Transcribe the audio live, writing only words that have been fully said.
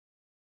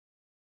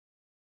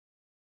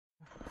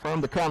from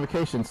the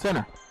Convocation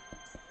Center.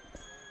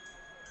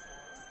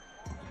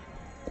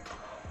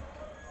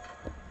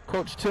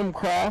 Coach Tim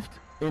Kraft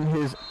in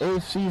his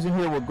 8th season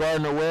here with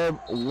Gardner-Webb,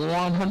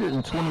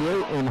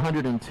 128 and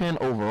 110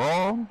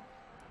 overall.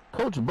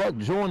 Coach Buck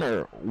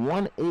Joyner,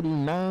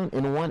 189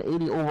 and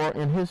 180 overall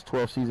in his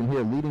 12th season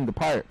here, leading the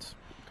Pirates.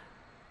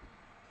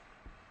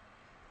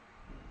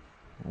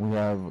 We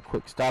have a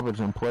quick stoppage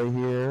in play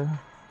here.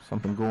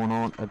 Something going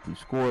on at the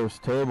scorer's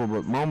table,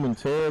 but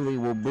momentarily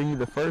we'll bring you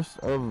the first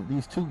of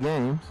these two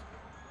games.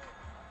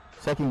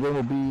 Second game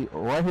will be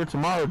right here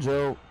tomorrow,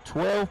 Joe,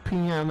 12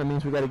 p.m. That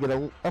means we got to get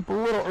up a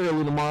little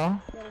early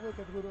tomorrow. Got to wake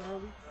up a little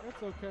early.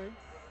 That's okay.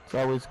 It's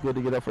always good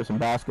to get up for some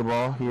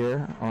basketball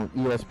here on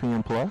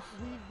ESPN Plus.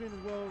 We've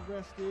been well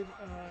rested,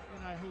 and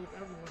I hope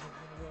everyone has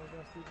been well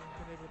rested and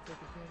been able to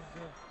take advantage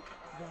of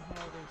the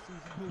holiday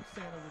season. Hope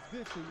Santa was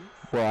good to you.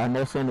 Well, I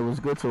know Santa was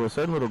good to a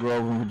certain little girl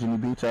in Virginia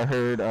Beach. I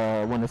heard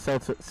when the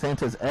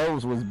Santa's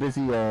elves was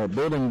busy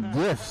building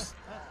gifts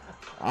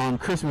on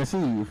Christmas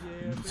Eve.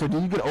 Yeah, so do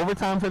you get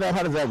overtime for that?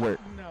 How does that work?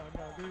 No,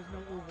 there's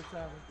no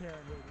overtime in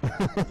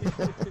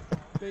parenthood.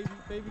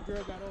 baby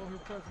girl got all her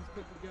presents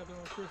put together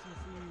on Christmas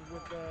Eve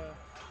with the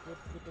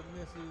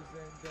missus,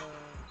 and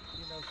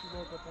she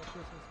woke up on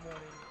Christmas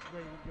morning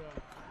ready to go.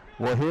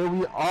 Well, here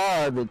we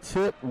are. The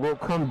tip will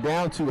come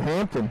down to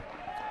Hampton.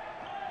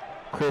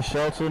 Chris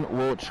Shelton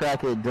will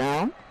track it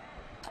down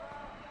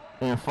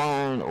and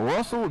find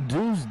Russell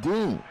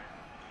Deuce-Dean.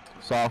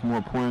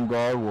 Sophomore point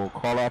guard will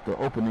call out the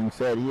opening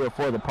set here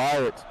for the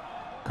Pirates.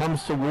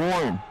 Comes to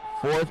Warren,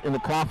 4th in the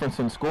conference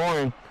in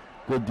scoring.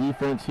 Good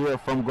defense here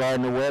from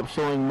Gardner-Webb,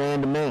 showing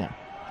man-to-man.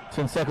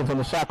 10 seconds on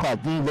the shot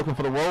clock. Dean looking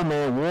for the roll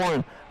man.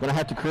 Warren going to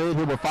have to create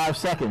here with 5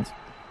 seconds.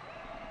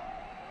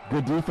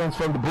 Good defense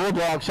from the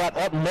Bulldogs. Shot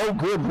up, no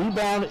good.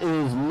 Rebound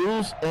is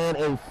loose, and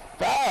a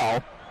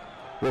foul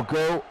will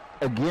go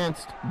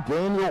against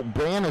Daniel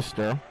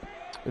Bannister.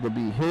 It'll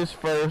be his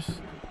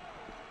first,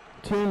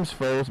 team's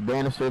first.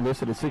 Bannister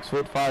listed at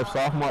 6'5",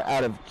 sophomore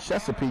out of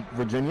Chesapeake,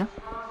 Virginia.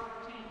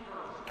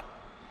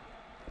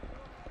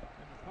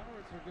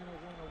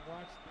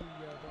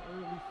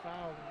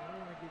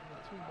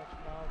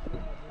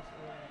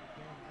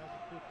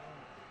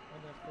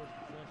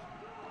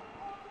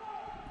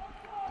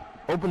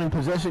 Opening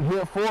possession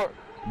here for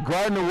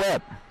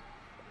Gardner-Webb.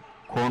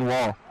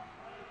 Cornwall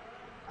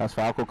has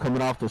Falco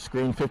coming off the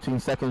screen. 15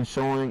 seconds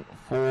showing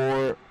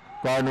for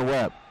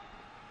Gardner-Webb.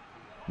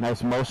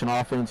 Nice motion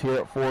offense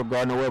here for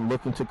Gardner-Webb,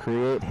 looking to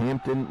create.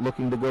 Hampton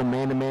looking to go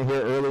man-to-man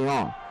here early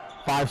on.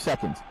 5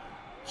 seconds.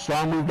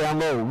 Strong move down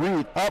low.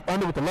 Reed up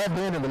under with the left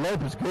hand, and the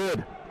layup is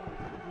good.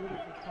 Beautiful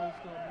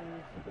post-up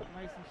move.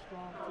 Nice and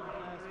strong to the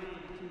basket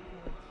for 2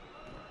 points.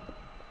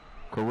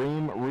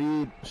 Kareem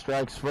Reed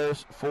strikes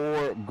first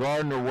for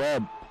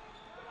Gardner-Webb.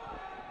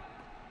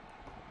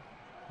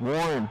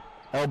 Warren,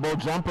 elbow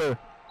jumper,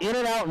 in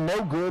and out,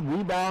 no good.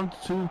 Rebound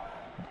to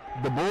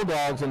the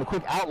Bulldogs, and a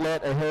quick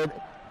outlet ahead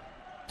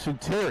to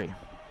Terry.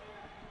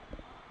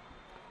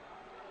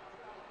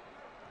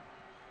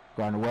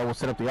 Gardner-Webb will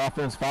set up the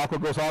offense. Falco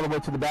goes all the way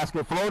to the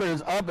basket. Floater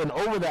is up and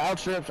over the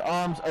outstretched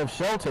arms of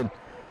Shelton.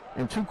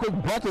 And 2 quick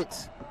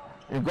buckets,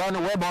 and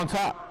Gardner-Webb on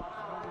top.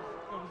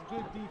 That was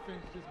good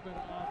defense, just better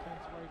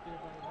offense right there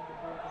by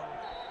the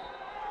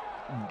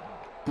Bulldogs.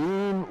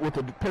 Dean with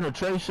the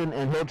penetration,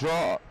 and he'll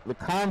draw the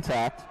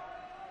contact.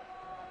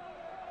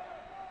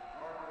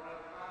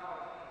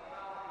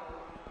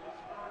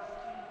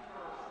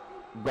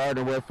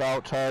 Gardner-Webb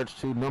foul charge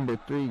to number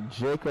 3,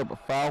 Jacob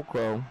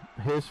Falco.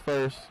 His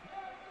first,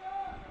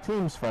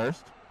 team's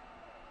first.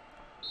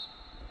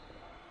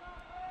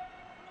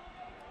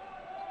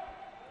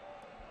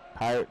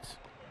 Pirates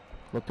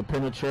look to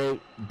penetrate.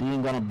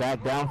 Dean gonna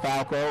back down.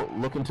 Falco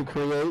looking to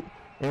create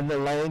in the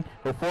lane.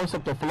 He'll force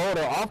up the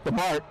floater off the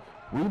mark.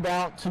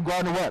 Rebound to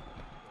Gardner-Webb.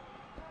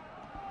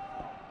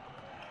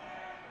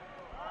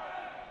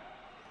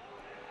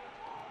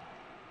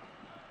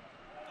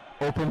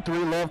 Open 3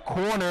 left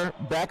corner.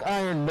 Back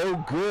iron, no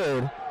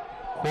good.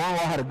 Cornwall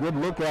had a good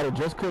look at it,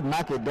 just couldn't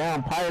knock it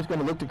down. Pirates going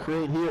to look to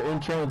create here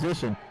in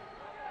transition.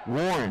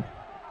 Warren,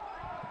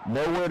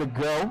 nowhere to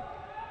go.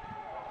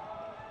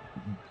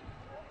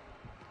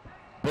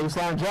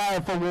 Baseline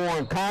drive for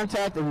Warren.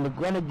 Contact, and we're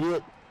going to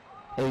get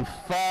a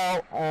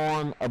foul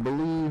on, I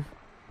believe,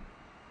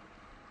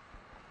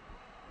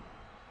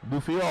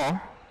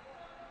 Dufial.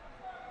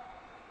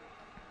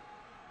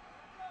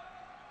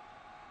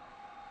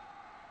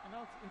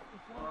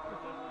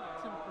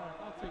 Tim Kraft,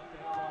 I'll take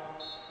that.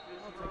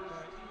 I'll take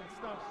that. That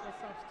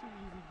stops 2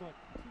 easy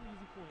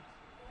points.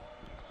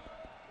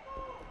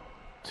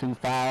 2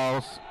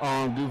 fouls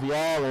on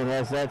Duvial, and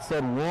as that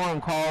said,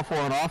 Warren called for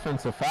an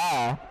offensive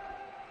foul.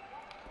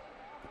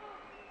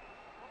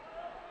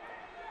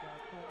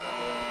 Slight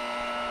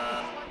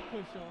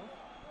push off.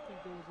 I think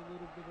there was a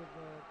little bit of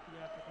a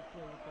theatrical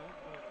play with that,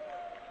 but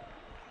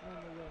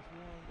nonetheless,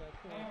 Warren got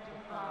called.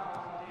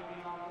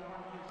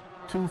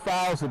 2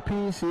 fouls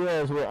apiece here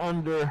as we're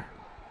under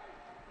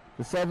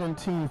the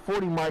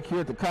 17:40 mark here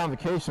at the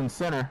Convocation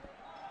Center.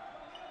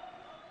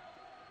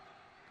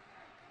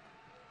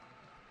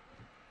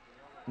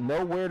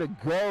 nowhere to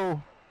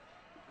go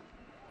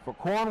for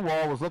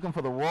Cornwall. Was looking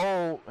for the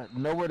roll,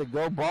 nowhere to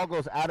go. Ball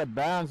goes out of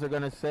bounds. They're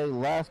going to say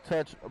last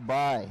touch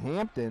by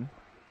Hampton.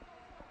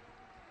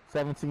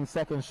 17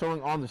 seconds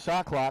showing on the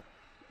shot clock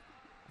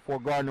for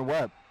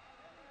Gardner-Webb.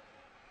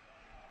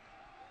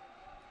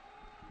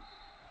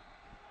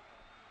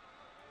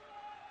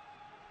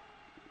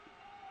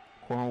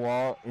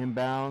 Cornwall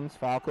inbounds.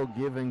 Falco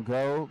give and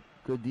go.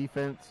 Good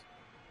defense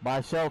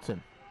by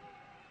Shelton.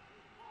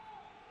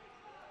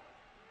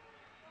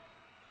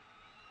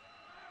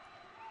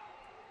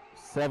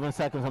 Seven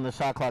seconds on the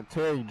shot clock.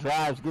 Terry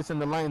drives, gets in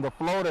the lane. The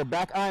floater,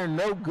 back iron,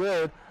 no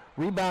good.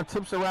 Rebound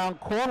tips around.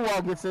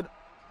 Cornwall gets it.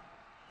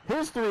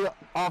 His three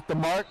off the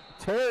mark.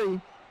 Terry.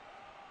 That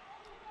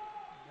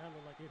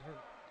looked like it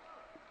hurt.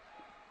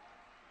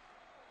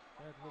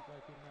 That looked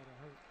like it might have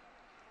hurt.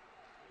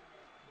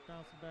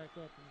 Bouncing back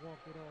up and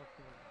walked it off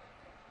there.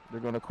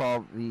 They're going to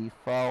call the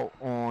foul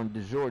on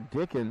DeJour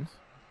Dickens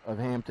of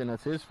Hampton.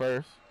 That's his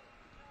first.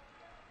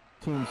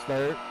 Team's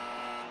third.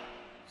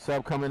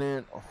 Sub coming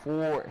in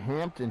for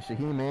Hampton,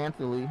 Shaheem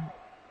Anthony,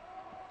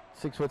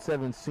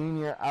 6'7"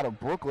 senior out of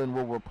Brooklyn,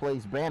 will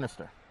replace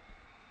Bannister.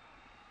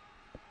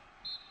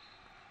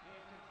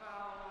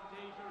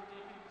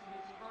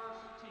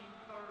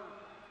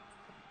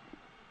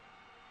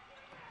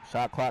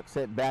 Shot clock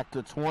set back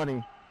to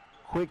 20.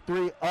 Quick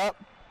three up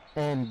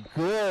and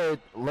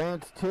good.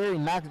 Lance Terry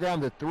knocks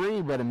down the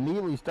three, but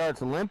immediately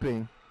starts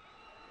limping.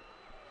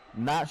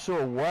 Not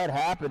sure what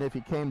happened, if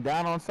he came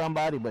down on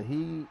somebody, but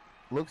he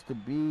looks to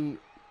be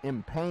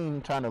in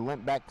pain, trying to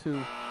limp back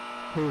to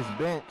his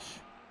bench.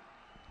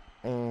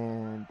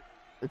 And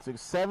it's a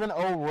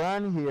 7-0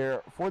 run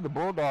here for the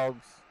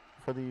Bulldogs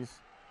for these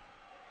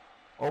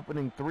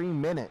opening 3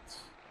 minutes.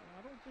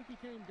 I don't think he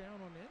came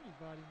down on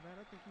anybody, man.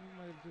 I think he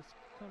might have just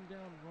come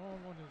down wrong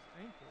on his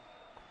ankle.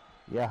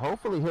 Yeah,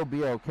 hopefully he'll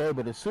be okay,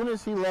 but as soon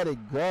as he let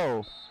it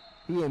go,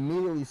 he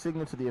immediately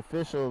signaled to the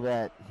official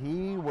that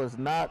he was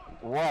not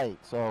right.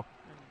 So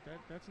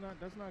that's not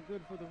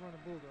good for the Runnin'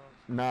 Bulldogs.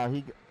 No,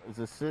 he is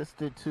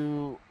assisted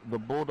to the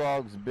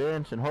Bulldogs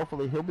bench, and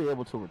hopefully he'll be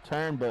able to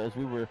return. But as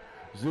we were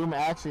zoom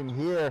action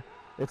here,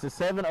 it's a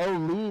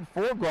 7-0 lead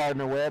for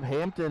Gardner-Webb.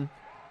 Hampton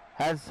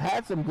has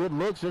had some good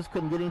looks, just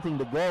couldn't get anything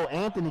to go.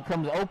 Anthony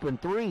comes open,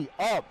 three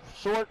up,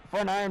 short,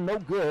 front iron, no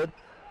good.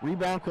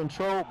 Rebound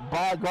control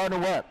by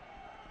Gardner-Webb.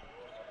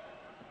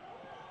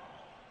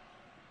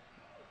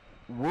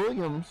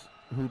 Williams,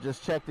 who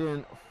just checked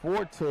in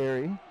for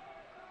Terry,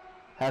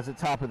 has the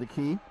top of the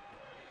key.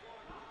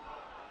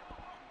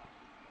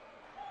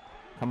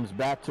 Comes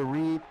back to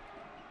Reed.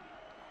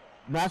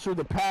 Not sure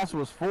the pass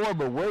was for,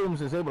 but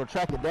Williams is able to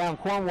track it down.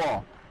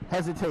 Cornwall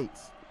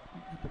hesitates.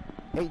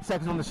 8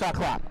 seconds on the shot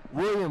clock.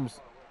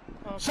 Williams,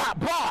 shot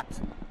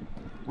blocked.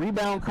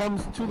 Rebound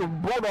comes to the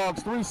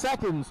Bulldogs. 3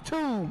 seconds. 2,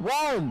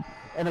 1.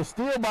 And a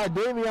steal by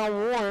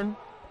Davion Warren.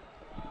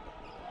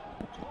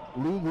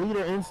 League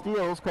leader in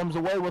steals, comes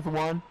away with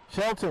one.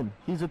 Shelton,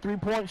 he's a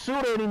three-point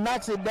shooter, and he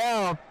knocks it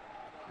down.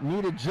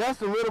 Needed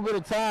just a little bit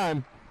of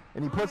time,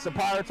 and he puts the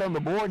Pirates on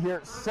the board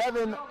here.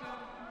 7-3,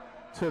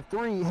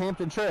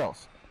 Hampton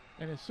trails.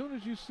 And as soon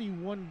as you see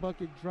one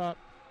bucket drop,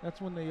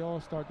 that's when they all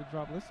start to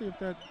drop. Let's see if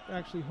that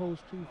actually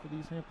holds true for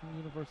these Hampton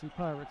University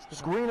Pirates tonight.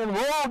 Screen and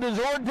roll,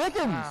 DeJour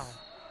Dickens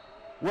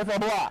with a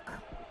block.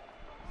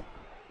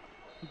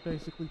 He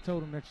basically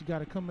told him that you got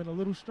to come in a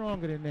little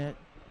stronger than that.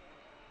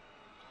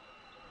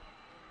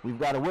 We've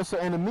got a whistle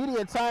and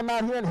immediate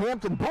timeout here in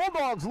Hampton.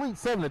 Bulldogs lead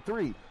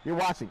 7-3. You're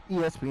watching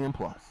ESPN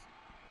Plus.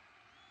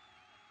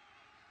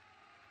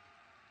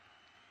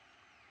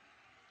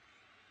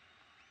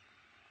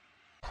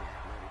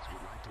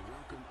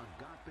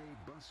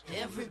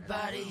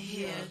 Everybody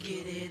here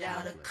get it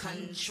out of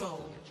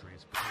control.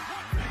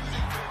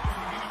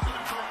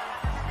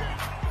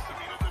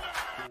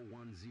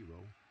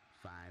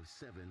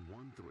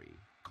 410-5713.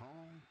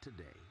 Call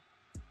today.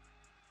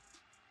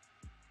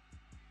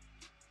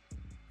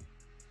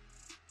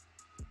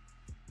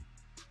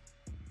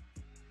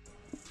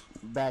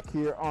 Back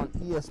here on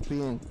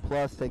ESPN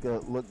Plus, take a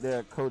look there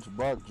at Coach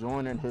Buck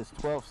joining his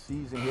 12th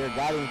season here,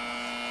 guiding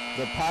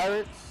the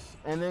Pirates,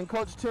 and then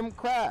Coach Tim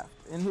Kraft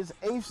in his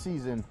 8th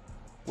season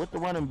with the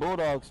Runnin'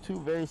 Bulldogs. Two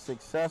very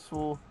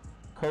successful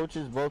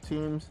coaches, both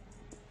teams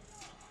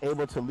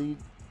able to lead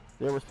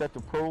their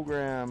respective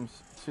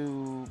programs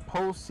to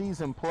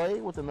postseason play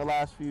within the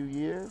last few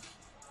years.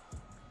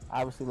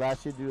 Obviously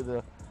last year due to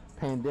the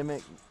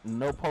pandemic,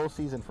 no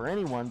postseason for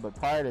anyone, but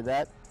prior to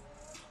that,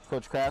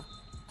 Coach Kraft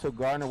took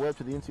Gardner-Webb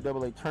to the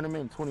NCAA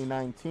tournament in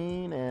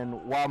 2019, and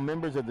while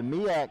members of the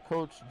MEAC,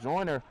 Coach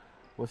Joyner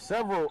with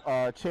several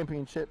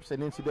championships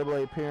and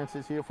NCAA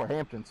appearances here for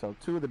Hampton. So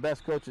two of the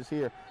best coaches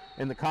here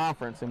in the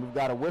conference, and we've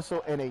got a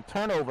whistle and a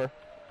turnover.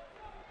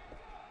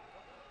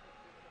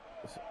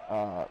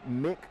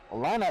 Mick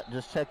Lynott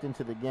just checked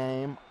into the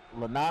game.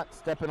 Lynott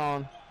stepping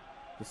on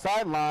the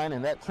sideline,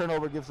 and that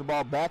turnover gives the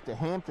ball back to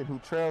Hampton, who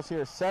trails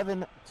here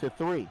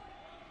 7-3.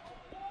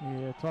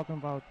 Yeah, talking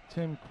about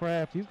Tim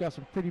Kraft, he's got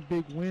some pretty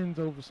big wins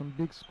over some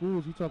big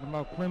schools. You're talking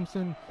about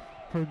Clemson,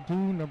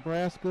 Purdue,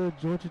 Nebraska,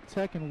 Georgia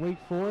Tech, and Wake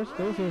Forest.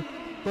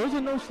 Those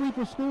are no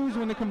sleeper schools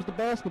when it comes to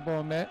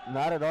basketball, Matt.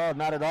 Not at all,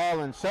 not at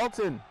all. And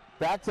Shelton,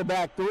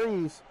 back-to-back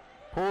threes,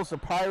 pulls the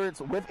Pirates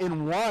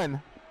within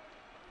one.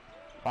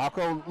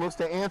 Balco looks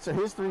to answer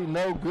his three,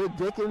 no good.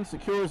 Dickens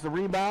secures the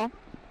rebound.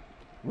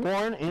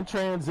 Warren in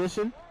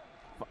transition,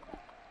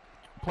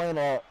 playing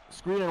a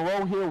screen and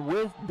roll here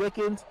with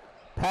Dickens.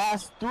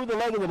 Pass through the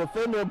leg of the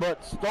defender,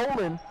 but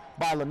stolen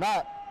by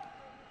Lynott.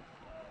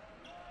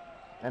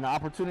 An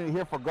opportunity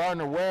here for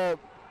Gardner-Webb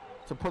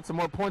to put some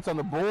more points on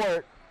the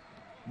board,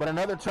 but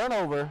another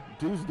turnover.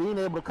 Deuce Dean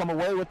able to come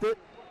away with it.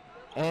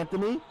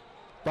 Anthony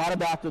thought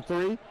about the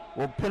three,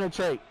 will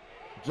penetrate.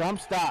 Jump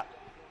stop.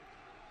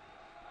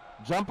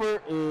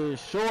 Jumper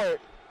is short,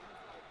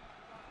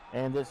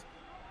 and this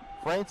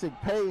frantic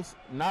pace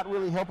not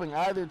really helping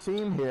either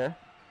team here.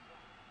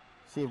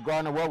 See if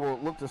Gardner-Webb will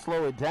look to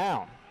slow it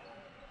down.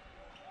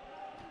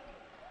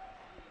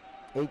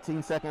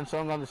 18 seconds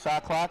showing on the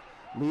shot clock.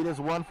 Lead is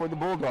one for the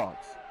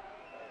Bulldogs.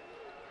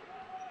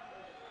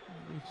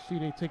 You see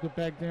they take it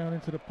back down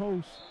into the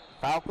post.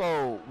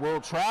 Falco will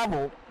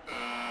travel.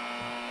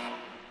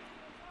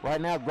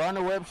 Right now,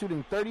 Gardner-Webb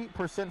shooting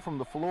 30% from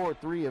the floor,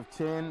 3 of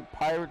 10.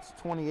 Pirates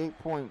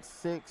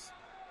 28.6,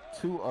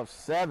 2 of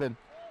 7.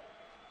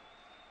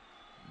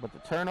 But the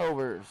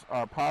turnovers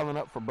are piling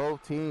up for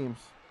both teams.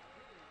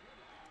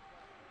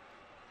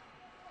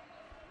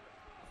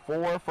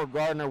 4 for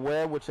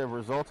Gardner-Webb, which have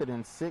resulted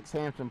in 6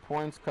 Hampton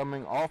points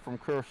coming off from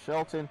Chris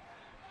Shelton,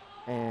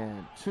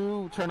 and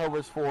 2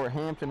 turnovers for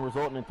Hampton,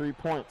 resulting in 3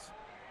 points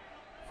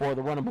for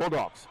the Runnin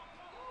Bulldogs.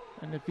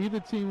 And if either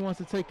team wants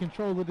to take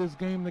control of this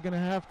game, they're gonna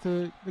have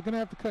to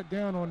cut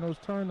down on those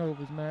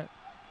turnovers, Matt.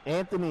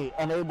 Anthony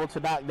unable to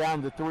knock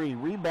down the 3.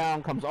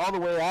 Rebound comes all the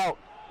way out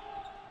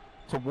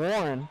to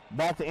Warren.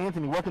 Back to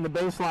Anthony, working the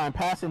baseline.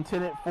 Pass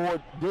intended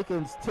for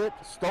Dickens,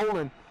 tipped,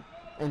 stolen,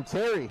 and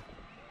Terry.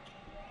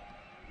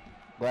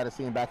 Glad to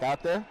see him back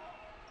out there.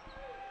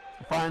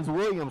 Finds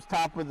Williams,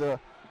 top of the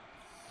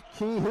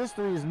key. His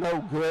 3 is no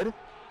good.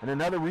 And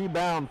another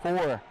rebound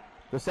for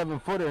the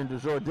 7-footer in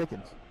DeJour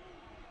Dickens.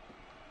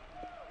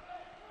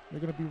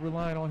 They're going to be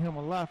relying on him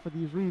a lot for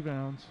these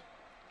rebounds.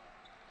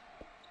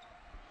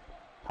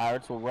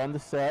 Pirates will run the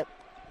set.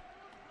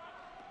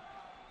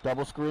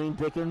 Double screen,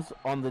 Dickens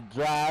on the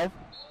drive.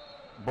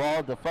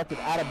 Ball deflected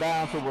out of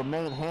bounds, will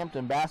remain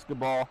Hampton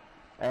basketball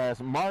as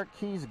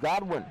Marquise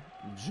Godwin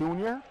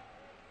Jr.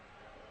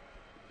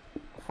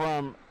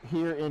 from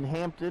here in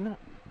Hampton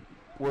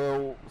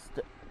will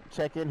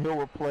check in.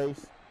 He'll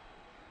replace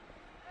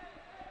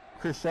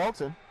Chris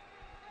Shelton.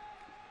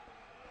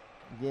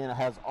 Again,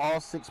 has all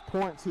 6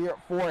 points here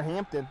for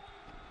Hampton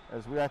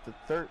as we're at the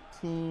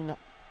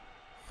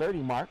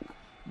 13:30 mark.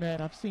 Man,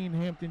 I've seen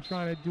Hampton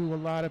trying to do a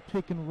lot of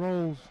pick and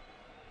rolls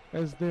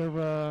as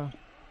they're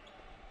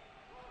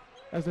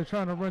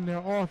trying to run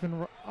their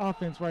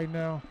offense right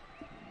now.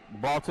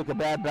 Ball took a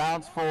bad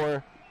bounce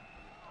for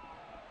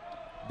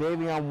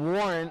Davion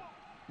Warren.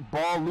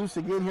 Ball loose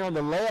again here on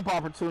the layup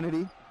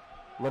opportunity.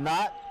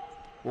 Lynott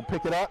will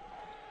pick it up.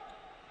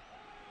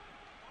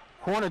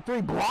 Corner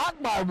 3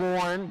 blocked by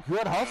Warren.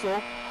 Good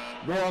hustle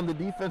there on the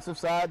defensive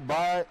side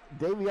by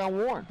Davion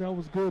Warren. That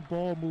was good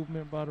ball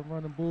movement by the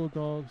Runnin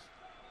Bulldogs.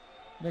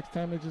 Next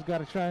time they just got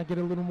to try and get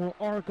a little more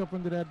arc up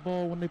under that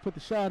ball when they put the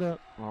shot up.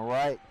 All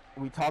right.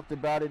 We talked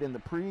about it in the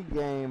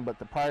pregame, but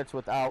the Pirates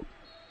without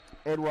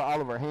Edward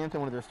Oliver Hampton,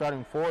 one of their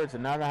starting forwards,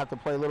 and now going to have to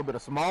play a little bit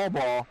of small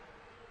ball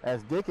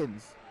as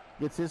Dickens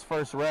gets his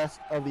first rest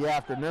of the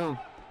afternoon.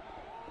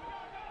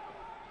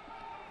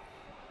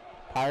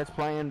 Pirates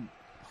playing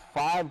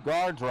 5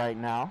 guards right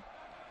now.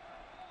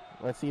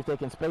 Let's see if they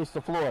can space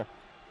the floor.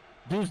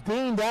 Deuce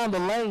Dean down the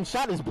lane.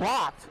 Shot is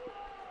blocked.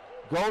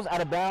 Goes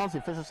out of bounds. The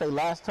officials say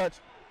last touch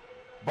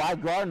by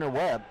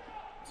Gardner-Webb.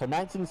 So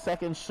 19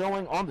 seconds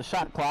showing on the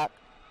shot clock.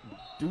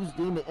 Deuce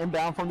Dean the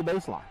inbound from the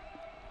baseline.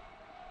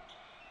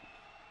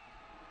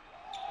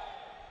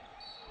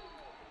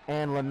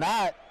 And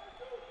Lynott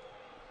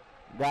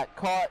got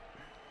caught.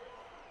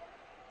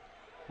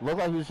 Looked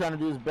like he was trying to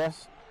do his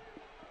best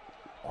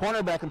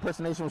cornerback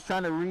impersonation, was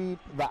trying to read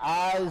the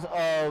eyes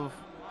of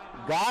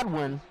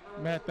Godwin.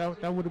 Matt,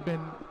 that would have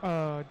been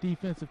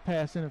defensive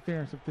pass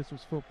interference if this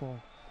was football.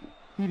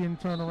 He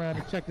didn't turn around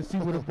and check to see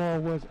where the ball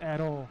was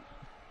at all.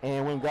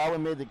 And when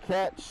Godwin made the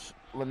catch,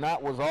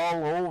 Lynott was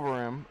all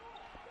over him.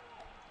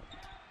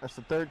 That's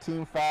the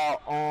 13th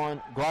foul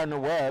on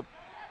Gardner-Webb.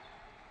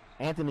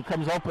 Anthony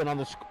comes open on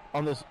this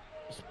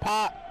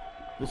pop.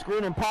 The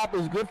screen and pop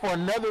is good for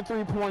another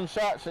 3-point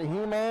shot.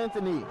 Shaheem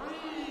Anthony,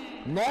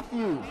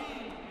 nephew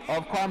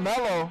of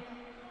Carmelo,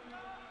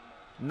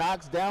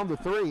 knocks down the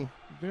 3.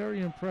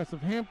 Very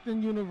impressive.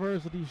 Hampton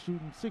University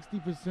shooting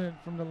 60%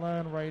 from the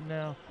line right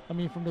now. I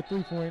mean, from the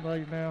 3-point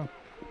right now.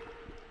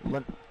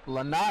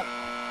 Lynott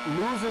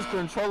loses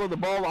control of the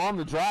ball on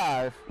the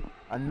drive.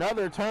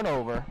 Another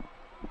turnover.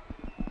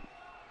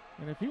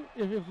 And if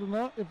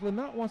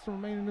Lynott wants to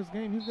remain in this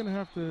game, he's going to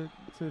have to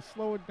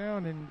slow it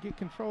down and get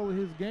control of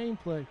his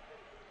gameplay.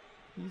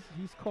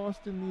 He's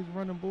costing these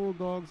Runnin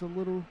Bulldogs a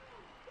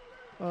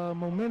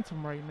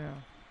momentum right now.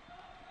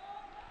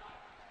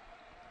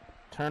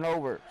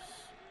 Turnovers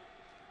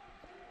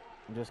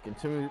just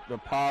continue to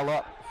pile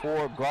up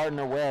for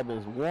Gardner-Webb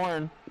as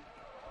Warren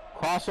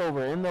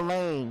crossover in the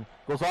lane,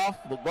 goes off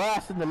the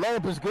glass, and the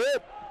layup is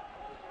good.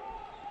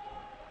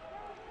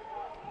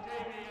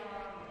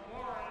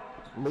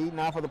 Lead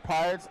now for the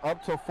Pirates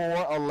up to 4,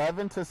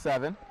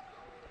 11-7.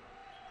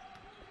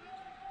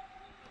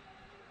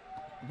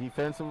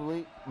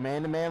 Defensively,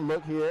 man-to-man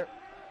look here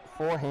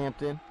for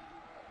Hampton.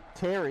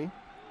 Terry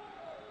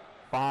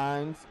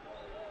finds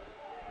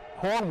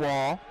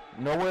Cornwall,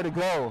 nowhere to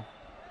go.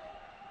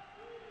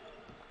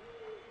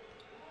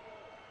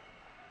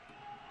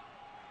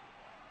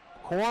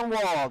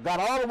 Cornwall got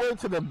all the way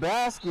to the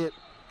basket.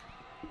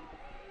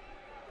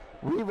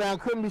 Rebound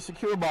couldn't be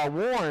secured by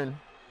Warren,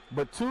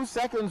 but 2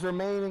 seconds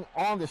remaining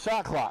on the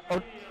shot clock.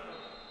 Oh,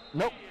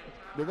 nope,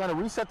 they're going to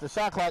reset the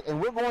shot clock,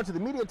 and we're going to the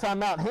media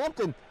timeout.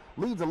 Hampton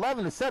leads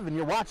 11-7.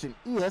 You're watching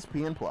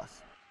ESPN+.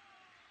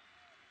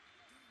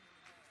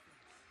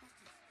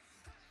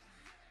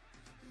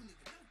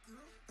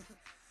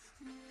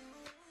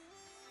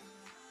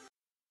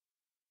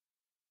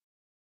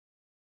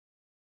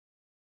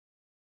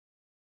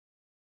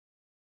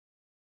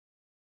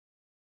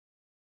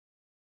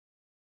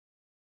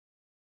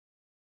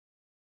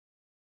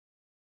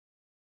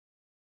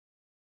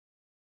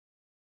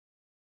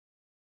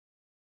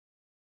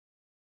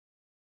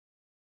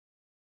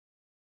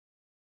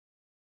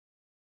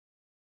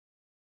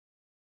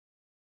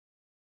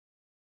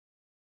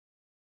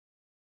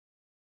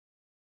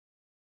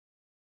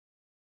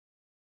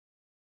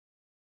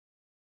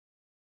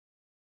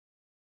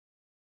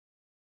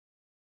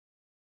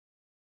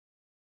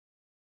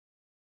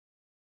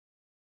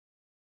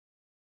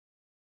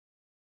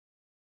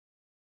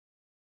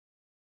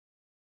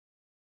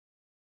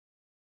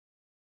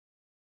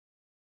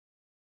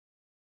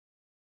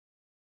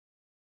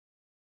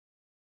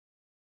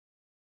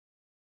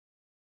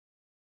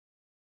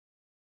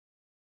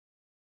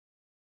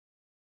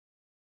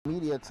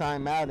 Media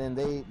timeout, and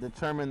they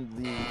determined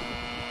the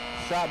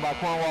shot by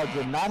Cornwall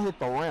did not hit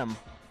the rim.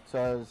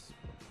 So as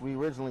we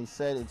originally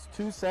said, it's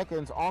 2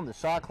 seconds on the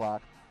shot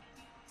clock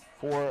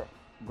for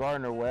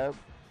Gardner-Webb,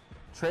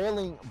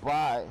 trailing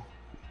by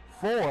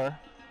 4.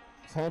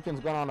 Hampton's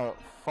gone on a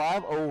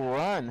 5-0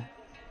 run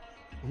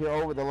here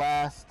over the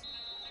last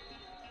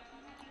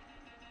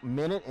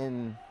minute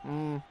and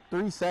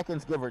 3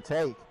 seconds, give or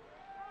take.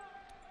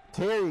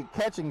 Terry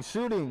catching,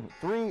 shooting,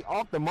 3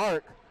 off the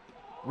mark.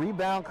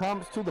 Rebound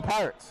comes to the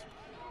Pirates.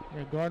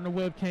 Yeah,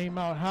 Gardner-Webb came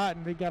out hot,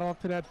 and they got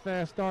off to that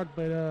fast start,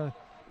 but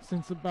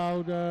since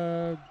about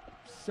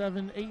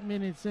 7-8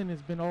 minutes in,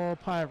 it's been all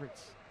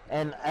Pirates.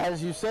 And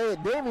as you say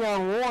it,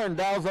 Davion Warren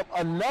dials up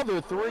another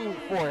 3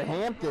 for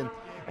Hampton,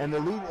 and the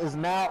lead is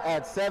now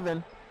at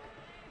 7.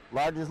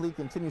 Largest lead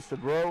continues to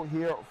grow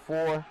here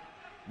for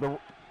the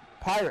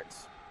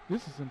Pirates.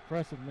 This is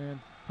impressive, man.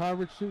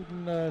 Pirates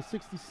shooting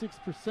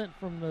 66%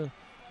 from the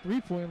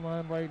three-point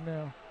line right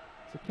now.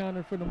 It's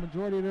accounted for the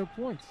majority of their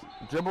points.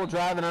 Dribble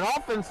drive, and an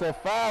offensive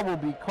foul will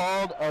be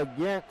called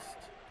against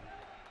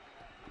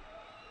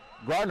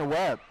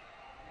Gardner-Webb.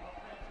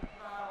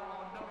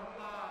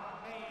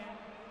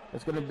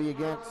 It's going to be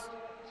against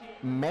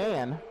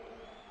Mann.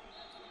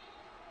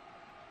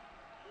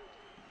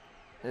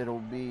 It'll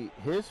be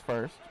his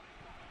first.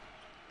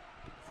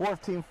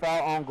 14th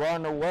foul on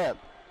Gardner-Webb.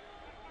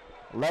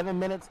 11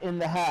 minutes in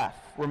the half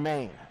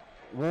remain.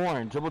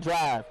 Warren, dribble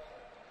drive.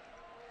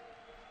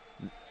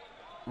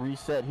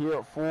 Reset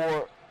here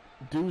for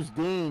Deuce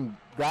Dean.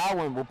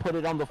 Godwin will put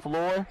it on the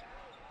floor.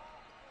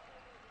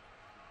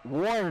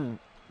 Warren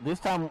this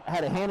time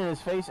had a hand in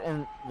his face,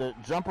 and the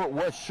jumper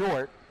was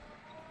short.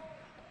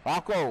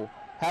 Falco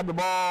had the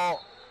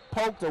ball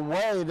poked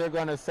away. They're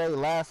going to say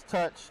last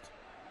touched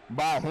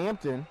by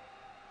Hampton.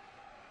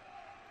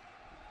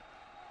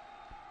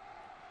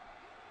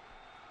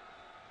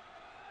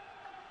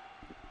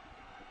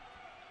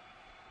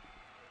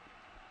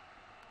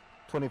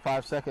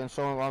 .25 seconds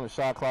showing on the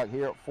shot clock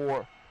here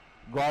for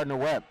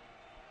Gardner-Webb.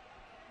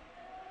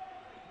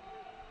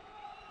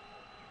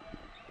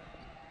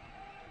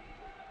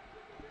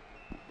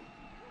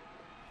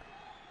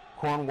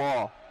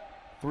 Cornwall,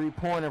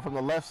 three-pointer from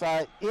the left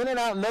side, in and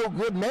out, no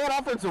good. Man,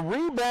 offensive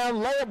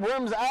rebound, layup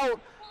rims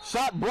out,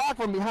 shot blocked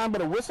from behind,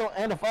 but a whistle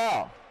and a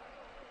foul.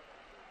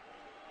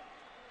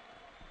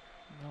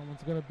 That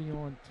one's going to be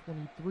on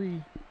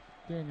 23,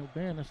 Daniel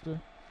Bannister.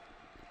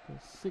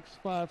 The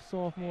 6'5"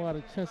 sophomore out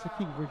of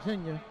Chesapeake,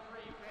 Virginia.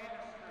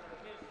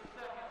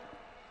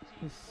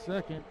 His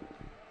second.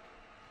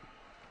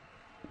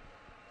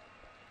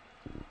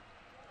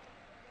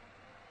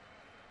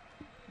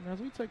 And as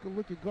we take a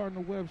look at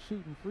Gardner-Webb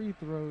shooting free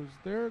throws,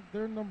 they're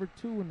number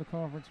 2 in the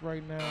conference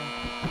right now,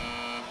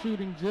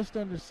 shooting just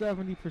under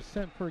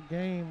 70% per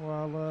game,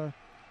 while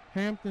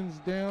Hampton's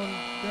down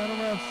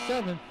around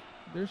 7th.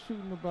 They're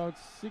shooting about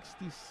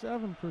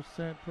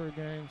 67% per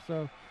game.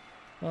 So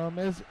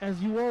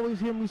as you always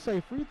hear me say,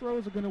 free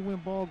throws are going to win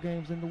ball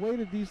games, and the way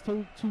that these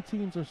two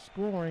teams are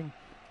scoring,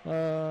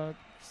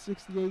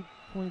 68%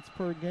 points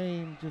per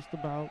game, just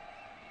about.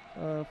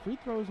 Free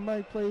throws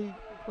might play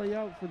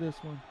out for this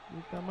one.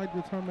 That might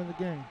determine the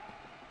game.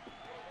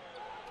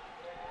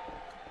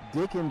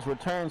 Dickens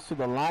returns to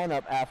the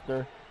lineup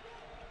after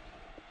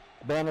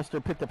Bannister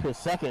picked up his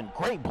second.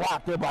 Great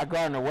block there by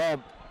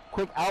Gardner-Webb.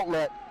 Quick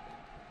outlet.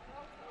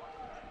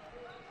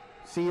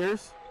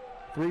 Sears,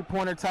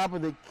 three-pointer top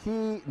of the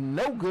key,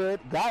 no good.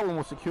 Godwin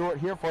will secure it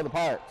here for the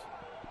Pirates.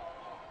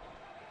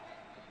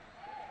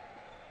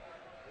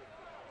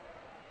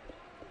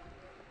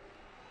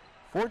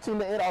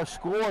 (14-8) our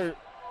score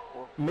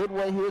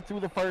midway here through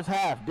the first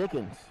half.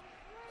 Dickens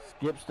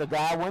skips to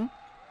Godwin.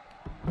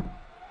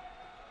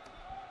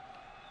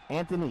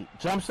 Anthony,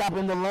 jump stop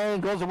in the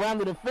lane, goes around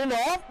the defender,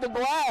 off the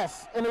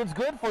glass, and it's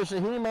good for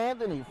Shaheem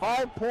Anthony.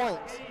 5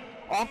 points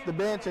off the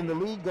bench, and the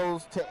lead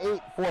goes to 8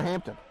 for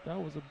Hampton.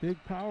 That was a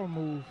big power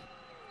move.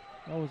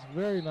 That was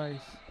very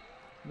nice.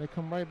 And they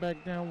come right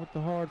back down with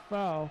the hard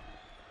foul.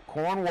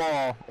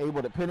 Cornwall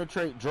able to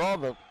penetrate, draw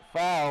the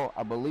foul.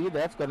 I believe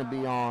that's going to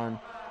be on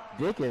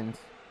Dickens,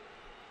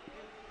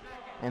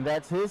 and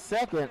that's his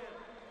second.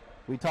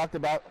 We talked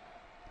about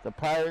the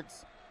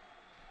Pirates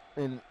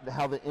and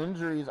how the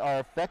injuries are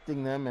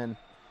affecting them, and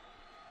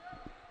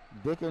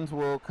Dickens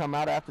will come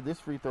out after this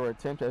free throw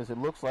attempt, as it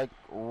looks like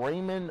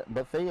Raymond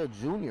Bethea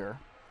Jr.,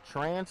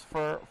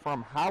 transfer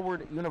from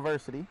Howard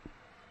University,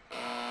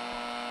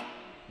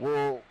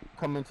 will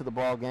come into the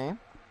ball game,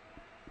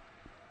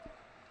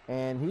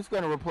 and he's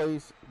going to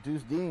replace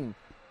Deuce Dean.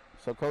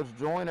 So Coach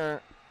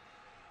Joyner,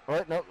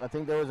 no, I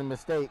think there was a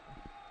mistake.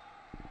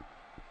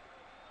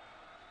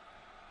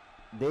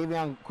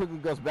 Davion quickly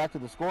goes back to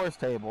the scores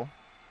table.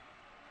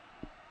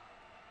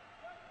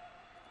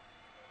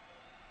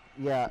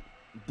 Yeah,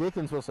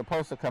 Dickens was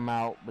supposed to come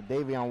out, but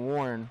Davion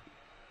Warren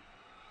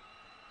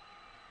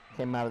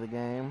came out of the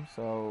game.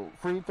 So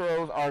free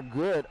throws are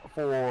good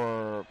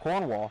for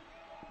Cornwall.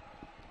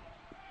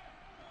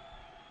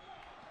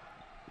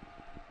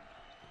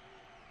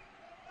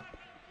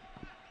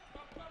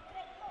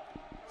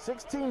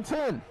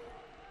 (16-10).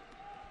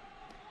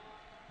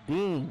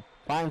 Dean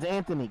finds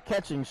Anthony,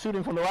 catching,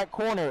 shooting from the right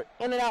corner,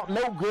 in and out,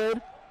 no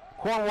good.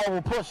 Cornwall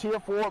will push here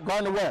for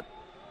Gardner-Webb.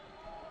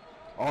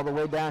 All the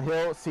way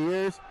downhill,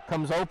 Sears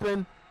comes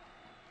open.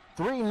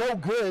 Three, no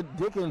good.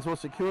 Dickens will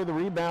secure the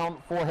rebound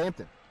for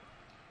Hampton.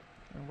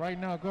 And right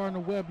now,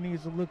 Gardner-Webb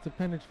needs to look to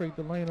penetrate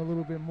the lane a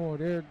little bit more.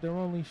 They're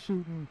only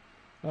shooting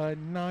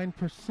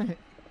 9%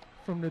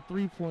 from the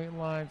three-point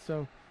line.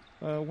 So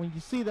when you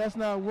see that's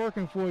not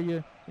working for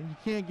you and you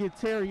can't get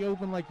Terry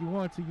open like you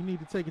want to, you need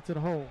to take it to the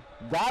hole.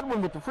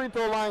 Godwin with the free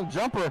throw line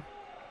jumper.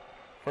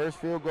 First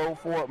field goal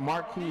for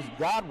Marquise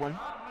Godwin.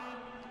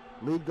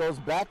 Lead goes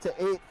back to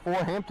 8 for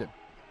Hampton.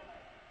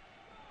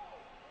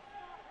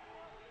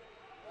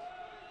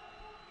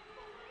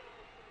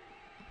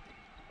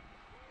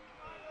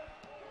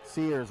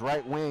 Sears,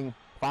 right wing,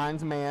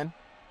 finds man.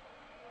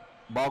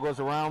 Ball goes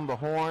around the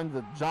horn.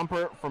 The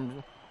jumper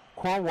from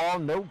Cornwall,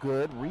 no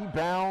good.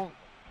 Rebound,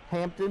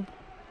 Hampton.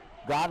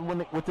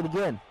 Godwin with it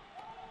again.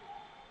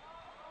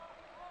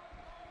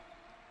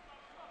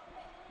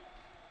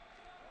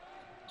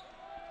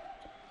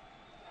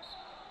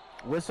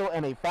 Whistle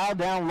and a foul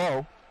down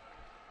low.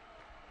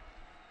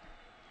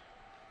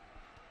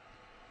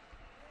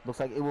 Looks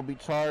like it will be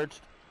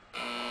charged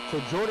to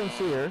Jordan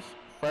Sears,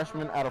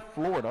 freshman out of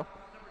Florida.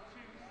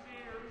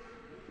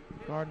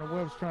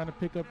 Gardner-Webb's trying to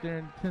pick up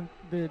their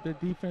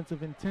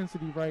defensive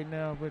intensity right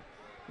now, but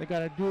they got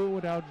to do it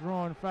without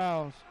drawing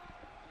fouls.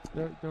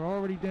 They're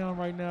already down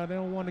right now. They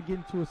don't want to get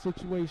into a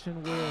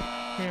situation where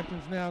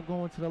Hampton's now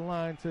going to the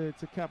line to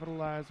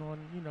capitalize on,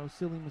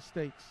 silly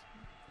mistakes.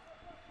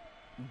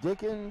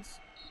 Dickens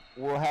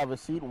will have a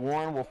seat.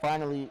 Warren will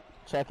finally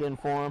check in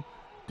for him.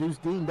 Deuce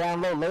Dean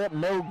down low, layup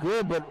no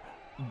good, but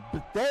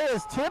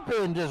Thea's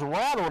tip-in just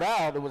rattled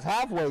out. It was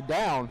halfway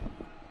down.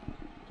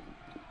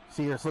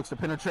 Sears looks to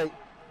penetrate.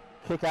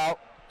 Kick out.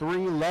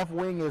 Three, left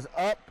wing is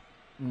up.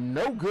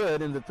 No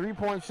good, and the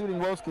three-point shooting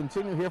woes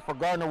continue here for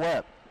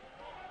Gardner-Webb.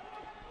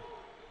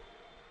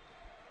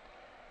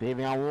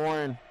 Davion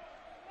Warren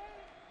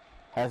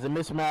has a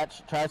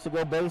mismatch, tries to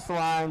go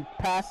baseline,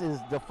 pass is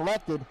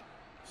deflected,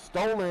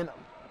 stolen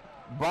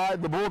by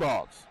the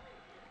Bulldogs.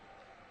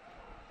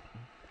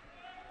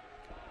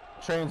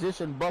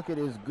 Transition bucket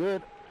is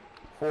good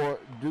for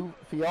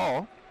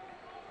Dufial.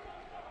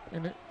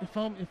 And if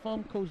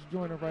I'm Coach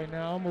Joyner right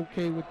now, I'm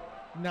okay with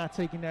not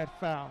taking that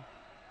foul.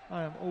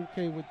 I am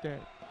okay with that.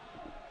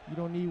 You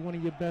don't need one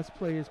of your best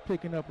players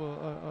picking up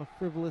a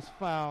frivolous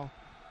foul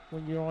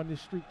when you're on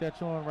this streak that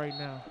you're on right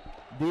now.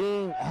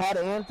 Dean had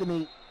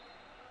Anthony.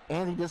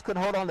 Anthony just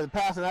couldn't hold on to the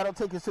pass, and that'll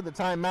take us to the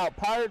timeout.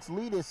 Pirates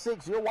lead is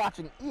 6. You're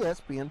watching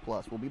ESPN+.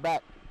 We'll be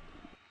back.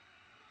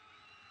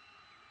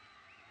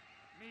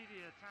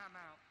 Media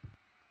timeout.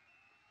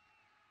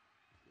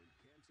 When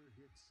cancer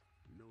hits,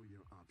 know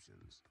your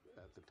options.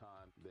 At the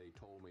time, they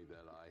told me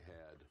that I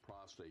had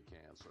prostate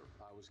cancer.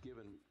 I was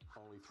given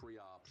only 3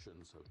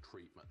 options of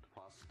treatment: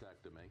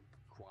 prostatectomy,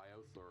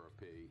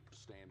 cryotherapy,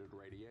 standard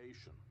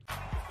radiation.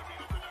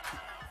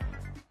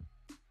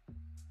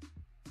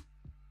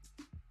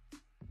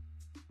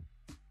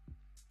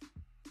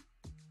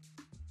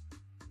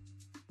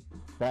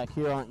 Back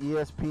here on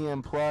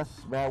ESPN Plus,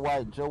 Matt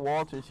White, Joe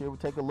Walters here. We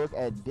take a look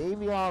at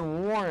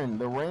Davion Warren,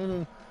 the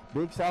reigning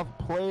Big South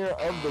Player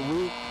of the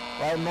Week.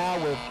 Right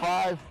now with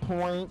 5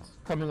 points,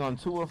 coming on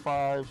 2 of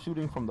 5,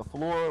 shooting from the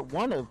floor,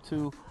 1 of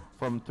 2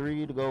 from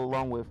 3 to go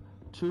along with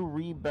 2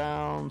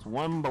 rebounds,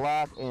 1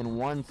 block, and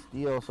 1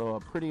 steal. So a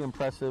pretty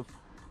impressive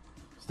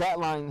stat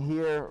line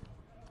here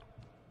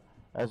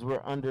as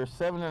we're under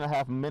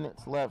 7.5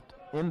 minutes left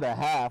in the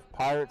half.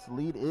 Pirates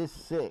lead is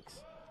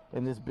 6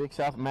 in this Big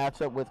South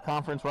matchup with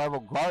conference rival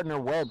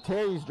Gardner-Webb.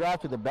 Terry's drive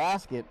to the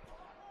basket.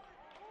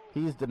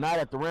 He's denied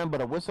at the rim, but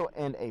a whistle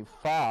and a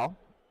foul.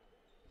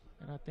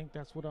 And I think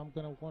that's what I'm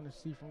going to want to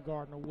see from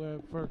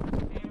Gardner-Webb for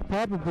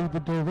probably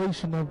the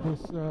duration of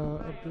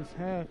this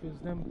half, is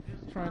them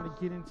trying to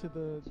get into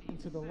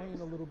the lane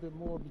a little bit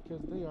more,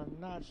 because they are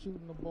not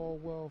shooting the ball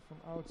well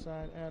from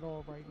outside at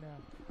all right now.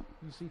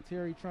 You see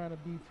Terry trying to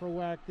be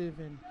proactive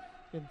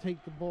and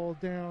take the ball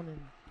down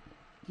and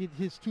get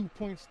his 2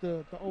 points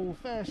the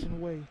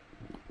old-fashioned way.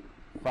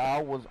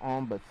 Foul was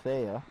on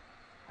Bethea,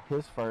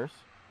 his first.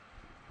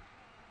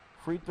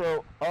 Free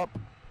throw up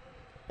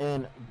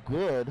and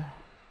good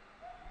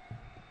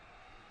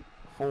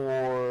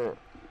for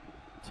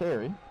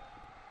Terry.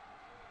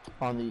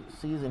 On the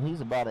season, he's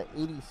about an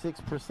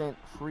 86%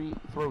 free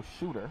throw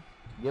shooter.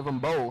 Give them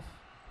both.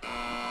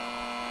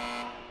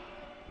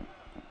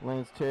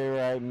 Lance Terry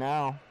right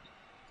now,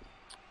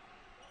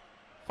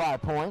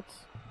 5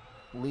 points,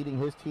 leading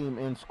his team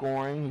in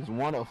scoring. He's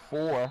 1 of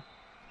 4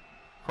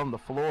 from the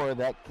floor.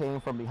 That came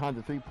from behind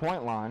the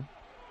three-point line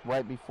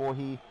right before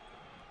he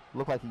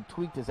looked like he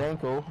tweaked his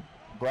ankle.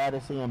 Glad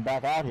to see him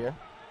back out here.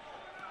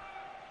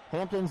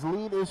 Hampton's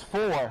lead is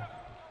 4.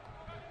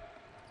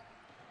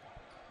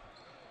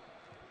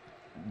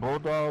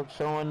 Bulldogs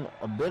showing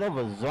a bit of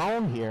a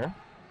zone here.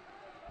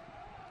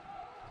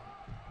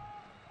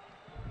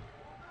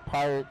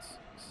 Pirates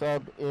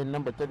subbed in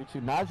number 32,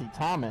 Najee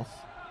Thomas.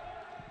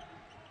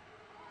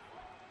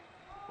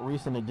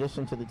 Recent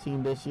addition to the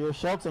team this year.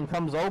 Shelton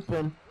comes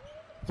open.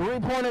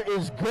 Three-pointer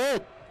is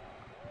good.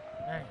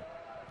 Dang.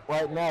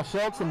 Right now,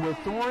 Shelton with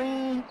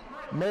 3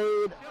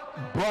 made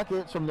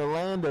buckets from the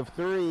land of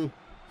 3. He's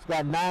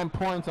got 9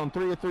 points on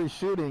 3 of 3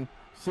 shooting.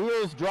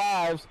 Sears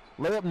drives,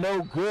 layup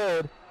no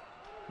good.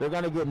 They're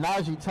going to get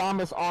Najee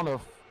Thomas on a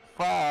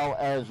foul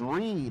as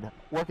Reed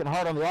working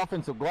hard on the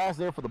offensive glass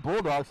there for the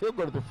Bulldogs. He'll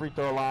go to the free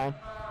throw line,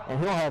 and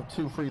he'll have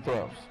 2 free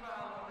throws.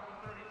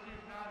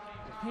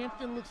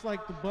 Hampton looks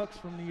like the Bucks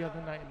from the other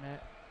night,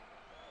 Matt.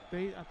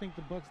 I think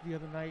the Bucks the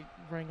other night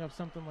rang up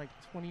something like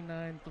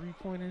 29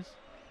 three-pointers,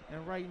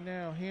 and right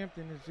now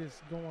Hampton is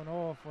just going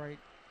off. Right,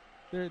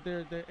 they're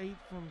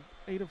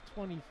 8 of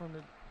 20 from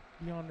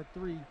beyond the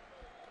 3,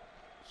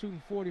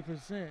 shooting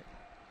 40%.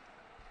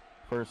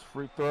 First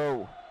free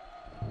throw,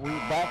 Reed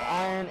back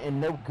iron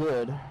and no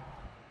good.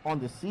 On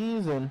the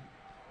season,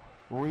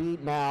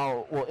 Reed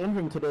now, well,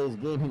 entering today's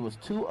game, he was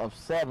 2 of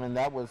 7.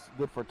 That was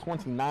good for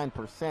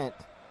 29%.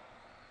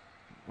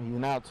 He's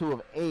now 2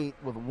 of 8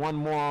 with 1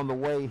 more on the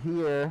way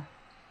here.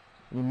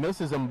 He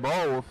misses them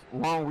both.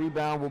 Long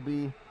rebound will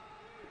be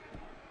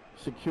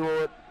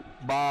secured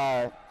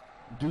by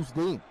Deuce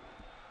Dean.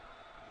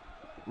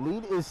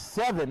 Lead is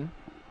 7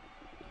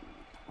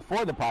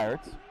 for the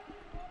Pirates.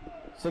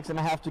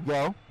 6.5 to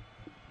go.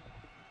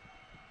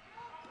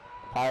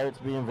 Pirates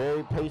being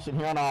very patient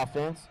here on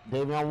offense.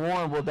 Davion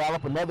Warren will dial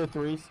up another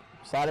 3.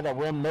 Side of that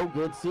rim, no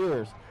good.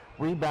 Sears.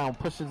 Rebound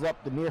pushes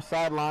up the near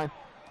sideline.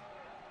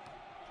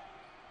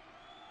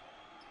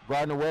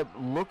 Gardner-Webb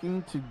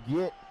looking to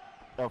get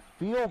a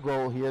field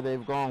goal here.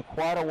 They've gone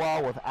quite a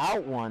while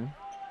without one.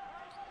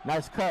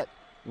 Nice cut.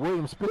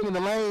 Williams spinning in the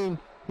lane.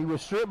 He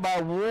was stripped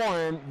by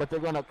Warren, but they're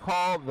going to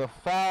call the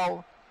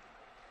foul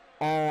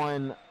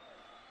on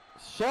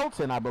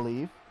Shelton, I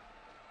believe.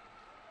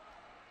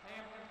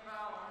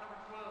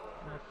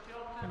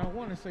 And I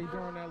want to say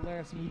during that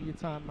last media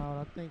timeout,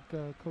 I think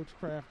Coach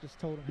Kraft just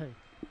told him,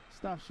 hey,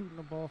 stop shooting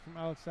the ball from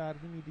outside.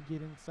 We need to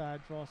get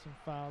inside, draw some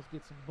fouls,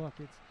 get some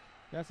buckets.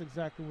 That's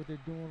exactly what they're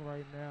doing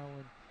right now,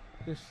 and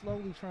they're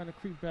slowly trying to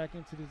creep back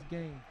into this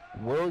game.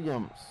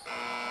 Williams,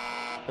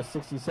 a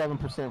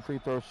 67% free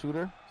throw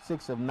shooter,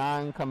 6 of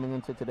 9 coming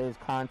into today's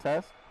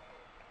contest.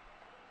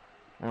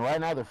 And right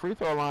now the free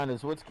throw line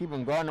is what's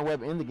keeping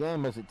Gardner-Webb in the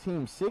game as a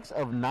team. 6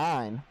 of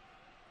 9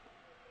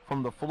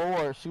 from the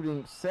floor,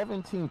 shooting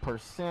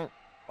 17%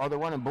 are the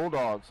Runnin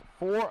Bulldogs.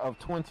 4 of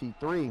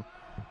 23.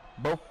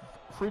 Both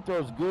free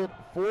throws good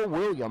for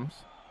Williams.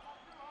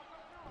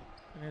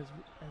 And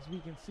as we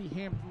can see,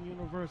 Hampton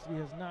University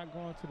has not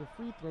gone to the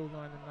free throw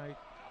line tonight.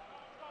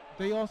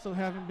 They also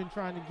haven't been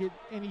trying to get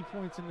any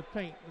points in the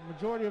paint. The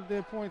majority of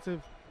their points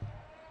have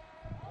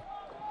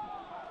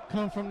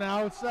come from the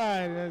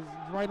outside. As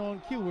right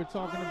on cue, we're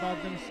talking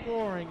about them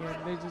scoring,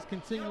 and they're just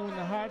continuing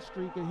the hot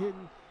streak of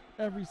hitting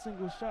every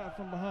single shot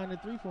from behind the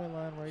three-point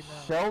line right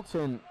now.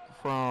 Shelton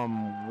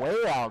from way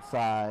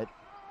outside.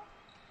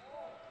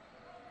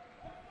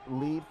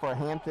 Lead for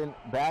Hampton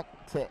back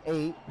to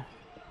 8.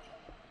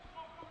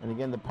 And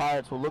again, the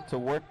Pirates will look to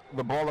work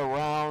the ball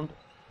around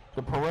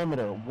the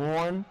perimeter.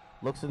 Warren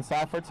Looks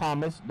inside for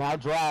Thomas. Now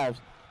drives.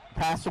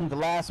 Pass from the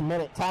last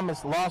minute.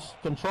 Thomas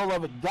lost control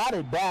of it. Got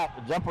it back.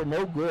 The jumper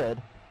no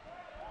good.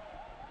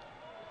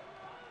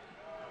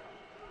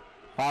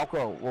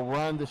 Falco will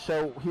run the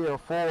show here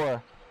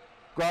for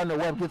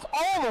Gardner-Webb. Gets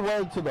all the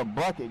way to the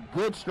bucket.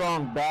 Good,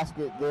 strong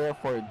basket there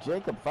for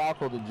Jacob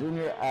Falco, the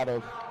junior out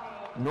of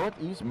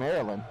Northeast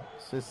Maryland.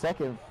 It's his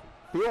second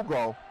field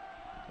goal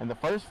and the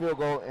first field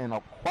goal in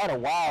quite a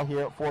while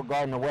here for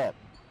Gardner-Webb.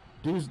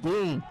 Deuce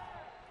Dean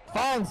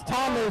finds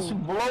Thomas, who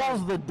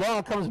blows the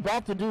dunk, comes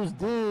back to Deuce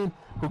Dean,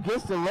 who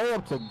gets the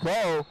layup to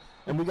go,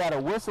 and we got a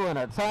whistle and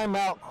a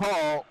timeout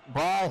call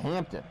by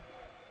Hampton.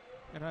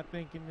 And I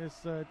think in this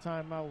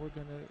timeout,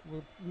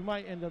 we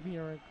might end up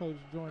hearing Coach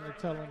Joyner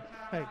tell him,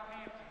 hey,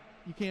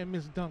 you can't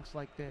miss dunks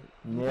like that.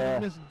 You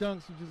can't miss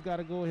dunks, you just got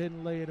to go ahead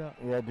and lay it up.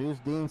 Yeah, Deuce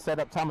Dean set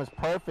up Thomas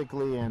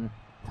perfectly, and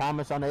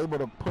Thomas unable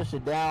to push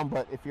it down,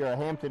 but if you're a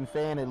Hampton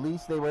fan, at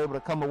least they were able to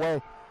come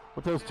away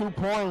with those 2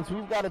 points.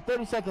 We've got a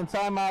 30-second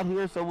timeout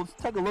here, so let's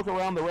take a look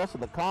around the rest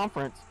of the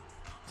conference.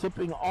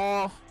 Tipping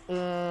off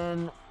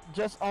in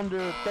just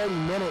under 30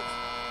 minutes,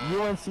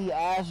 UNC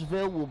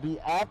Asheville will be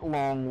at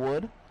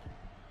Longwood.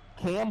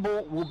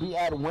 Campbell will be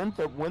at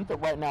Winthrop.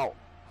 Winthrop right now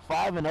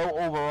 5-0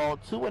 overall,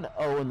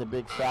 2-0 in the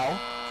Big South.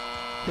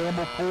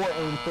 Campbell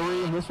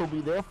 4-3, and this will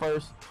be their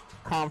first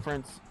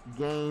conference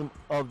game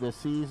of the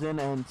season.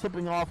 And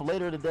tipping off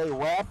later today,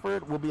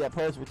 Radford will be at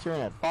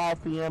Presbyterian at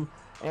 5 p.m.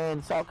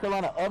 and South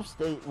Carolina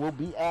Upstate will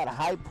be at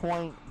High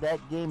Point. That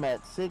game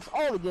at 6.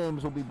 All the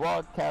games will be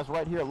broadcast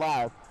right here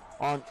live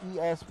on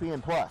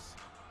ESPN Plus.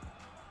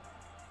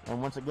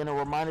 And once again, a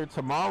reminder,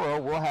 tomorrow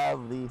we'll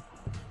have the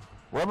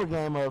rubber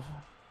game of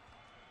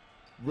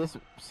this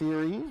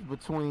series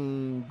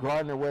between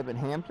Gardner-Webb and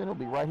Hampton. It'll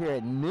be right here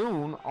at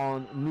noon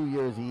on New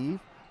Year's Eve.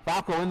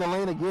 Falco in the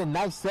lane again.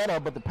 Nice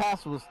setup, but the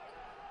pass was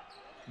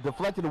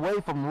deflected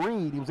away from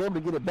Reed. He was able to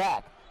get it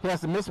back. He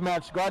has the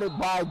mismatch guarded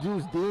by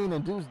Deuce Dean,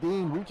 and Deuce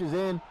Dean reaches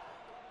in,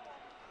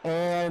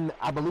 and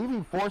I believe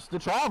he forced the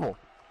travel.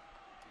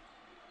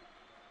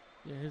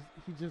 Yeah,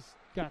 he just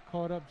got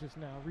caught up just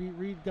now.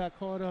 Reed got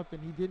caught up,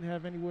 and he didn't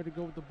have anywhere to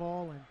go with the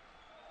ball, and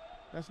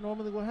that's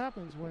normally what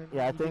happens when.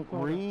 Yeah, I think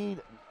Reed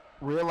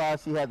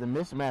realized he had the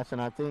mismatch,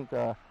 and I think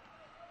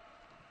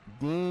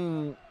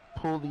Dean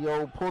pulled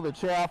the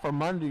chair out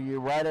from under you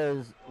right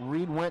as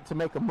Reed went to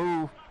make a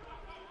move.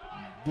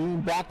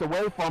 Dean backed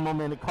away from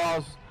him, and it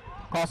caused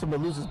him to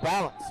lose his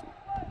balance.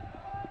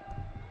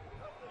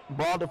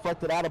 Ball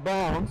deflected out of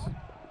bounds.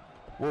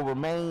 Will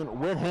remain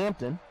with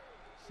Hampton.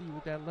 See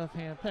with that left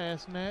hand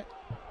pass, Matt.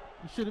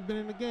 You should have been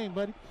in the game,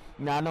 buddy.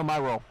 Now I know my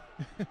role.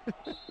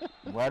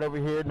 Right over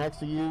here next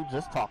to you,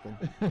 just talking.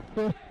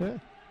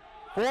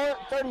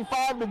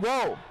 4:35 to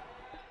go.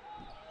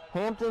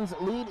 Hampton's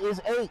lead is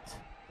 8.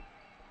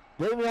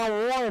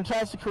 Davion Warren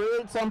tries to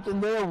create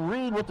something there.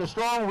 Reed with the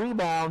strong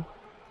rebound.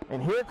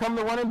 And here come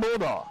the Runnin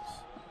Bulldogs.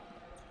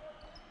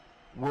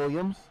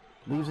 Williams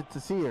leaves it to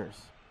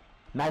Sears.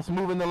 Nice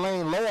move in the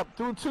lane. Layup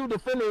through 2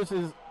 defenders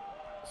is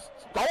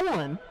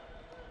stolen.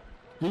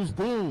 Deuce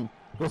Dean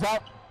goes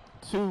out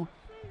to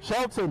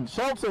Shelton.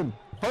 Shelton,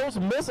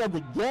 first miss of the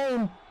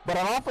game, but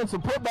an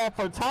offensive putback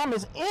for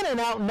Thomas. In and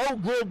out, no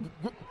good.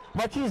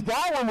 Marquise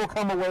Godwin will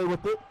come away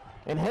with it,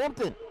 and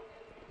Hampton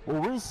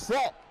will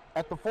reset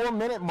at the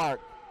 4-minute mark.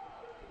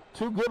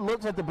 2 good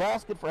looks at the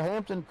basket for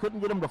Hampton.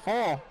 Couldn't get him to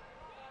fall.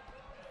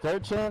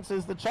 Third chance,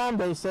 as the chime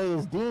they say,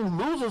 as Dean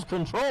loses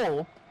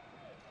control,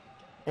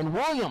 and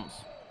Williams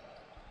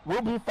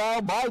will be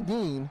fouled by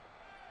Dean,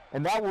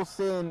 and that will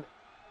send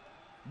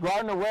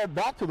Gardner-Webb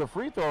back to the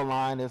free throw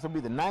line. This will be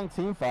the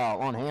 19th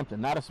foul on Hampton.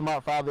 Not a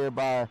smart foul there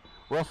by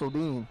Russell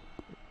Dean.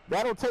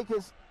 That'll take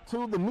us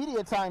to the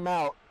media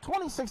timeout.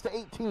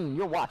 26-18.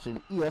 You're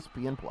watching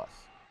ESPN Plus.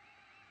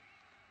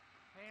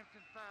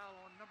 Hampton foul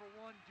on number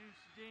 1,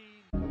 Deuce Dean.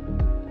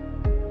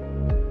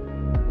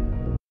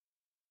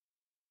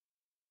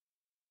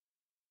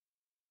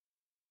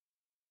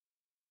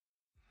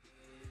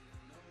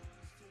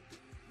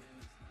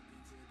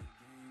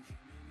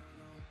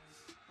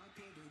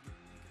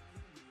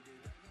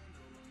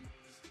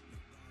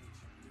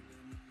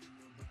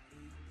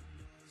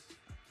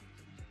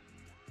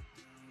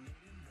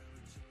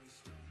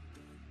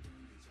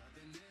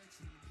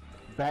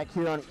 Back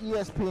here on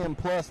ESPN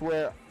Plus,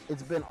 where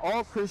it's been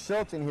all Chris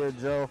Shelton here,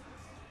 Joe,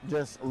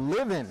 just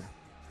living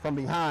from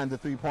behind the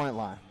three-point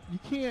line. You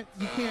can't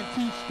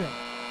teach that.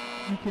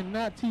 You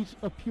cannot teach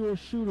a pure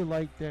shooter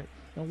like that.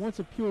 And once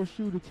a pure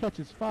shooter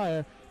catches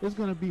fire, it's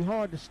going to be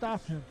hard to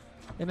stop him.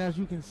 And as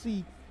you can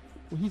see,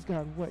 well, he's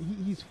got what?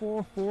 He's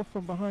 4-4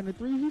 from behind the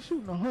three. He's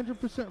shooting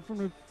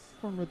 100%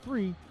 from the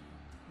three.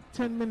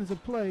 10 minutes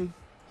of play.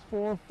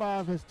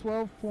 4-5 has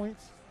 12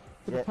 points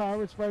for the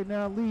Pirates right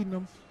now, leading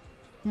them.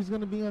 He's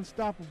going to be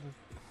unstoppable.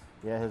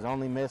 Yeah, his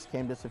only miss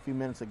came just a few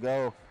minutes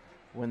ago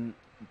when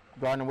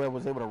Gardner-Webb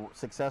was able to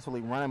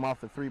successfully run him off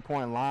the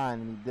three-point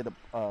line, and he did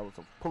a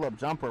pull-up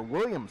jumper.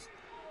 Williams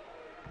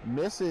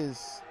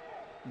misses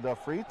the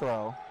free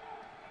throw,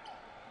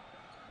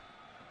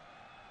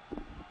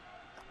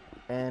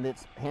 and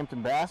it's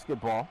Hampton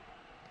basketball.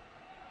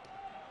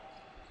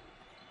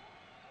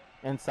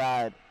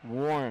 inside.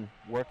 Warren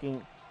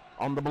working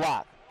on the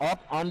block.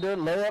 Up, under,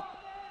 layup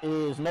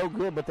is no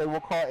good, but they will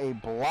call a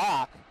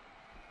block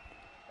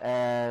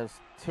as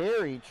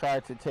Terry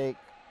tried to take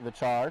the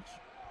charge.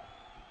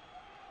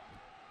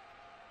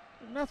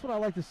 And that's what I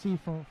like to see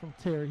from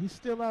Terry. He's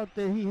still out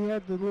there. He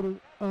had the little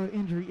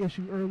injury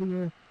issue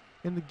earlier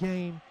in the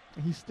game.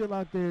 And he's still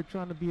out there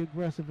trying to be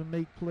aggressive and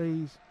make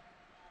plays.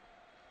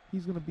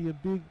 He's going to be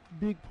a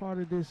big part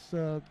of this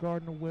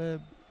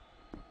Gardner-Webb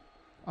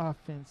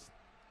offense.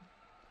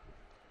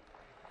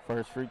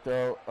 First free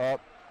throw up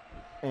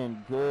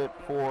and good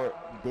for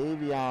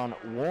Davion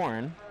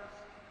Warren.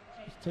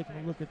 Just taking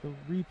a look at the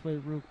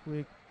replay real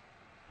quick.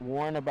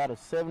 Warren about a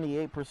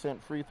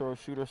 78% free throw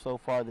shooter so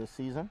far this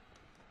season.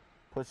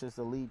 Pushes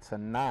the lead to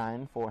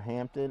 9 for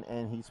Hampton,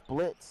 and he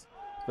splits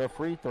the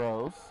free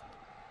throws.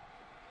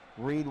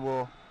 Reed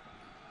will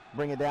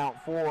bring it down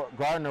for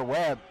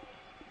Gardner-Webb.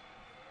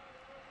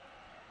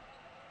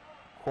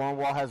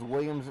 Cornwall has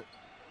Williams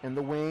in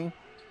the wing.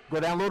 Go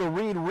down low to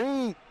Reed.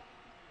 Reed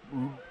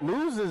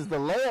loses the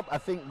layup, I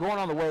think, going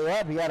on the way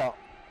up. He had a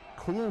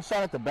clean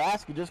shot at the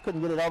basket, just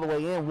couldn't get it all the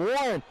way in.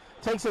 Warren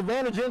takes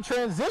advantage in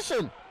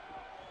transition.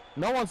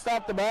 No one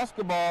stopped the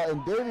basketball,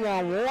 and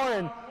Davion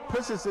Warren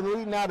pushes the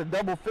lead now to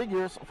double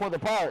figures for the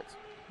Pirates.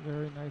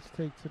 Very nice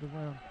take to the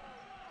rim.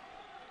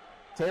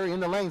 Terry in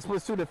the lane,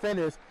 splits 2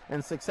 defenders,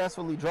 and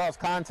successfully draws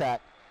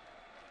contact.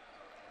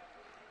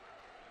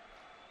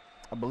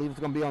 I believe it's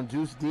going to be on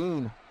Juice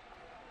Dean.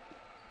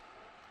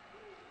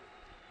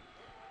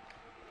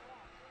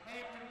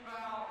 Hampton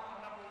foul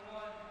on number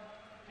 1,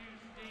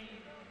 Juice Dean,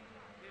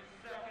 his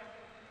second.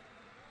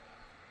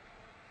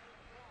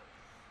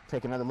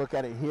 Take another look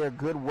at it here.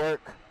 Good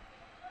work.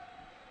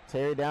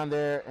 Terry down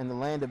there in the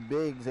land of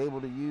bigs, able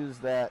to use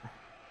that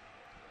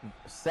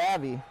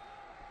savvy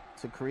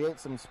to create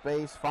some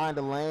space, find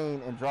a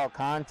lane, and draw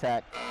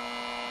contact.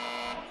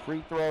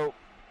 Free throw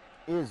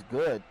is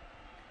good.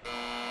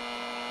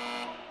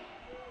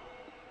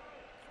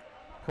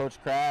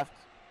 Coach Kraft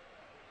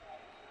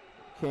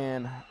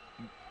can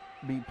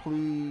be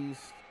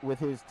pleased with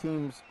his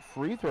team's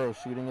free throw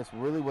shooting. It's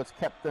really what's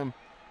kept them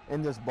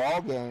in this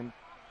ball game.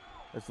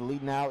 As the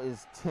lead now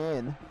is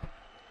 10.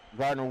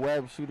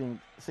 Gardner-Webb shooting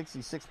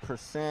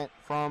 66%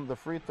 from the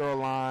free throw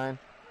line.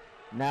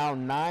 Now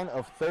 9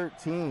 of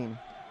 13.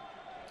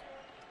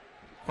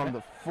 From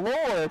the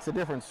floor, it's a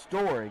different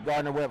story.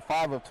 Gardner-Webb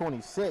 5 of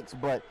 26,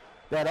 but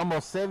that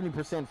almost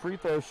 70% free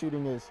throw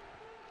shooting is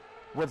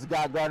what's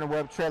got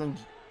Gardner-Webb trailing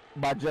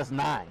by just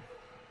 9.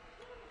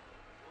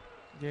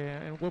 Yeah,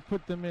 and what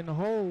put them in the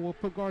hole, what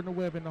put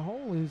Gardner-Webb in the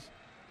hole is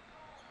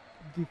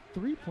the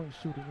three-point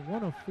shooting.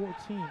 1 of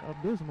 14,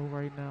 abysmal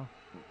right now.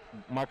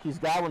 Marquise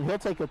Godwin, he'll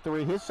take a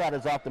 3. His shot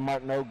is off the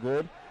mark, no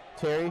good.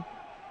 Terry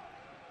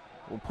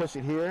will push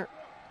it here.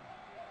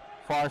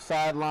 Far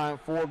sideline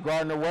for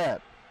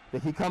Gardner-Webb.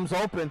 If he comes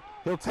open,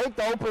 he'll take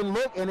the open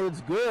look, and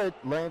it's good.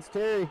 Lance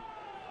Terry,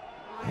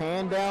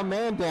 hand down,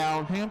 man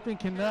down. Hampton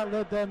cannot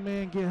let that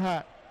man get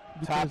hot.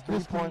 Top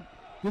Because 3-point.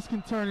 this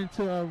can turn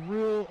into a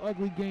real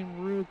ugly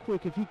game real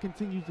quick if he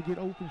continues to get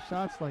open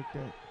shots like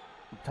that.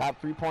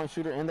 Top 3-point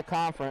shooter in the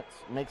conference.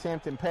 Makes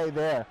Hampton pay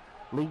there.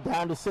 Lead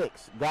down to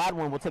 6.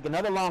 Godwin will take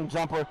another long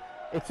jumper.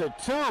 It's a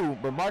 2,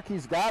 but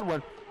Marquise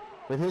Godwin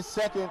with his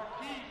second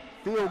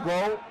field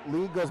goal.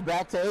 Lead goes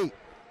back to 8.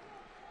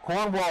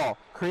 Cornwall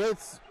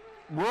creates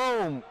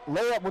room.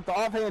 Layup with the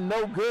offhand,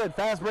 no good.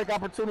 Fast break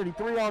opportunity,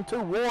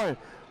 3-on-2. Warren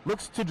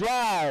looks to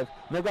drive.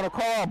 They're going to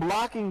call a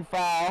blocking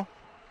foul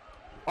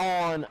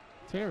on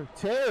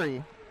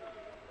Terry.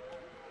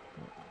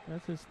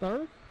 That's his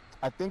third?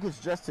 I think it's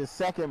just his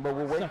second, but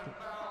we'll wait. Second.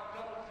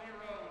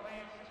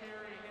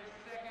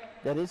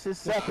 That is his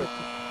second.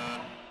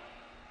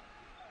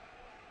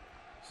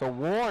 So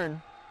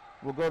Warren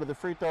will go to the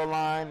free throw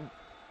line.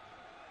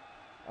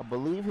 I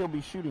believe he'll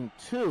be shooting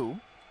 2.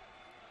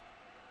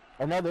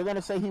 Or no, they're going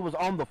to say he was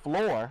on the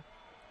floor.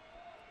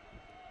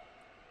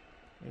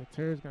 Yeah,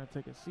 Terry's going to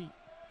take a seat.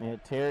 Yeah,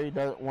 Terry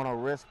doesn't want to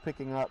risk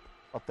picking up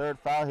a third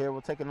foul here.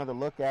 We'll take another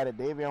look at it.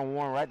 Davion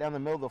Warren right down the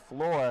middle of the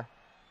floor.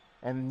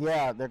 And,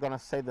 yeah, they're going to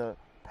say the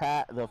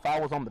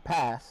foul was on the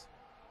pass.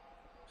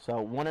 So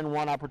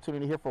 1-and-1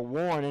 opportunity here for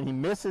Warren, and he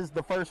misses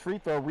the first free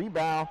throw.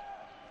 Rebound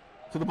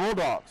to the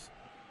Bulldogs.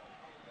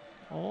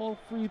 All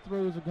free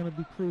throws are going to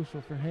be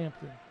crucial for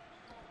Hampton.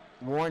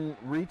 Warren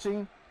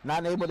reaching,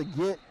 not able to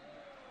get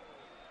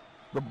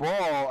the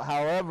ball.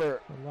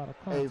 However,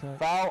 a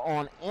foul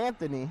on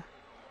Anthony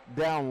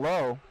down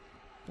low.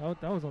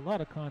 That was a lot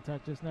of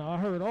contact just now. I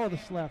heard all the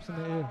slaps in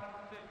the air.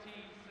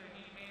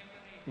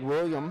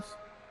 Williams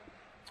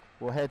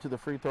will head to the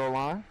free throw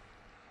line.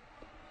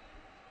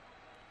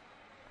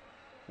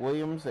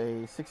 Williams,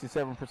 a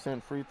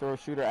 67% free throw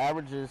shooter,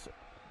 averages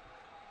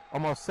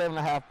almost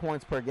 7.5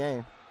 points per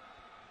game.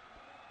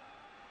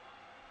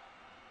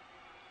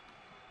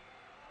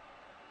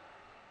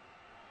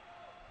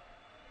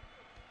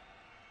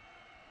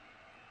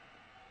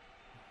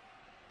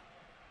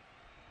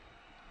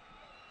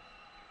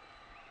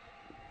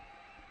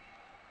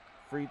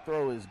 Free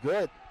throw is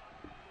good.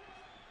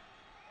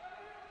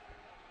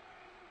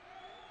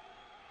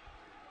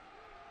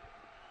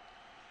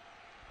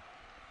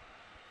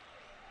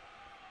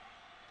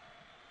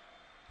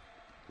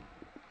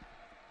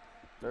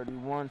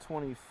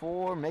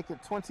 31-24, make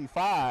it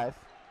 25.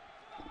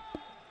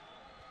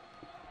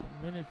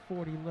 A minute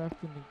 40 left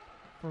in the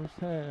first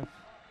half.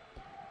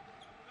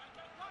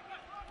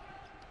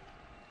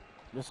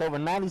 Just over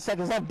 90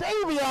 seconds left.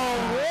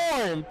 Davion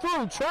Warren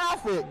through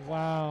traffic.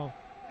 Wow.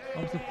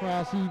 I'm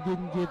surprised he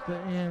didn't get the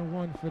and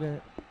one for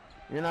that.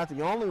 You're not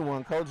the only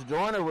one. Coach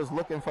Joyner was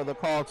looking for the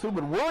call too,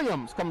 but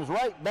Williams comes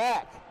right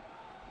back,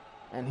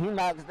 and he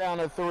knocks down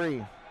a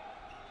three.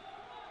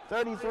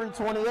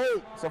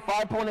 33-28. It's a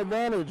 5-point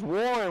advantage.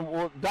 Warren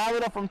will dial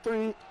it up from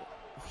three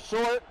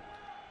short.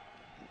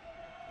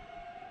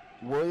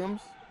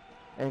 Williams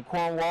and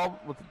Cornwall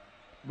with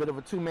a bit of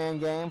a two-man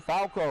game.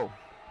 Falco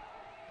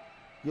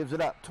gives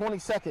it up. 20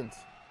 seconds.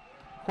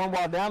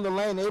 Cornwall down the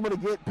lane, able to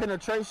get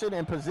penetration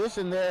and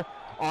position there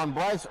on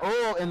Bryce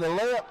Earl, and the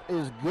layup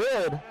is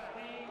good.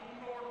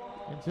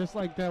 And just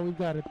like that, we've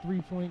got a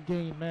 3-point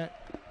game, Matt.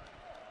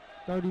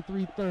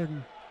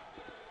 33-30.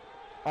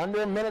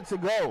 Under a minute to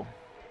go.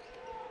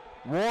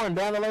 Warren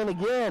down the lane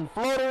again.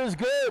 Floater is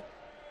good.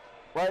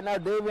 Right now,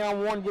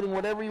 Davion Warren getting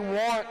whatever he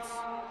wants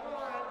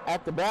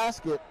at the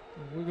basket.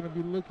 And we're going to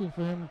be looking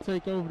for him to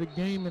take over the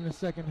game in the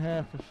second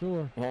half for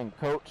sure. And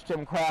Coach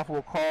Tim Kraft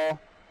will call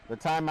the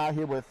timeout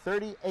here with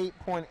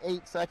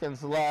 38.8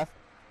 seconds left.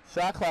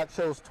 Shot clock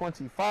shows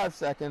 25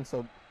 seconds,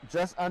 so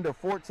just under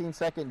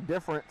 14-second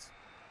difference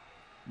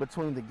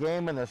between the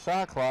game and the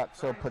shot clock.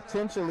 So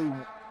potentially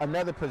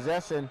another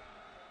possession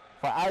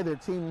for either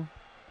team.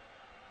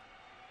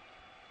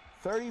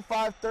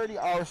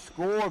 35-30 our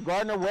score.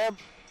 Gardner-Webb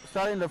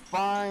starting to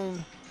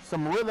find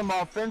some rhythm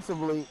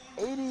offensively.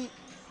 88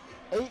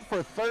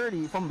 for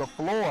 30 from the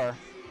floor.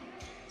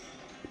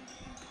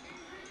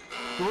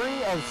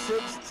 3 of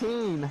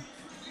 16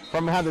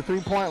 from behind the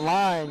three-point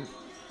line.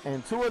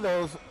 And 2 of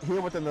those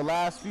here within the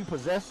last few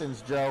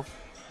possessions, Joe.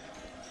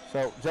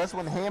 So just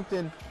when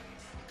Hampton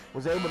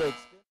was able to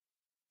extend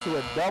to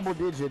a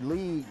double-digit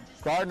lead,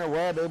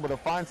 Gardner-Webb able to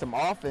find some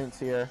offense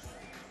here.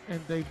 And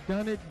they've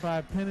done it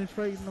by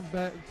penetrating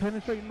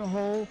the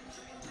hole,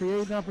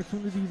 creating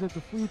opportunities at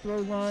the free throw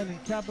line,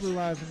 and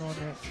capitalizing on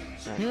that.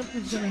 Right.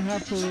 Hampton's going to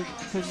have to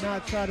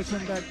not try to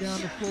come back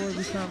down the floor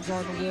every time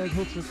Gardner-Webb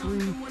hits a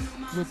three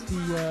with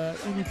the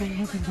anything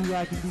you can do,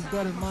 I can do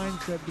better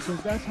mindset,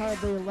 because that's how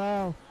they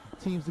allow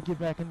teams to get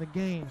back in the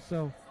game.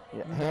 So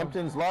yeah,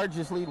 Hampton's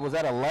largest lead was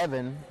at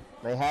 11.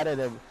 They had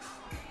it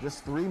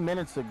just 3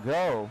 minutes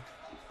ago,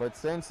 but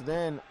since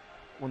then,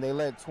 when they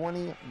led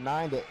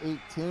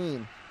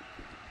 29-18,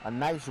 a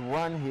nice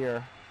run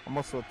here,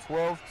 almost a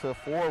 12-4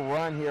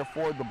 run here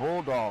for the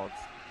Bulldogs.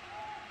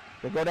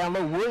 They go down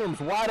low.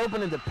 Williams wide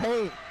open in the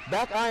paint.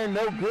 Back iron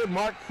no good.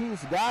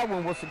 Marquise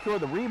Godwin will secure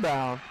the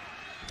rebound,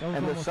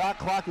 and the shot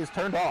clock is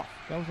turned off.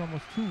 That was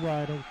almost too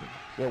wide open.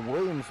 Yeah,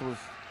 Williams was,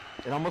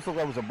 it almost looked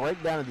like it was a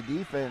breakdown of the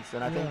defense,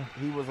 and I think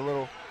he was a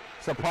little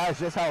surprised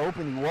just how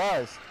open he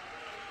was.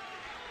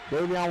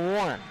 Davion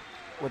Warren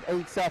with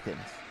 8 seconds.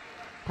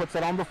 Puts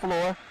it on the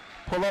floor.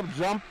 Pull-up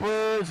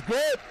jumpers.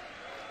 Good.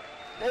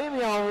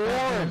 Davion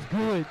Warren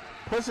good.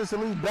 Pushes the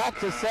lead back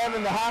to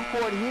 7. The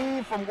half-court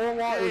heave from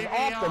Cornwall is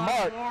off the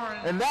mark. Warren.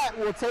 And that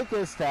will take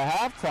us to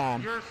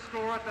halftime. Your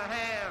score at the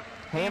half.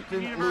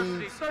 Hampton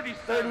University, leads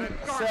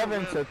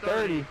 37 to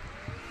 30.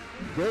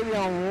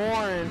 Davion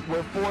Warren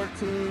with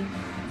 14.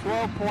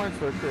 12 points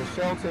for Chris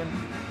Shelton.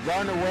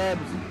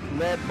 Gardner-Webb's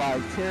led by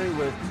Terry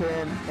with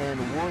 10 and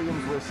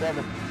Williams with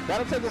 7.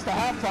 That'll take us to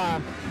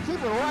halftime.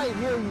 Keep it right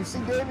here. You see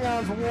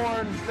Davion's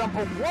Warren jump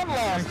up one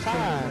last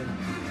time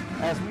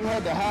as we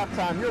head to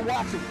halftime. You're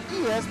watching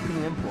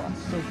ESPN Plus.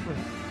 So free.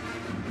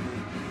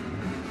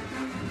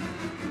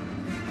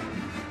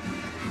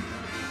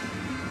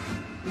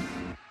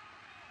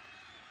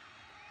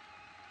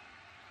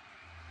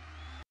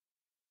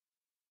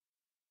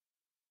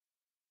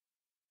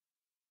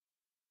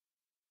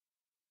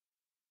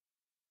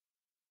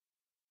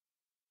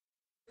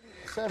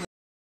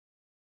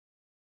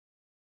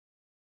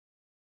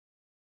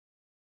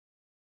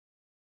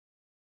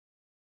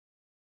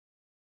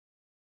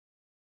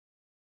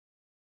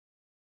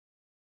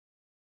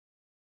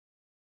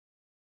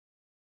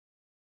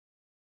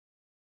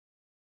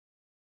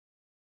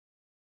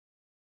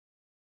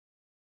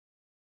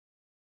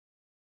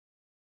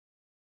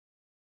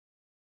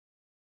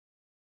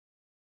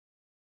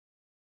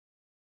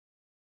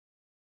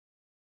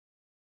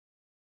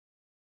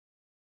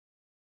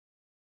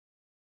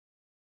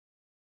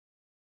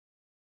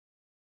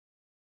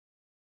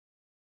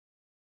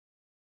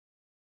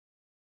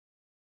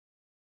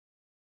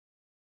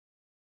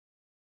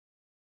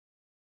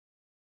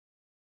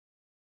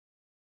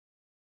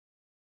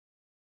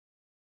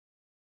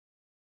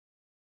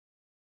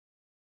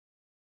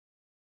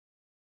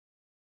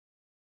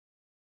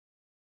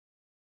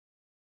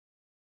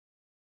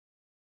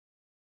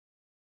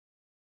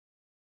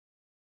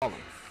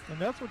 And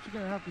that's what you're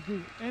going to have to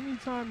do.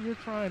 Anytime you're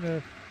trying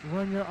to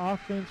run your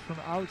offense from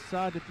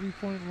outside the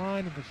three-point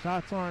line and the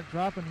shots aren't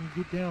dropping and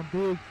you get down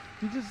big,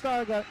 you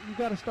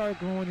got to start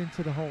going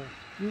into the hole.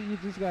 You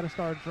just got to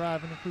start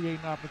driving and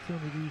creating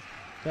opportunities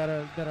that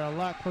are a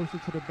lot closer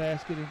to the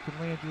basket and can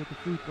land you at the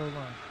free throw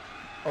line.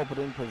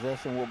 Opening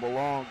possession will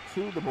belong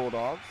to the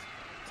Bulldogs.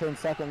 10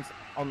 seconds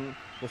on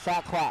the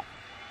shot clock.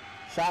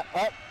 Shot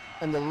up,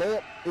 and the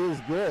layup is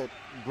good.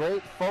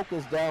 Great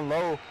focus down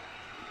low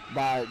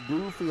by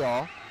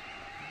Dufial.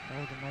 That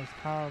was a nice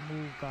power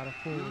move by the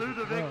forward.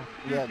 Ludovic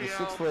Yeah, the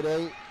Dufial.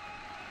 6'8"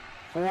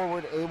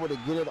 forward able to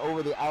get it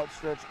over the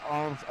outstretched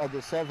arms of the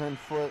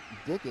 7-foot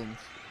Dickens.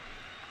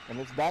 And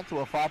it's back to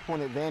a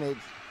 5-point advantage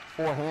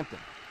for Hampton.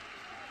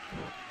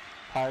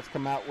 Pirates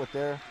come out with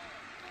their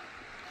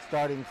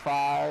starting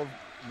 5.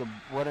 The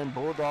Runnin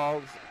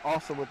Bulldogs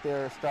also with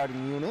their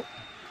starting unit.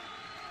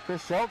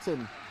 Chris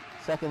Shelton,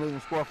 second leading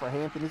scorer for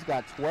Hampton. He's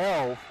got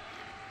 12.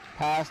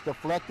 Pass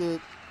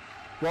deflected,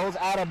 goes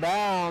out of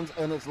bounds,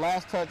 and it's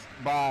last touched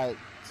by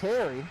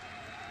Terry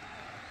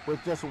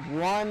with just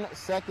 1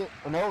 second.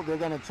 No, they're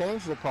going to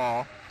change the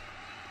call.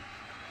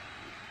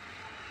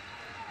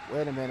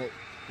 Wait a minute.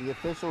 The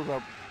officials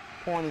are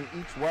pointing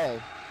each way.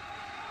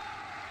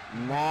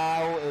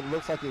 Now it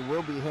looks like it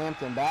will be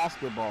Hampton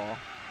basketball.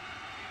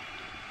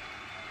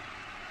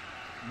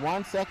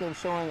 1 second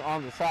showing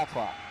on the shot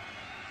clock.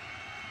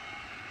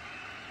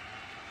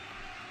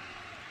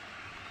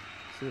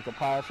 See if the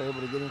Pirates are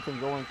able to get anything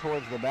going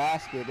towards the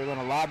basket. They're going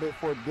to lob it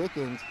for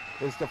Dickens.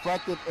 It's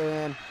deflected,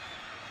 and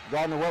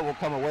Gardner-Webb will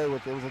come away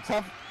with it. It was a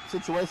tough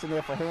situation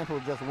there for Hampton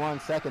with just 1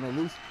 second. At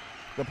least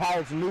the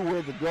Pirates knew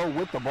where to go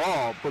with the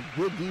ball, but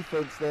good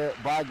defense there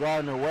by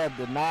Gardner-Webb,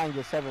 denying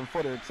the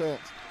 7-footer a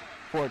chance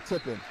for a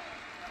tip-in.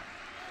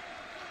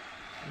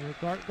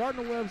 Yeah,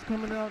 Gardner-Webb's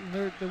coming out,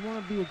 and they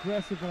want to be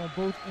aggressive on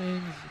both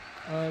ends.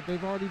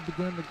 They've already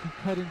begun to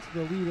cut into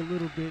the lead a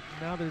little bit.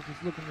 Now they're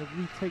just looking to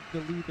retake the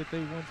lead that they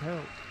once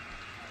held.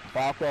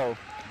 Falco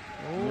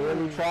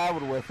nearly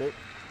traveled with it.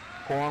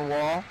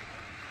 Cornwall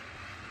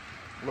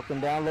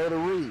looking down low to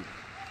Reed.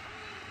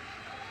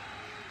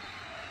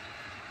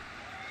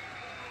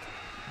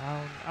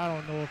 I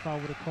don't know if I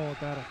would have called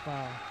that a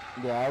foul.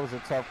 Yeah, that was a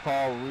tough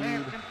call. Reed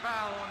Hampton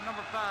foul on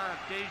number 5.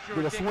 Dejour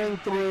did a swing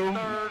Dickens, through.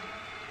 third.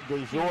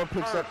 Dejour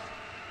picks up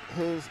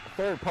his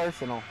third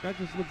personal. That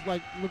just looked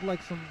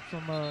like some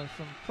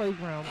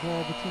playground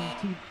ball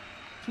between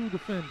two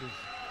defenders.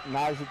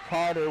 Najee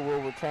Carter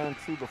will return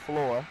to the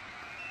floor.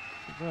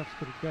 The refs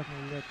could have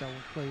definitely let that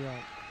one play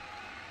out.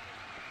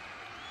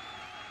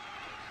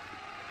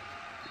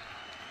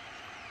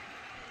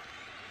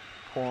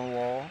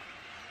 Cornwall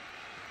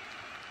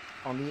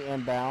on the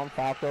inbound.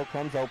 Falco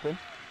comes open.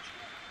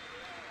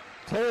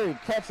 Terry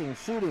catching,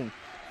 shooting.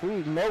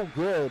 3, no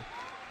good.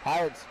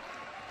 Pirates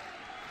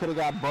could have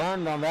got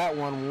burned on that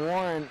one.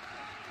 Warren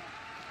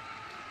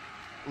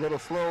a little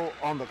slow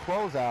on the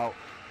closeout.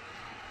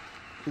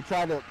 He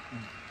tried to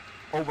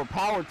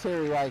overpower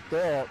Terry right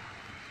there.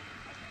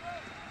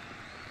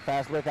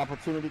 Fast break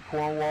opportunity.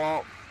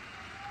 Cornwall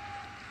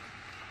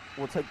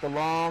will take the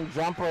long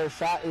jumper.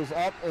 Shot is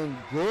up and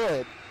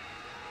good.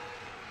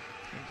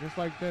 And just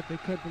like that, they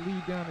cut the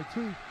lead down to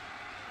 2.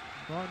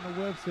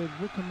 Gardner-Webb said,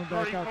 we're coming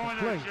back out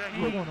to play.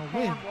 We're going to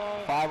win.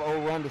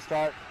 5-0 run to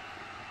start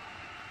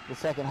the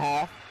second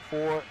half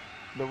for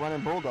the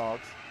Runnin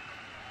Bulldogs.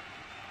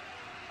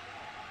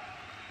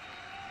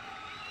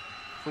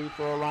 Free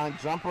throw line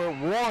jumper.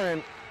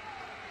 Warren.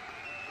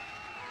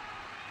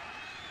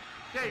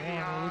 He's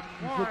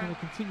looking to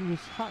continue his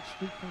hot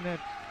streak from that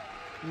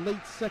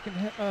late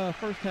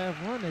first half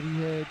run that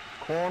he had.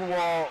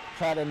 Cornwall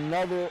tried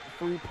another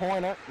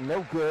three-pointer.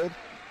 No good.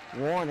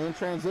 Warren in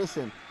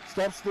transition.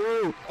 Steps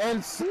through. And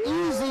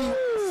easy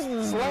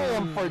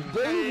slam for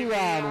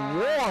Davion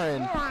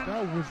Warren.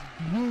 That was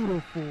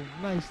beautiful.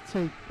 Nice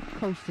take,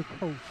 coast to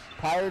coast.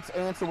 Pirates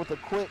answer with a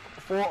quick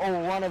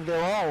 4-0 run of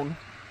their own.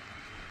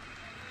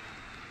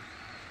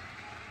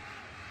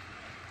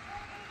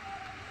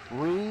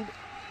 Reed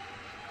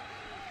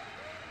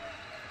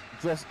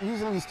just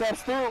easily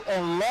steps through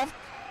and left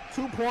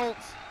 2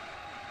 points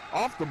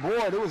off the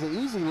board. It was an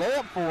easy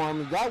layup for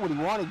him. He got what he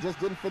wanted, just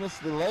didn't finish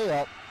the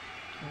layup.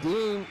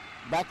 Dean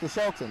back to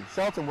Shelton.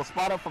 Shelton will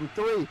spot up from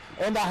 3,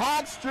 and the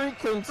hot streak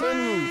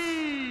continues.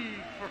 3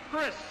 for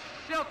Chris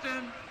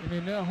Shelton. And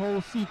in that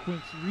whole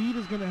sequence, Reed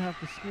is going to have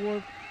to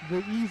score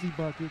the easy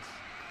buckets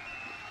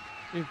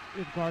if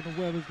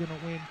Gardner-Webb is going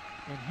to win,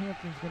 and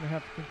Hampton's going to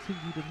have to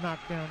continue to knock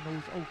down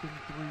those open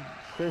threes.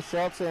 Chris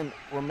Shelton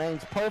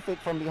remains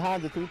perfect from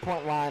behind the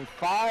three-point line.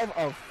 5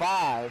 of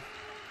 5.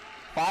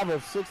 5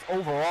 of 6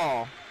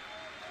 overall.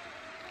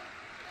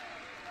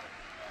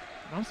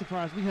 I'm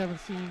surprised we haven't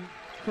seen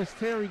Chris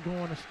Terry go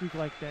on a streak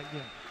like that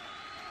yet.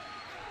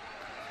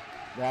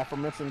 The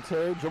aforementioned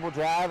Terry, dribble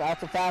drive out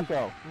to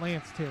Falco.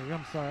 Lance Terry,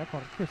 I'm sorry, I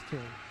called him Chris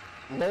Terry.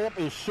 Layup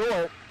is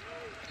short.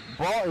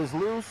 Ball is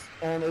loose,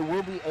 and it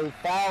will be a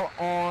foul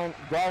on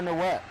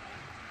Gardner-Webb.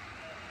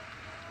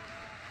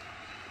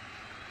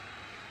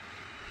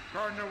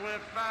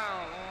 Gardner-Webb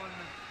foul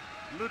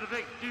on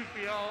Ludovic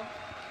Dufial.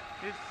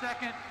 His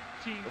second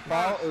team The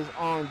foul foul. is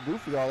on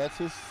Dufial. That's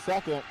his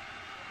second.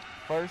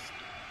 First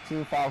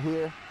team foul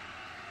here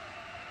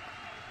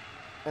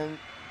in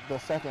the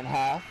second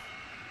half.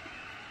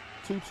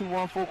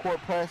 2-2-1 full court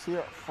press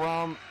here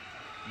from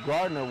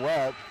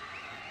Gardner-Webb.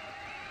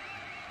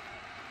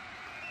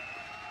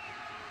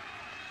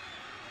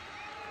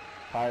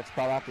 Pirates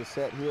call out the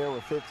set here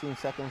with 15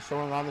 seconds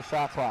showing on the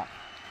shot clock.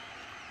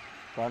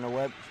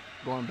 Gardner-Webb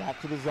going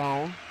back to the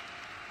zone.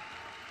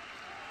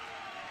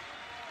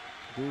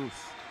 Deuce.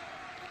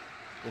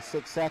 With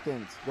 6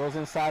 seconds. Goes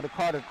inside to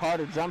Carter.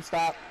 Carter jump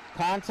stop.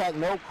 Contact,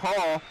 no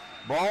call.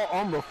 Ball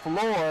on the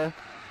floor.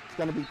 It's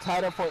going to be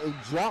tied up for a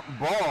jump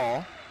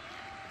ball.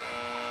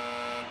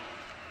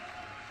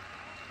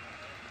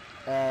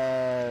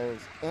 As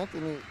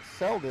Anthony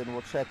Selden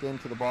will check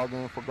into the ball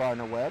game for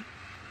Gardner-Webb.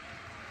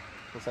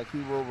 Looks like he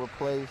will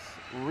replace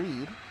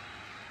Reed.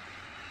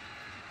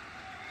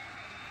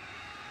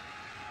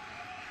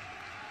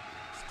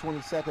 It's 20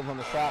 seconds on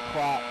the shot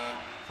clock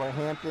for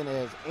Hampton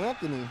as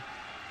Anthony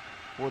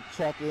will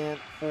check in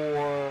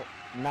for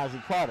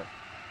Najee Carter.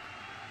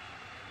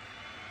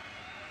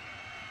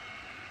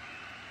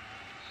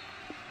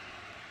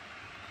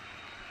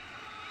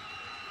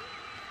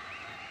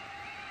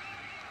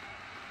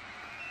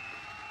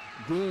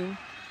 Dean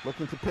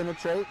looking to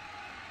penetrate.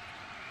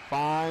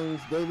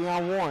 Finds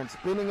Davion Warren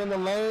spinning in the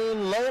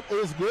lane. Layup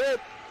is good.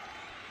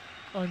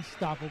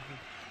 Unstoppable.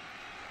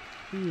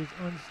 He is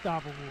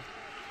unstoppable.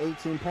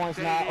 18 points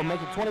now, or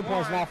making 20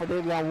 points now for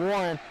Davion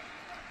Warren.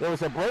 There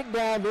was a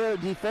breakdown there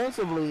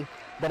defensively,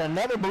 but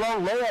another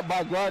blown layup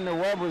by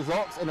Gardner-Webb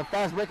results in a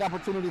fast break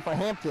opportunity for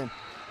Hampton.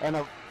 And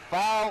a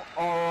foul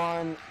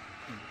on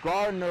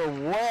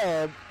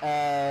Gardner-Webb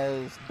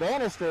as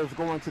Bannister is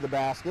going to the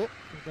basket.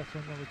 I think that's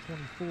on number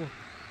 24.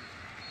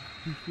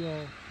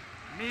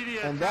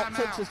 Media And that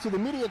takes us to the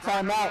media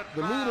timeout.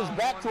 The lead is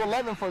back to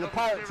 11 for the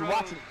Pirates. You're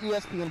watching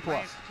ESPN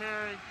Plus.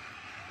 Terry.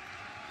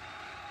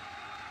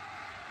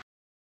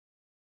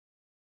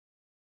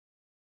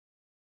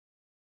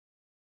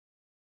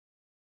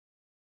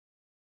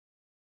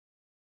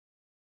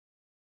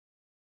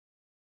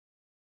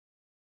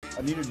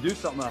 I need to do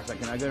something else.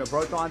 Can I go to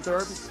proton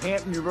therapy?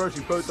 Hampton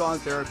University Proton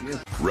Therapy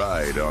is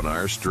Ride on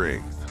our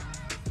strength.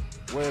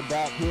 We're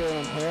back here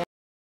in Hampton.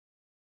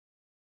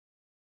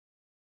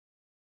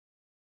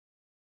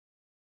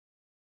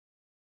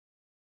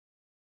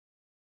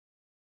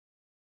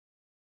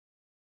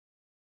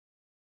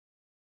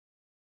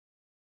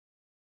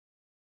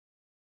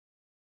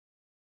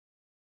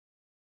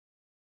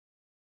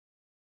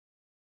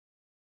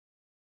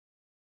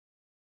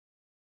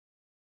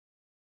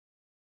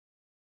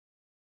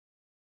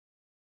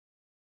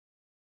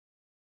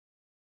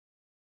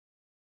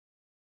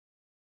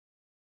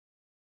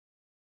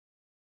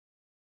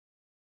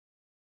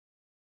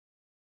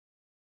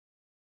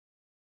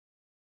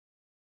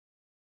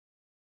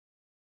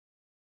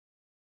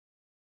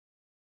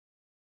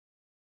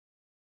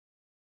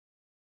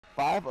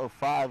 Five of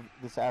 5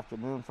 this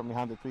afternoon from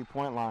behind the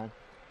three-point line.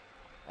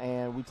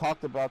 And we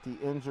talked about the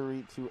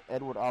injury to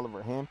Edward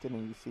Oliver Hampton,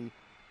 and you see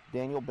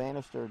Daniel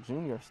Bannister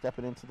Jr.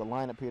 stepping into the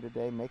lineup here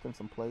today, making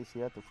some plays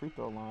here at the free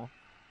throw line.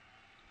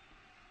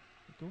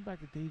 Going back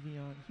to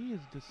Davion, he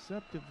is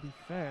deceptively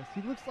fast.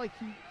 He looks like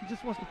he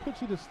just wants to put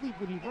you to sleep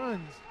when he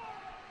runs,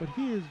 but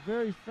he is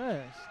very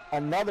fast.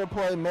 Another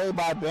play made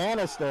by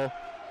Bannister,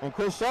 and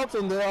Chris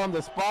Shelton there on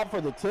the spot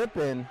for the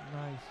tip-in.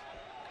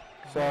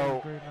 Nice.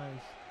 So very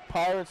nice.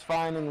 Pirates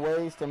finding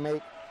ways to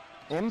make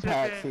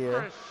impacts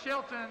here. Chris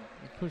Shelton.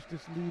 He pushed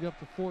this lead up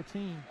to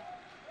 14.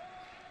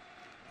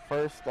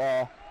 First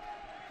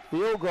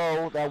field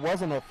goal that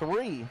wasn't a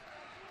 3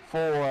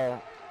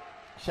 for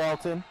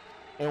Shelton.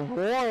 And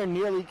Warren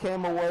nearly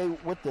came away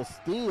with the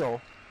steal,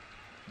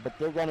 but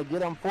they're going to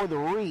get him for the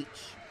reach.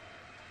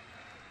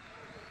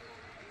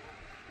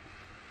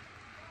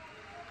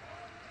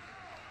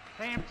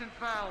 Hampton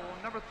foul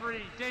on number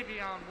 3,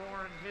 Davion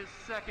Warren, his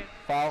second.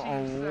 Foul team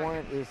on second.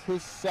 Warren is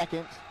his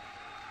second,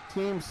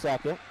 team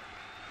second.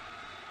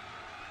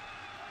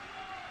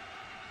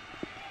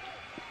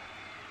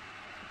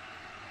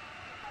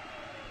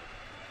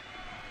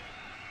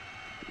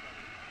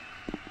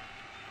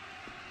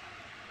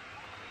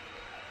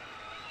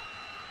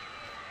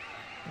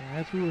 And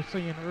as we were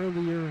saying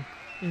earlier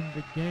in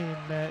the game,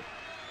 that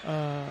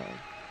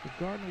the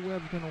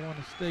Gardner-Webb's going to want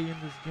to stay in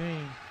this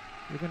game.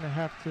 They're going to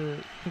have to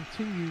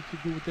continue to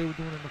do what they were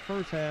doing in the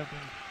first half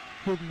and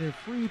hitting their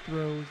free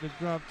throws. They've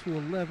dropped to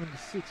 11 to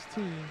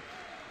 16,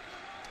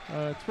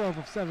 12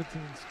 of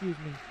 17, excuse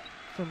me,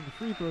 from the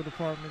free throw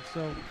department.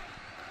 So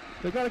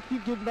they got to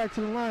keep getting back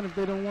to the line if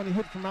they don't want to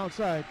hit from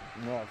outside.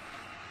 Yeah.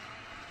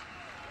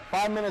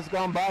 5 minutes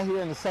gone by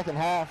here in the second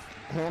half.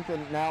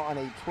 Hampton now on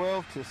a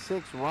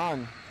 12-6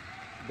 run.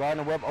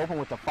 Gardner-Webb open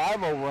with a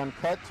 5-0 run,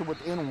 cut to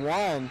within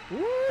 1.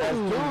 As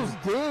Deuce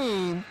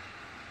Dean,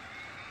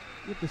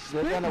 With the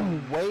they're spin going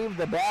move. to wave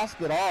the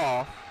basket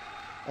off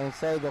and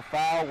say the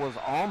foul was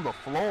on the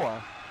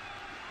floor.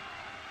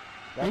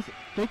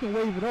 They can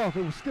wave it off.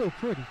 It was still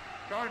pretty.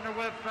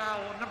 Gardner-Webb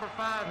foul on number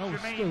 5, That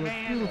was Jermaine still a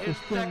Mann, beautiful his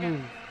spin second.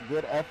 move.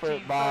 Good effort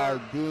Team by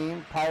third.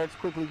 Dean. Pirates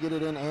quickly get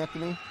it in.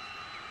 Anthony.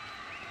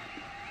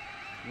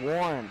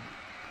 Warren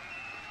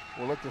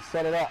will look to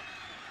set it up.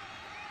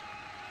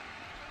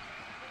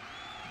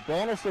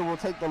 Bannister will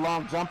take the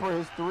long jumper.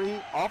 His 3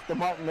 off the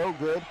mark, no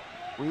good.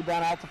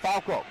 Rebound out to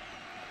Falco.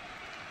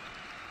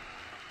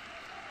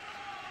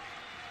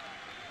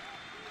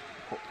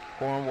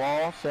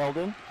 Cornwall,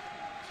 Sheldon,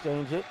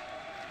 exchange it.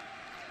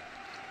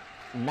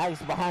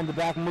 Nice behind the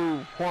back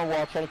move.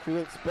 Cornwall trying to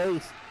create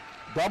space.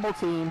 Double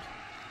teamed.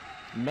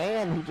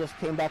 Man, who just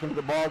came back into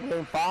the ball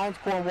game, finds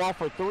Cornwall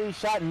for three.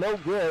 Shot no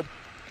good.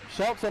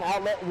 Shelton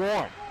outlet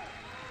Warren.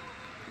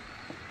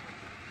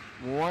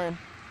 Warren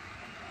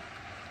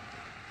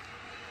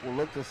will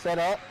look to set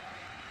up.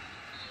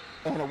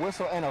 And a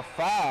whistle and a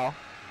foul.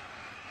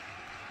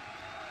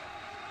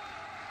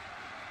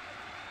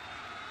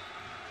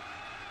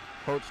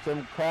 Coach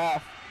Tim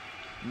Kraft,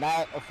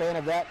 not a fan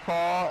of that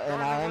call,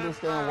 and I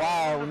understand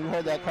why. When you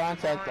heard that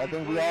contact, I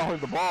think we all heard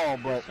the ball,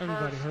 but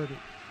Everybody heard it.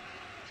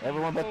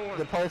 everyone but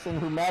the person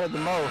who mattered the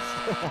most.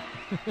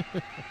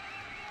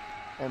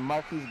 And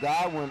Marquise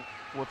Godwin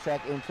will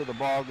check into the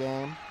ball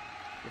game.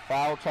 The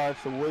foul charge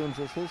to Williams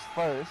is his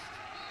first.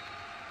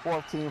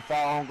 14th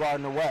foul on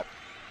Gardner-Webb.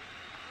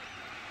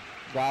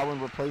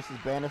 Godwin replaces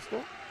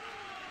Bannister.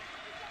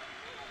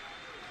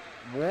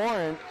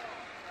 Warren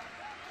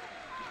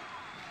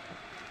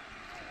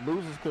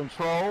loses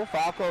control.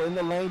 Falco in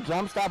the lane,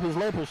 jump stop. His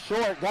layup is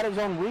short. Got his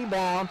own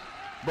rebound,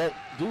 but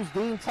Deuce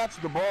Dean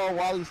touched the ball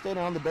while he's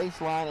standing on the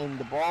baseline, and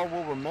the ball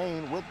will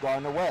remain with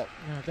Gardner-Webb.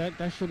 Yeah,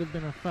 that should have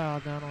been a foul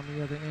down on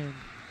the other end.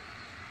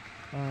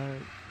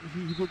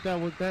 He did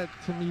that. That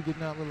to me did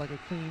not look like a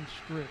clean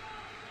strip.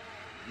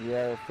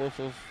 Yeah,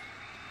 officials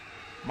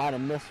might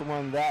have missed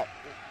one that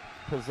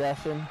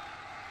possession.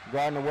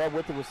 Gardner-Webb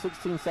with it with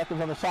 16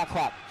 seconds on the shot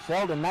clock.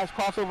 Sheldon, nice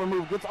crossover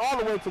move, gets all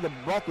the way to the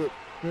bucket.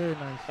 Very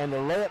nice. And the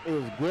layup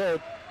is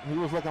good. He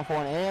was looking for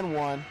an and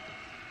one.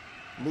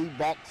 Lead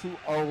back to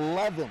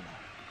 11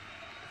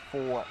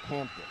 for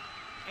Hampton.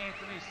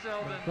 Anthony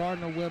Sheldon.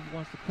 Gardner-Webb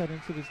wants to cut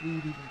into this lead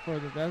even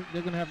further.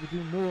 They're going to have to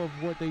do more of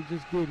what they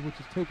just did, which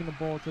is taking the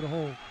ball to the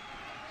hole.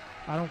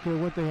 I don't care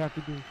what they have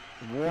to do.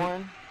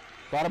 Warren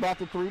thought about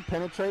the three,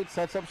 penetrates,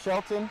 sets up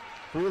Shelton.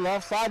 Three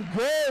left side,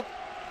 good.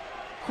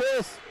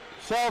 Chris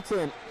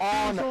Shelton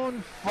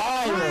on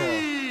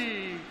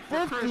fire.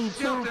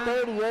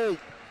 52-38.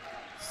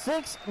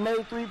 6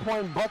 made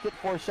three-point bucket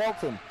for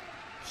Shelton.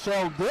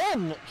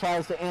 Sheldon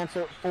tries to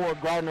answer for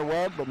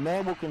Gardner-Webb, but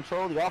man will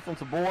control the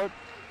offensive board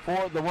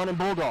for the Runnin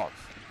Bulldogs.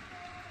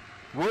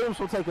 Williams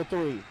will take a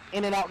three.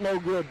 In and out, no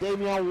good.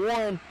 Davion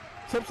Warren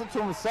tips it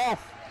to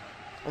himself.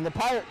 And the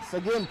Pirates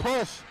again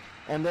push,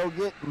 and they'll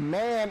get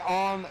man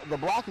on the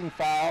blocking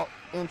foul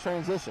in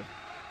transition.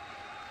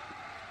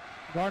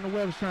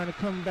 Gardner-Webb's trying to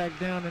come back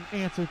down and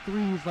answer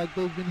threes like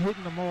they've been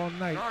hitting them all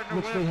night,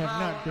 which they have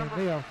not been.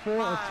 They are 4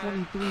 of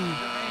 23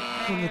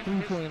 from the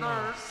three-point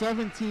line.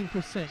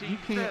 17%. You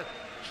can't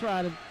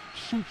try to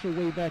shoot your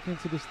way back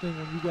into this thing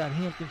when you got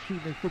Hampton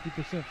shooting at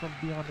 50% from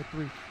beyond the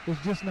three.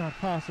 It's just not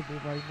possible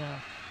right now.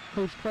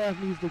 Coach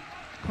Kraft needs to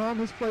calm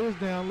his players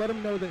down, let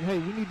them know that, hey,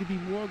 we need to be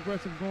more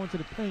aggressive going to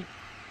the paint,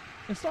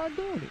 and start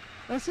doing it.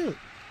 That's it.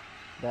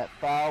 That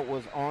foul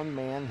was on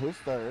man, his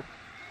third.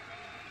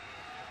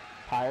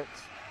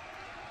 Pirates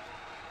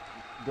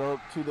go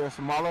to their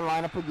smaller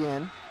lineup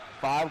again.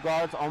 5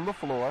 guards on the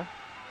floor.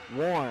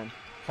 Warren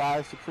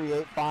tries to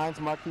create, finds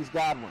Marquise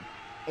Godwin.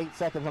 8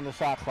 seconds on the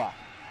shot clock.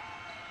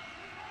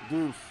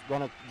 Deuce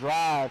gonna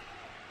drive.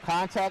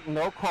 Contact,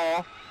 no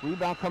call.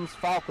 Rebound comes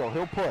Falco.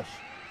 He'll push.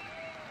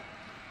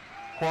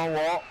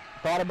 Cornwall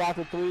thought about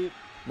the three.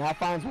 Now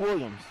finds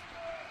Williams.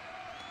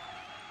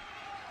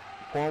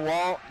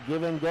 Cornwall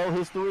give and go.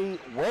 His three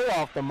way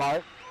off the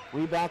mark.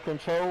 Rebound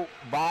control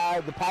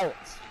by the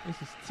Pirates. This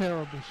is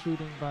terrible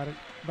shooting by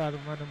the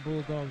Runnin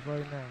Bulldogs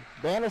right now.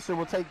 Bannister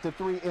will take the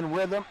three in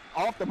rhythm.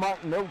 Off the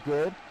mark, no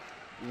good.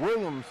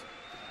 Williams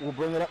will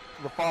bring it up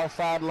the far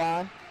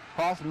sideline.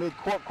 Cross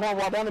midcourt.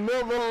 Cornwall down the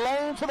middle of the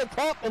lane to the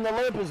cup, and the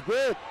layup is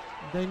good.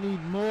 They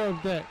need more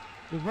of that.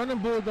 The Runnin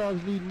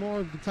Bulldogs need more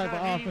of the type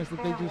of offense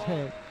that they just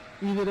had.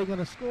 Either they're going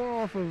to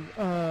score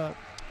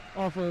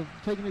off of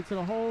taking it to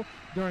the hole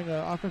during an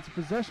offensive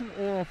possession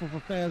or off of a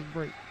fast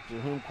break.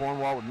 Jaheim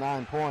Cornwall with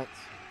 9 points.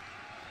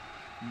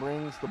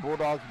 Brings the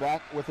Bulldogs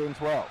back within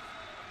 12.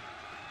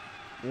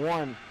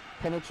 Warren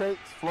penetrates.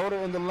 Floater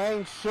in the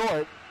lane,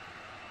 short.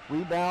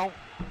 Rebound.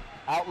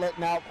 Outlet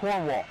now,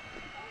 Cornwall.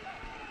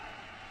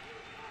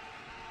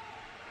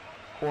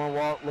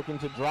 Cornwall looking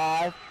to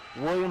drive.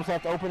 Williams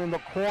left open in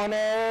the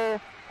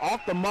corner.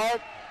 Off the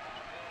mark.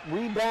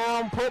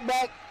 Rebound, put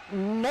back,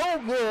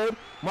 no good.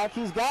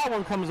 Marquise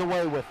Godwin comes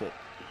away with it.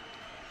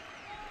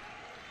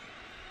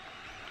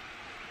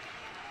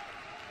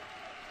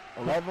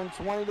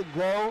 11:20 to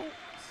go.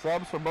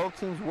 Subs for both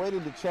teams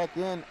waiting to check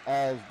in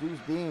as Deuce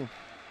Dean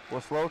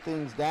will slow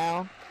things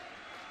down.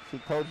 See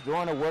Coach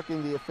Dorner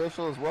working the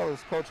official as well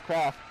as Coach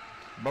Kraft,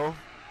 both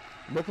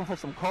looking for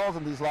some calls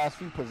in these last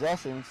few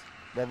possessions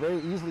that very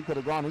easily could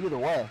have gone either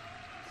way.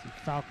 See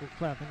Falco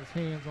clapping his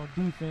hands on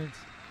defense,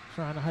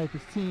 trying to hype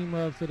his team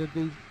up so that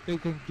they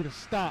can get a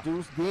stop.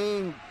 Deuce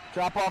Dean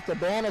drop off the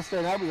banister,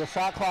 and that'll be a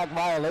shot clock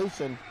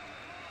violation.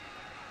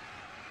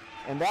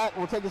 And that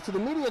will take us to the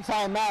media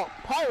timeout.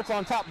 Pirates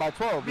on top by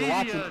 12. You're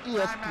watching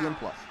ESPN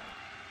Plus.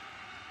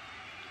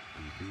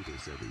 We do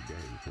this every day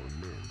for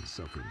men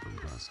suffering from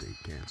prostate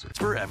cancer.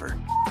 Forever.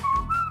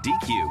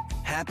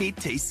 DQ, happy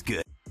tastes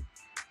good.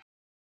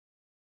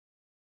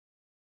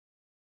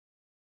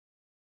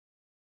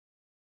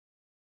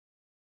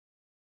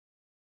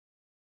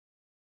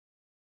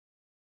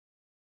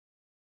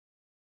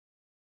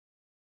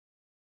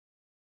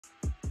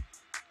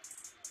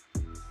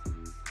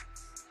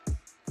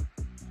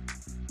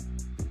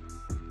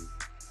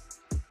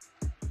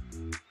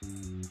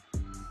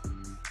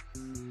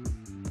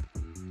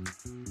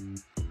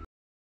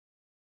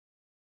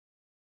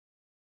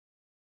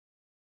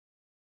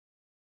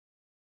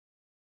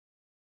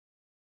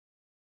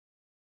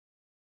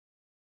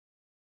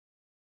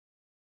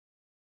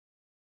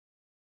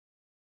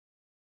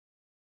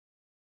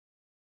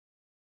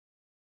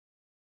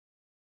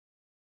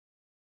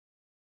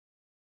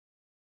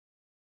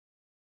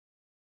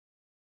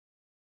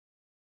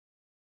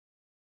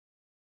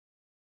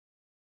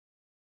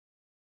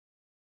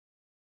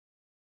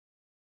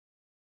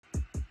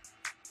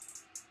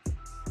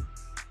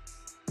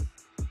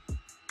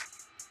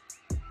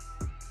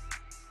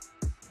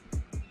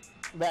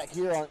 Back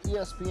here on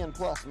ESPN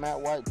Plus, Matt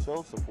White,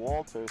 Joseph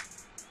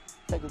Walters.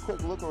 Take a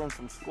quick look around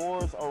some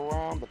scores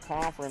around the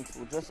conference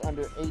with just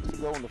under 8 to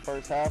go in the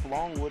first half.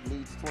 Longwood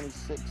leads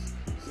 26-16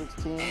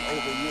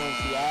 over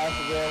UNC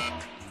Asheville.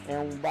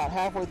 And about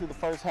halfway through the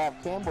first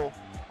half, Campbell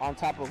on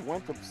top of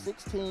Winthrop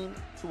 16-11.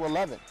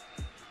 You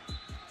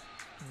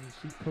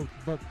see Coach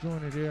Buck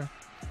Joyner there.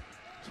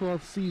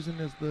 12th season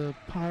as the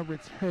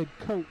Pirates head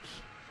coach.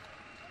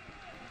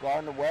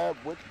 Gardner-Webb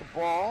with the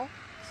ball,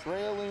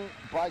 trailing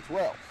by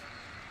 12.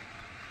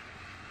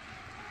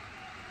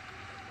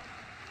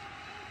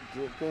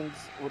 Dickens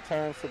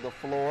returns to the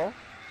floor,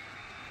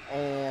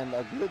 and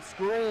a good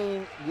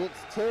screen gets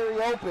Terry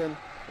open,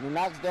 and he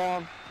knocks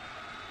down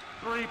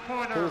his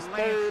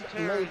third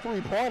made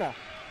three-pointer.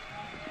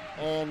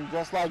 And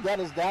just like that,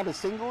 it's down to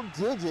single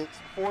digits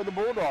for the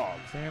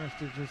Bulldogs.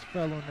 Bannister just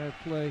fell on that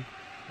play.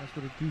 That's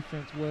what the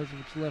defense was,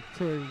 which left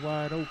Terry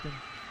wide open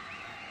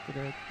for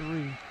that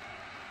three.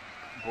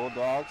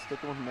 Bulldogs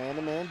sticking with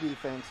man-to-man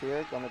defense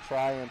here, going to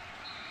try and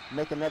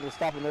make another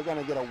stop, and they're going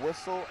to get a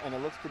whistle, and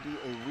it looks to be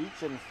a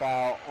reach-in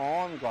foul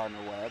on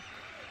Gardner-Webb.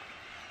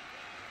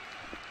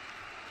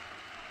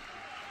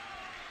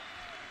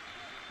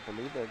 I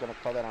believe they're going to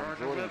call that on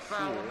Jordan Sears.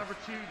 Foul on number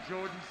 2,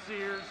 Jordan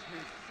Sears,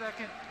 his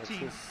second, It's team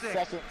his sixth.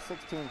 second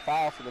 16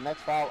 foul, so the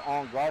next foul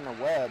on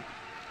Gardner-Webb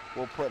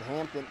will put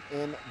Hampton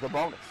in the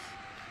bonus.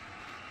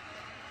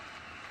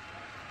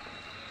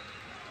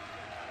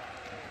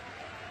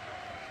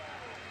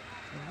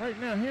 And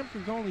right now,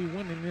 Hampton's only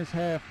winning this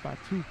half by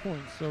 2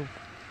 points, so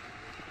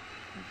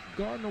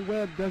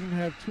Gardner-Webb doesn't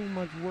have too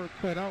much work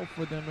cut out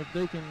for them if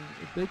they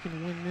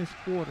can win this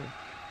quarter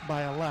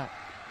by a lot.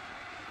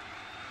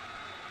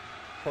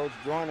 Coach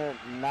Joyner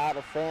not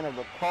a fan of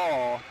the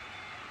call.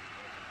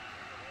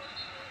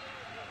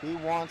 He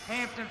wants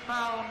Hampton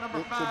foul on number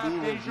it 5, to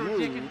be Deja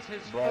reviewed, Dickens,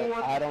 his but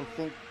fourth. I don't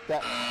think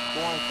that's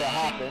going to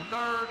happen.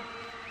 Third.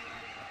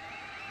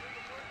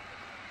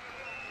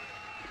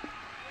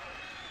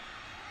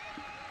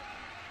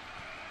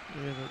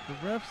 Yeah,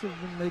 the refs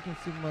have been making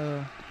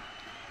some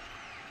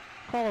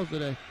calls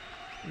today.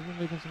 They've been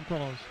making some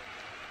calls.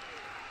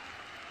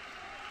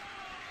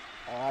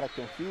 A lot of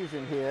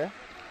confusion here.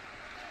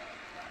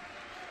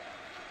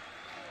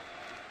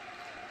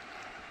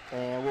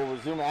 And we'll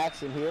resume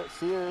action here.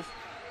 Sears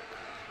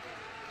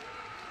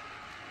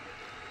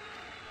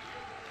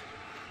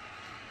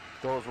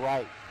goes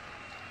right.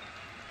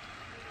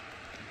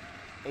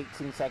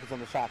 18 seconds on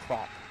the shot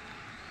clock.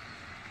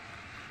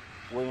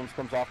 Williams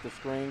comes off the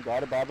screen,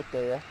 guarded by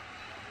Bethea.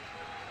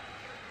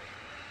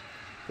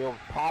 He'll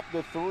pop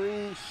the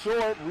three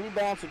short,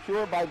 rebound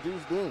secured by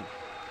Deuce Dean.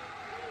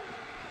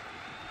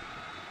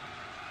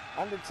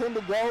 Under 10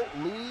 to go,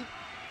 lead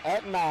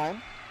at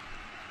 9.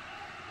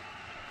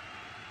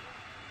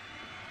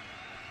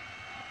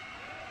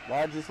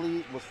 Largest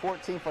lead was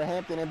 14 for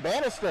Hampton, and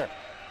Bannister.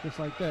 Just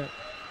like that.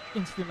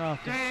 Instant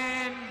offense.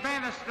 Dan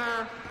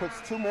Bannister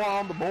puts 2 more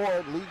on the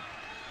board, lead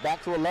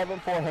back to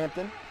 11 for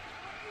Hampton.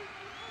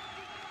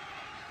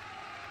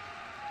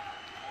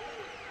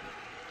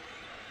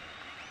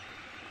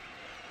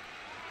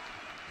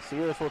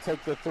 Sears will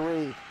take the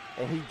 3,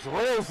 and he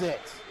drills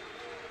it.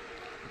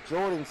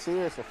 Jordan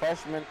Sears, a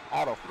freshman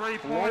out of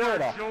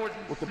Florida,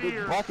 with the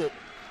big bucket,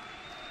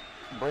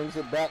 brings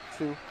it back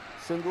to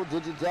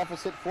single-digit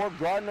deficit for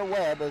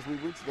Gardner-Webb as we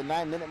reach the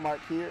 9-minute mark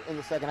here in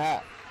the second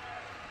half.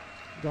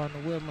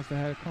 Gardner-Webb must have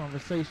had a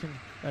conversation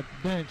at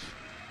the bench.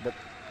 But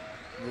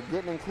it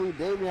didn't include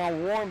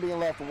Davion Warren being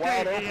left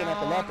wide open at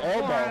the left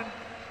elbow.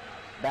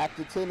 Back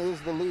to 10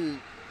 is the lead.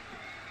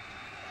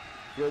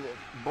 If you're the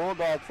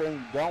Bulldog fan,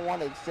 you don't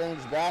want to exchange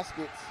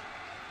baskets,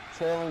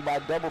 trailing by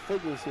double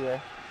figures here.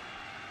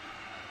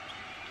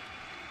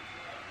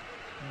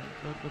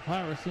 The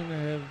Pirates seem to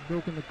have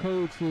broken the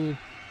code to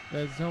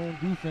that zone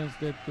defense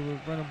that the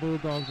Runnin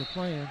Bulldogs are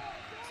playing.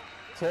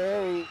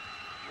 Terry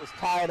was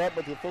tied up,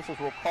 but the officials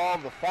will call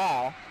the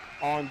foul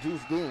on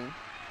Deuce Dean.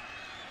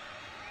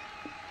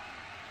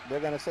 They're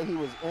going to say he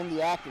was in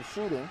the act of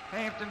shooting.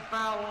 Hampton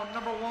foul on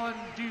number 1,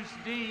 Deuce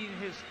Dean,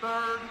 his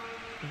third.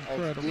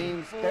 Incredible.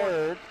 Dean's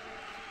third.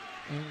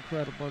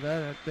 Incredible.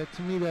 That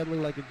to me, that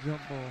looked like a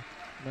jump ball,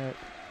 Matt.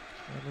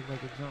 That looked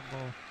like a jump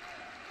ball.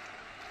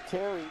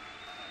 Terry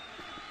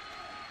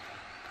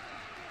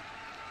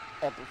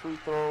at the free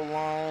throw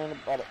line,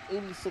 about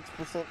an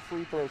 86%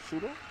 free throw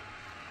shooter.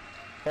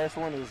 First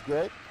one is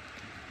good.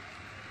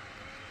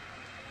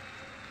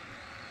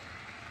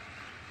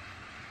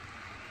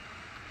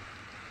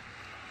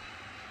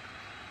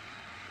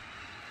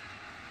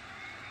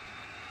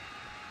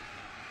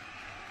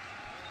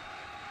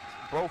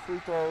 Both free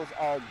throws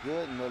are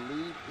good, and the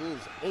lead is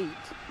 8.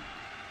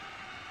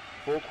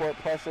 Full court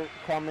pressure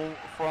coming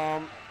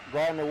from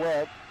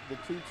Gardner-Webb, the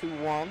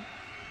 2-2-1.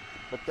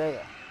 But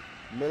there,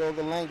 middle of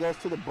the lane goes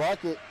to the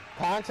bucket.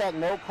 Contact,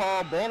 no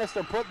call.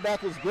 Bannister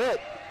putback is good.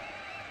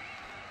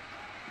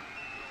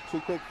 2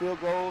 quick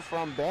field goals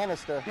from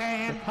Bannister.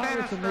 The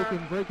Pirates are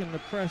breaking the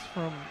press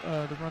from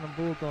the Runnin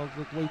Bulldogs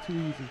look way too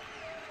easy.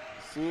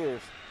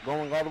 Sears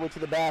going all the way to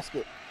the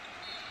basket.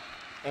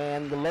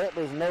 And the layup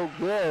is no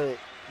good,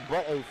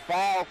 but a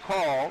foul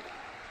call.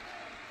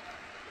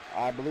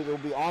 I believe it will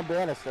be on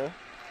Bannister.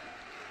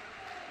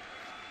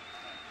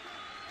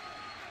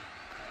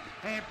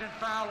 Hampton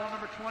foul on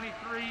number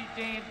 23,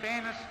 Dan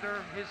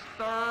Bannister, his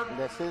third.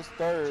 That's his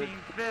third. Team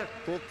fifth.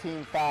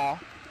 15 foul.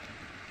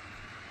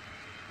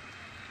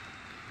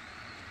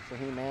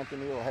 Saheem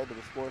Anthony will head to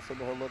the score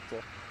center. He'll look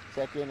to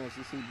check in as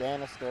you see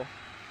Bannister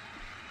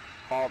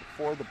called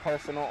for the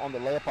personal on the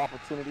layup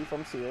opportunity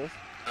from Sears.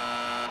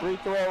 Free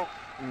throw,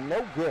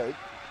 no good.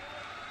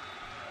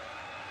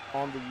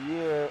 On the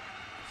year,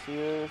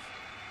 Sears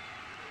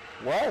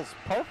was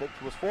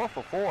perfect, was 4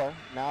 for 4,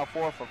 now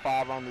 4 for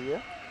 5 on the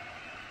year.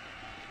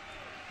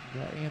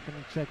 Got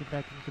Anthony checking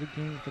back into the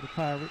game for the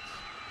Pirates.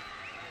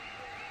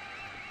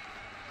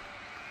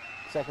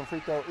 Second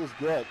free throw is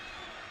good.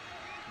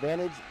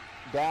 Advantage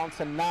down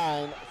to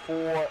 9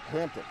 for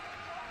Hampton.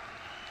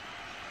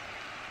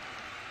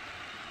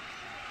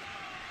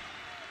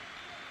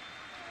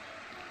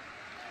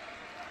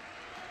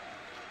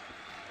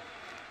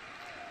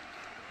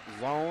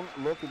 Zone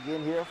look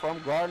again here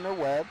from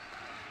Gardner-Webb.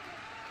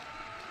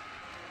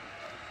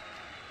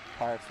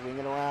 Pirates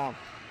swinging around.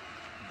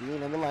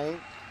 Dean in the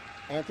lane.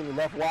 Anthony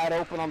left wide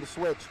open on the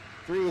switch.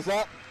 3 is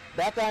up.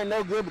 Back iron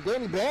no good, but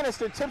Danny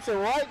Bannister tips it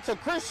right to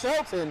Chris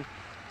Shelton.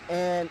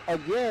 And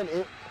again,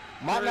 it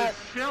might not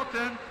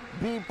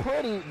be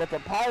pretty, but the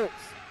Pirates'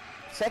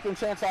 second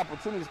chance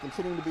opportunities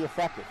continue to be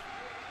effective.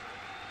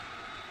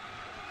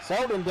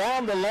 Shelton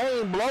down the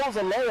lane, blows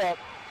a layup.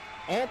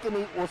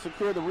 Anthony will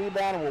secure the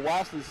rebound and will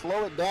wisely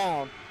slow it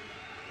down.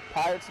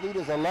 Pirates lead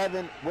is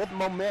 11 with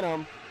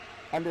momentum,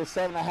 under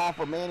 7.5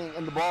 remaining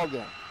in the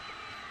ballgame.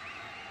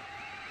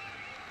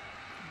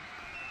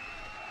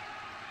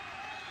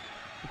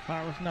 The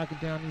Pirates knocking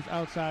down these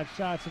outside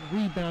shots and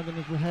rebounding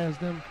is what has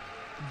them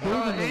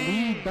building the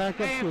lead back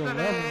up to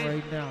 11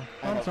 right now.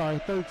 I'm sorry,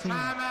 13.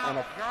 And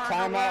a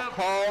timeout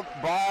called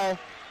by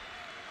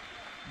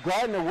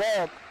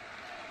Gardner-Webb.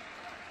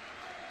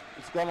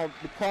 It's going to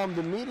become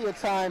the media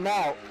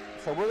timeout.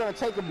 So we're going to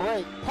take a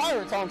break.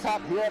 Pirates on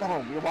top here at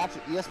home. You're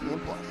watching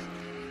ESPN Plus.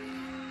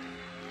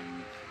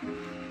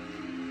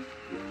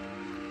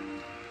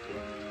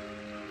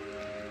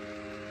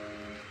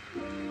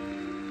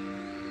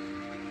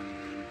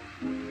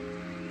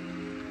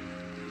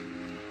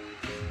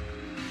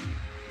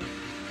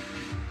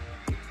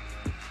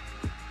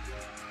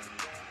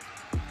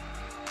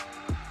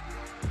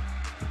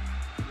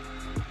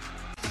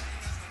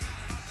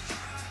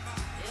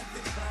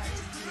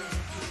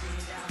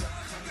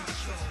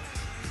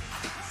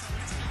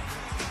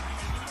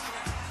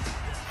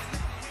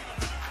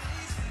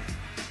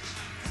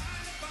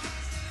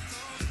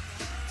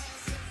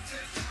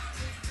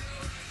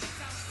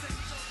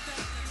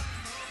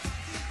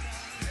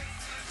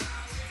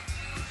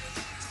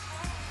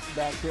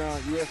 Back here on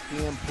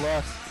ESPN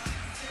Plus,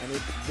 and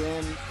it's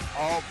been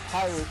all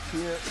Pirates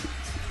here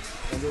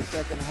in the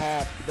second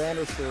half.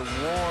 Bannister,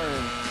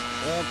 Warren,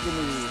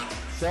 Anthony,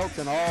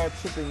 Shelton all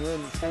chipping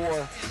in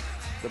for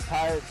the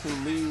Pirates, who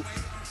lead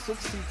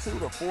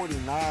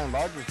 62-49.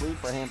 Largest lead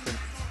for Hampton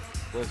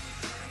was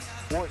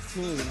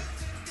 14,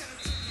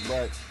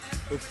 but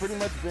it's pretty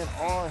much been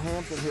all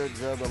Hampton here,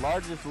 Joe. The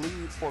largest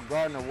lead for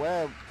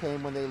Gardner-Webb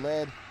came when they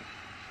led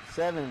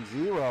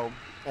 7-0.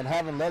 And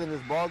haven't led in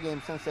this ball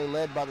game since they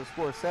led by the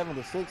score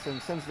 7-6,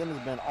 and since then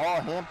it's been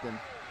all Hampton.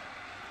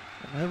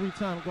 And every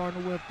time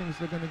Gardner-Webb thinks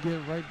they're going to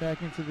get right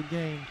back into the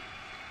game,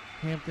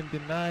 Hampton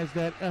denies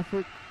that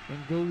effort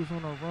and goes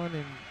on a run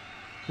and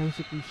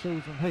basically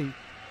shows them, hey,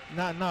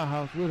 not in our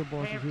house, we're the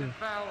bosses here.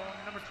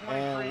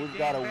 And we've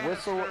got a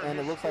whistle, and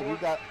it looks like we've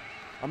got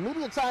a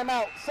media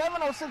timeout.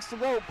 7:06 to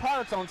go.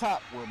 Pirates on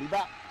top. We'll be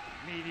back.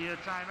 Media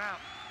timeout.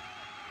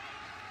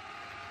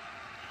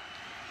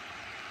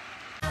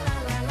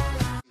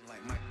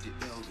 Like Mike the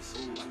Elvis,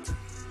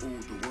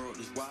 ooh, the world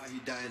is why he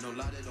dying, no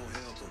lie, they don't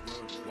help him.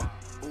 world is wild.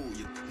 Ooh,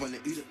 you wanna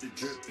eat up the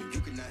drip and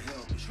you cannot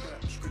help it.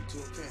 Strap street to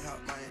a penthouse,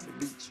 Miami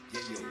Beach.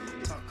 Yeah,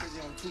 yo, talk crazy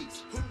on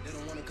tweets. They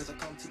don't want it cause I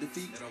come to the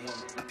feet. They don't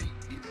want it. I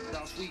beat it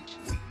all sweet.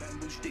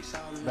 Bamboo sticks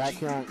all in the Back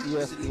here on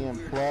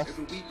ESPN Plus.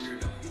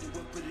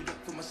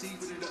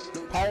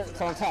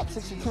 Pirates on top,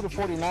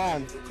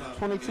 62-49.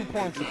 22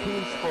 points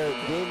apiece for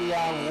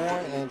Davion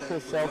Warren and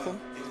Chris Shelton.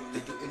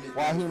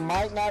 While he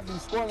might not be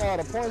scoring a lot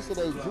of points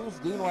today, Deuce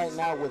Dean right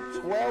now with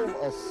 12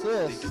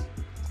 assists,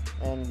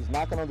 and he's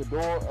knocking on the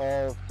door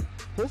of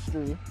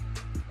history,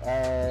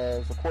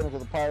 as according to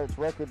the Pirates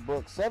record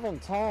book, 7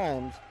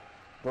 times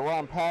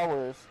Deron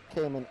Powers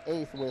came in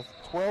 8th with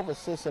 12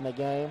 assists in a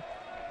game,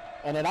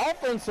 and an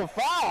offensive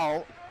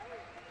foul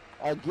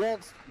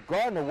against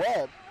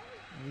Gardner-Webb.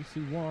 You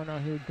see Warren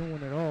out here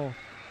doing it all,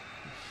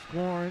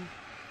 scoring,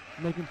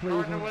 making plays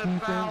on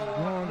defense,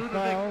 drawing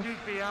fouls.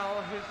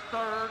 His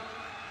third.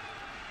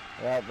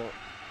 Yeah, the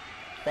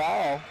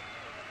foul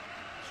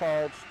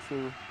charged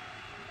to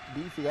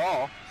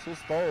Beefy-All, his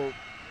third,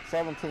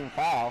 17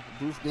 foul.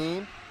 Deuce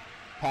Dean,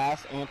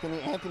 pass,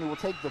 Anthony. Anthony will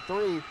take the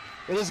 3.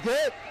 It is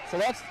good. So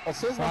that's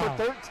assist number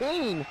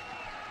 13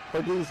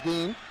 for Deuce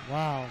Dean.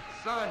 Wow.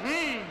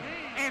 Saheem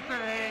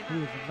Anthony. He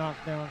was a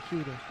knockdown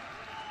shooter.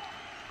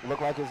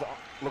 Looked like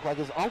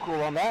his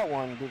uncle on that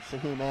one did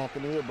Saheem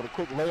Anthony, but a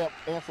quick layup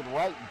answered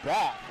right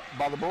back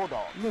by the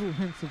Bulldogs. Little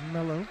hints of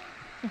mellow.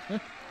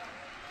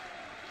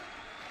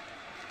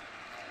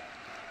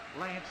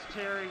 Lance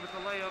Terry with the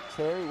layup.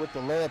 Terry with the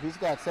layup. He's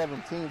got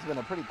 17. It's been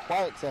a pretty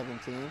quiet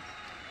 17.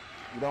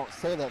 You don't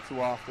say that too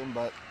often,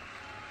 but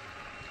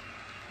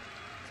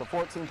it's a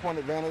 14-point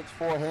advantage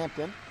for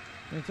Hampton.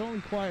 And it's only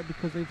quiet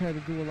because they've had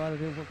to do a lot of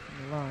their work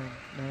from the line,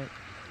 Matt.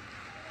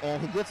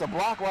 And he gets a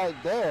block right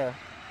there.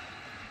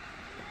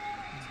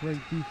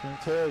 Great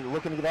defense. Terry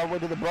looking to get all the way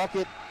to the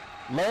bucket.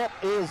 Layup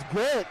is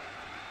good.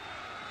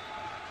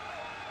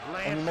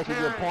 And you make a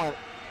good point.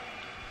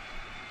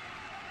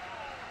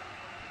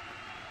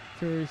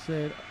 Terry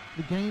said,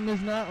 the game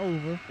is not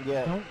over.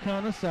 Yeah. Don't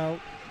count us out.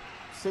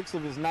 6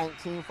 of his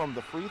 19 from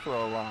the free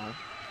throw line.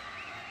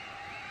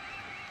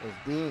 Is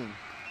Dean.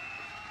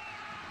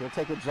 He'll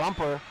take a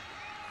jumper.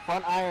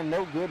 Front iron,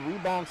 no good.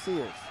 Rebound,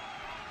 Sears.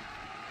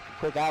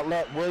 Quick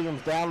outlet,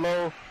 Williams down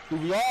low.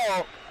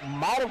 Duvial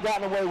might have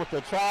gotten away with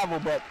the travel,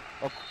 but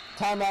a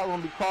timeout will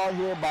be called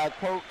here by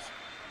Coach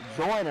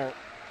Joyner.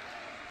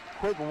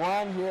 Quick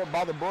run here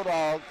by the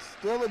Bulldogs.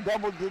 Still a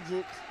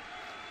double-digit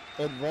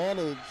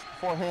advantage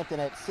for Hampton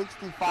at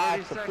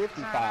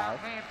 65-55.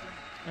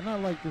 And I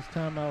like this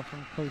timeout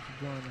from Coach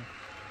Joyner.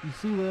 You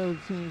see the other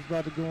team's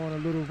about to go on a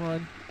little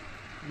run,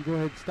 you go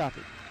ahead and stop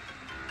it.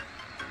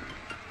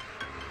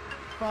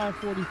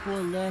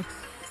 5:44 left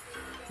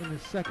in the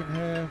second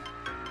half.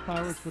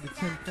 Pirates with a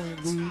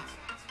 10-point lead.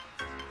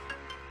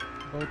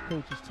 Both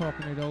coaches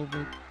talking it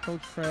over.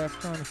 Coach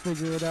Kraft trying to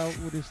figure it out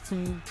with his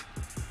team.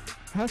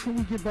 How can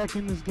we get back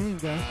in this game,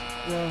 guys?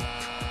 Well,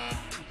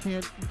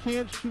 you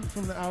can't shoot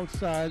from the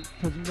outside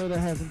because you know that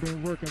hasn't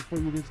been working for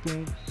you this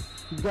game.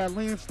 You've got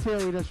Lance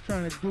Terry that's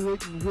trying to do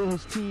it and will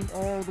his team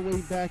all the way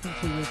back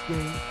into this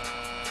game.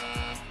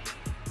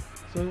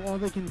 So all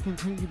they can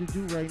continue to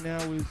do right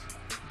now is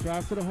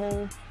drive to the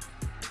hole,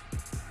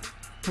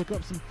 pick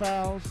up some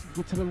fouls,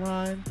 get to the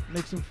line,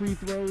 make some free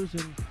throws,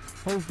 and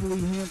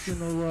hopefully Hampton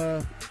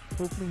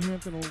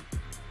will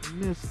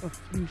miss a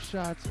few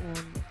shots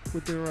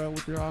with their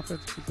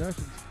offensive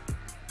possessions.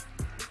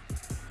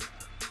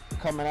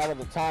 Coming out of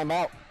the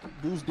timeout,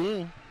 Deuce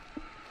Dean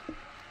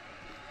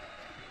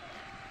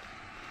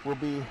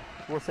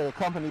we'll say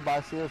accompanied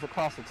by Sears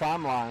across the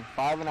timeline.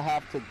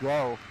 5.5 to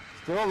go.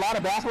 Still a lot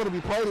of basketball to be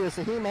played here.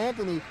 Saheem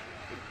Anthony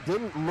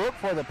didn't look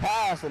for the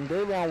pass, and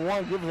Davion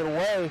Warren gives it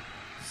away.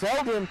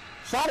 Selden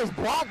shot is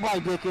blocked by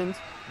Dickens.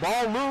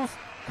 Ball loose,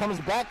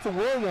 comes back to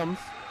Williams.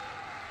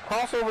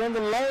 Crossover in the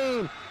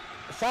lane.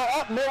 Shot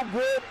up, no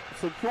good.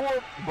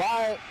 Secured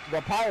by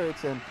the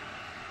Pirates, and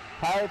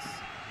Pirates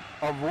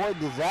avoid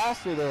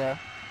disaster there.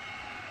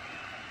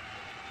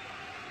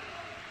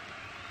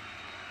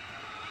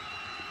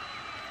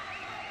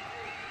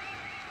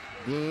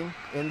 Dean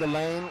in the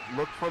lane,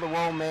 looked for the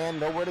roll man,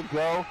 nowhere to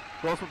go.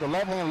 Goes with the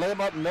left hand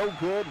layup, no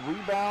good.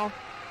 Rebound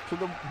to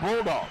the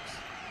Bulldogs.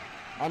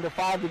 Under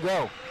 5 to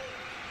go.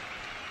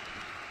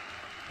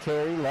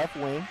 Terry, left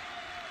wing.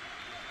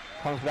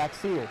 Comes back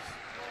Sears.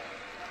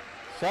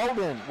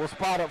 Sheldon will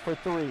spot up for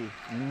 3.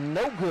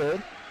 No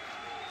good.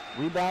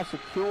 Rebound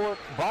secured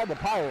by the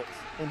Pirates.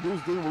 And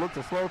Deuce Dean will look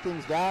to slow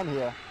things down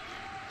here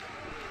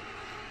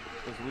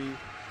as we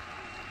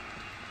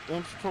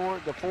inch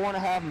toward the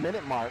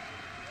 4.5-minute mark.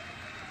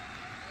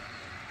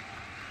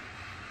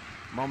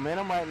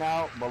 Momentum right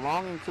now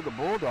belonging to the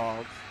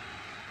Bulldogs.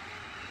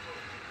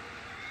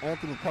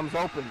 Anthony comes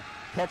open.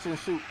 Catch and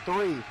shoot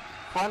 3.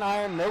 Front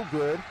iron, no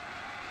good.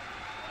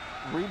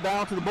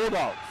 Rebound to the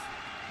Bulldogs.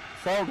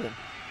 Sheldon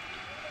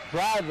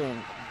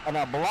driving, and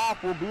a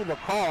block will be the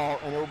call,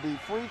 and it will be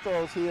free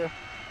throws here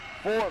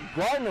for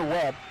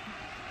Gardner-Webb.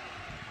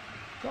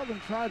 Sheldon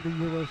tried the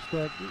Euro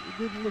step. It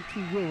didn't look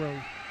too Euro.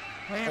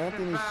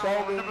 Anthony foul,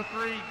 Sheldon number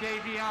 3,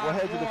 Davion will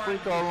head to the free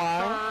throw Warren,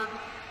 line, third,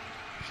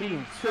 shooting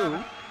team 2.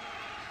 7.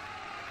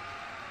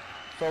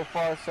 So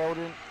far,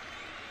 Sheldon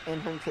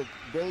entering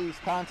today's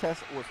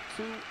contest was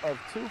 2 of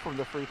 2 from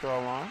the free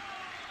throw line.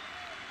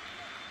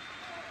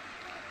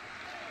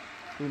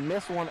 He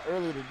missed one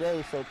earlier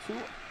today, so 2.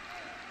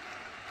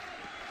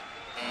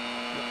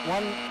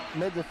 One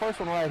made the first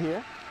one right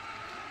here.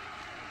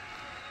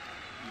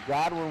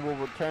 Godwin will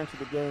return to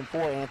the game for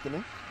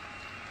Anthony.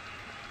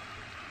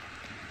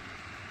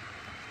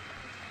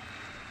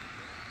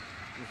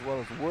 As well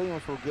as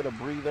Williams will get a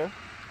breather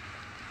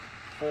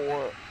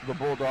for the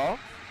Bulldogs.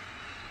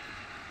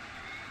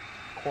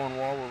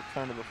 Cornwall will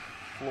return to the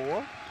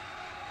floor.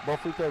 Both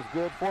free throws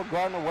good for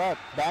Gardner-Webb.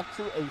 Back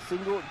to a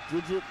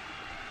single-digit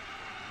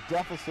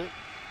deficit.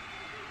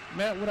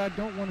 Matt, what I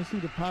don't want to see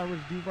the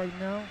Pirates do right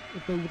now,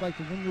 if they would like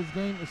to win this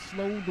game, is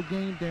slow the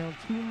game down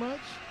too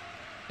much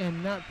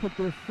and not put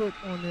their foot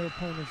on their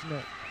opponent's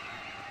neck.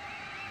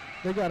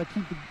 They got to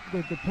keep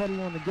the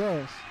pedal on the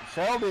gas.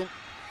 Sheldon,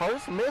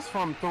 first miss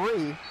from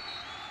 3,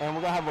 and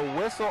we're going to have a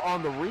whistle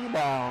on the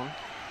rebound.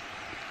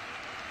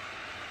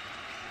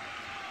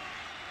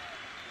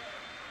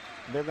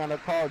 They're going to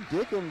call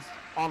Dickens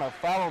on a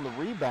foul on the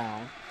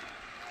rebound.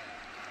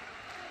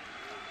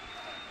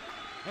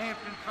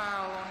 Hampton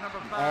foul on number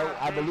 5.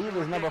 I believe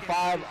it's number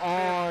 5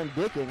 on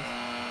Dickens.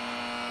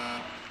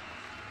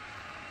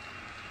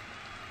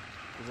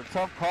 It's a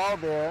tough call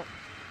there.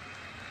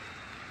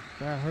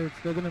 That hurts.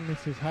 They're going to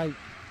miss his height.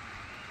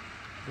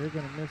 They're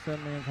going to miss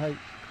that man's height.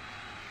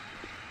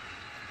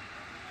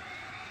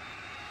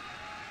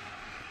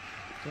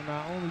 So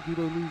not only do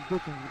they lose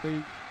Dickens, but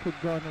they put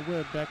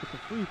Gardner-Webb back at the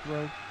free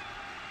throw.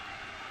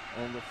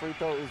 And the free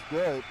throw is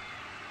good.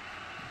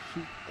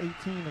 Shoot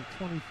 18 of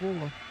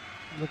 24.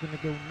 Looking to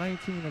go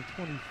 19 of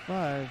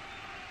 25.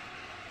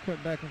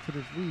 Cut back into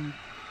this lead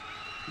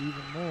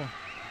even more.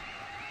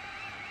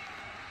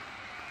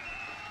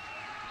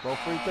 Both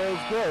free throws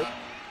good.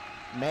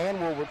 Mann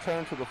will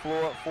return to the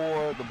floor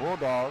for the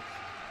Bulldogs.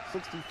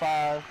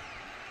 65-59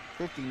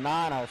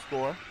 our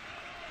score.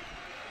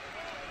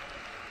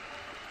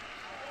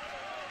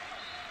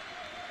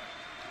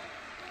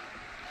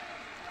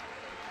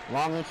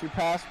 Long entry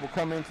pass will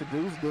come into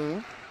Deuce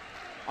Dean.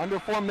 Under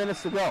 4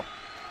 minutes to go.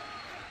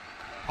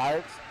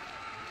 Pirates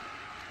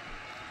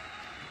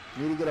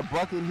need to get a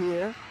bucket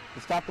here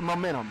to stop the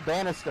momentum.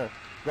 Bannister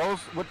goes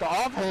with the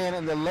offhand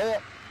and the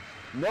layup.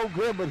 No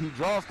good, but he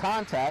draws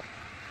contact.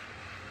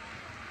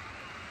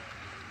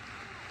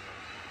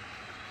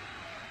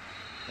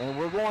 And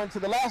we're going to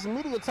the last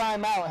media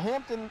timeout.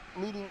 Hampton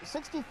leading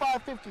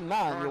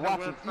 65-59. You're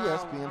watching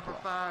ESPN+. Number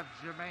 5,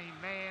 Jermaine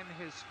Mann,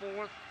 his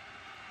 4th.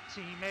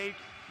 Team 8,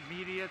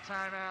 media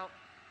timeout.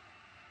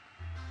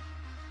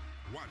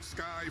 Watch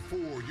Sky 4,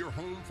 your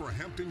home for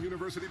Hampton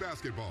University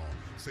basketball.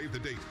 Save the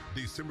date,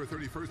 December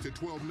 31st at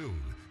 12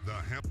 noon. The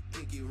Hampton.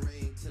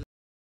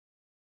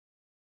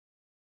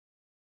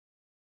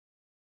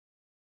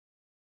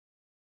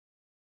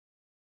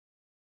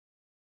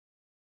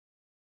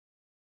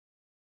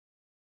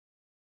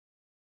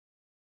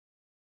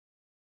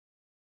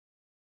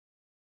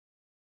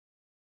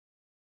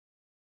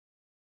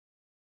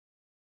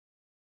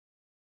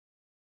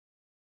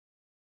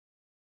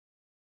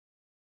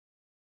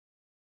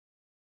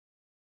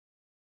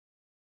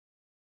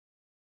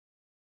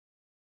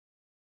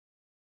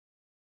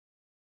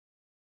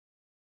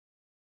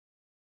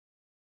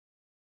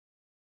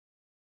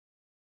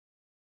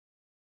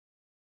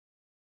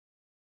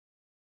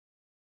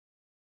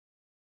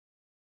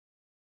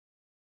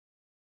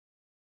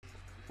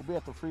 Will be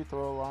at the free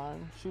throw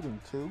line, shooting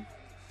 2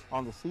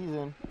 on the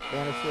season.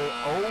 Bannister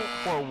 0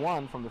 for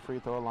 1 from the free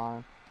throw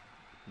line.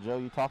 Joe,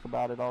 you talk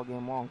about it all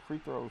game long.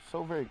 Free throws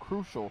so very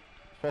crucial,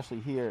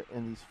 especially here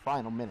in these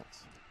final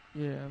minutes.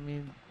 Yeah, I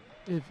mean,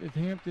 if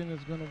Hampton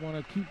is going to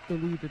want to keep the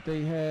lead that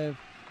they have,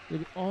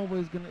 they're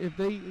always going to, if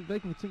they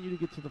continue to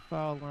get to the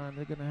foul line,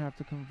 they're going to have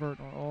to convert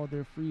on all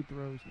their free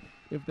throws.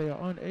 If they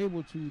are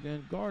unable to,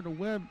 then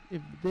Gardner-Webb,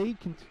 if they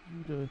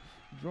continue to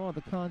draw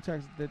the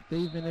contacts that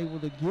they've been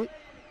able to get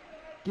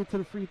to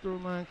the free throw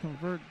line,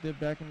 convert, they're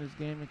back in this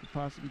game and could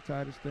possibly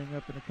tie this thing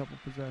up in a couple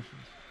possessions.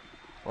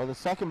 Well, the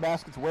second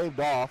basket's waved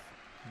off.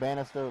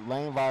 Bannister,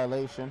 lane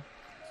violation.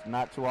 It's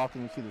not too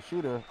often you see the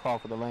shooter call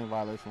for the lane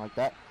violation like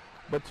that.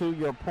 But to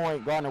your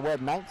point,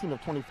 Gardner-Webb, 19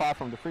 of 25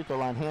 from the free throw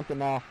line. Hampton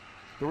now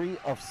 3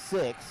 of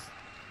 6.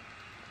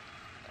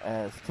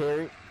 As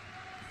Terry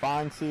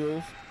finds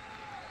Sears.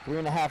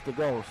 3.5 to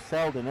go.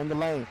 Selden in the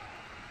lane.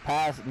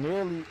 Pass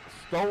nearly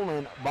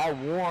stolen by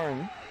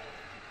Warren.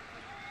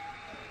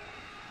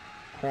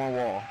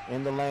 Cornwall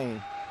in the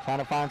lane, trying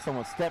to find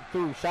someone. Step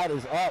through, shot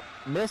is up,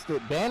 missed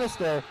it.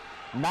 Bannister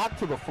knocked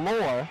to the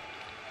floor.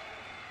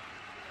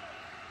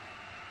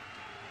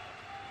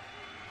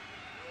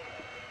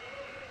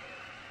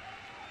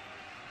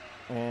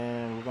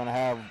 And we're going to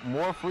have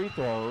more free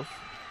throws.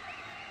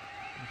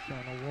 He's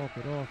trying to walk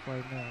it off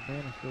right now.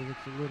 Bannister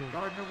looks a little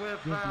Gardner-Webb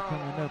guilty foul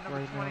coming on up number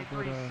right now,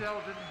 23, but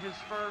Selden, his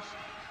 1st.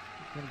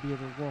 he's going to be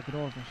able to walk it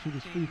off and shoot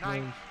his free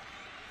throws.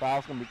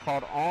 Foul's going to be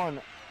called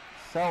on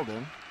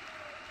Selden.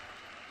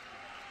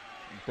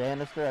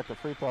 Bannister at the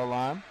free throw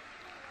line.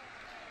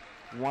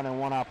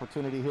 1-and-1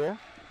 opportunity here.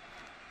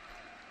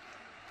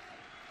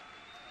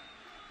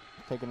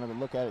 Take another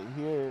look at it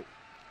here.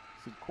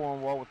 See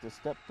Cornwall with the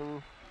step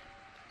through.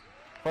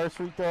 First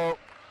free throw,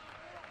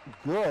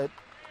 good.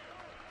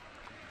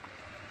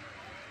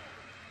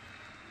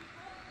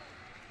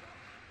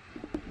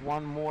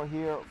 One more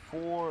here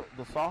for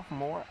the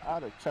sophomore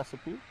out of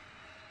Chesapeake.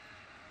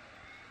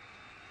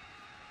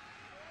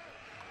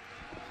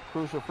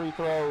 Crucial free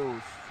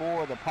throws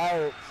for the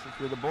Pirates,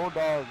 for the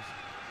Bulldogs.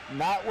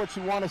 Not what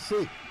you want to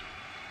see.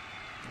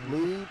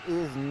 Lead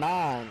is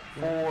 9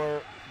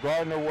 for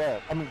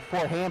Gardner-Webb.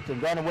 For Hampton.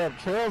 Gardner-Webb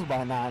trails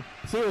by 9.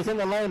 Series in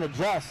the lane,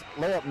 adjust.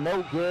 Layup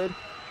no good.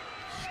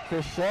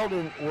 Chris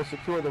Sheldon will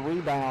secure the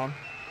rebound.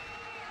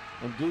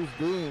 And Deuce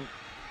Dean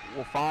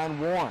will find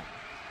Warren.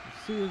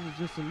 Sears is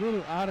just a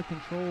little out of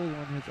control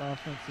on his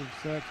offensive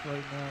sets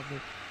right now,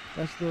 but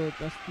that's the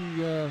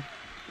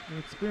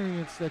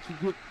experience that you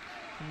get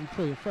when you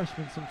play a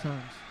freshman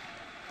sometimes.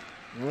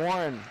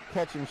 Warren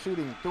catching,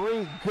 shooting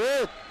 3,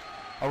 good.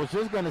 I was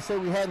just going to say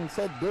we hadn't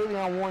said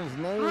Davion Warren's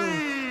name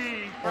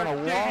in a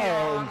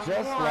while, and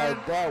just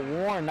like that,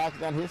 Warren knocks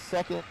down his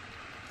second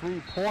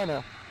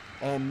three-pointer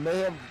and may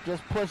have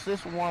just pushed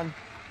this one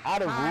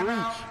out of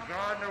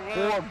reach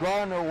for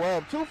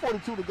Gardner-Webb.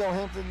 2:42 to go.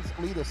 Hampton's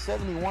lead is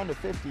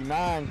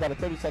 71-59. Got a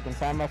 30-second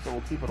timeout, so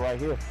we'll keep it right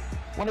here.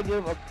 Want to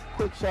give a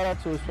quick shout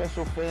out to a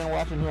special fan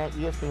watching here on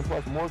ESPN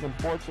Plus, Morgan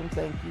Fortune.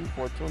 Thank you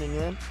for tuning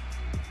in.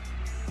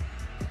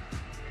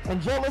 And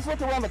Joe, let's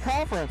look around the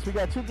conference. We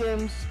got 2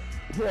 games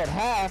here at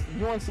half.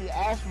 UNC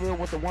Asheville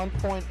with a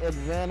 1-point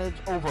advantage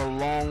over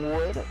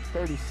Longwood,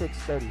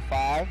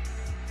 36-35.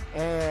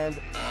 And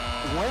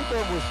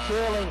Winthrop was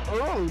trailing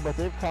early, but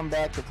they've come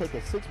back to take a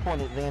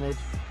 6-point advantage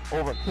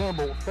over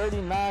Campbell,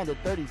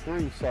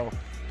 39-33. So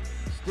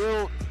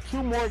still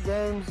 2 more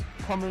games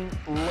coming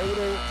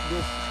later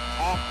this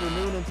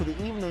afternoon into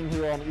the evening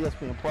here on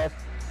ESPN Plus.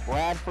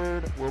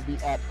 Bradford will be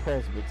at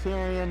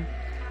Presbyterian,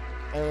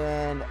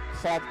 and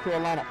South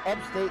Carolina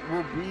Upstate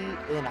will be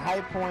in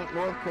High Point,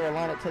 North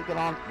Carolina, taking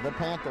on the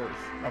Panthers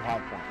of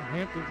High Point.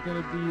 Hampton's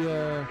going to be,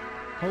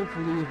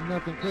 hopefully, if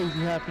nothing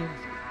crazy happens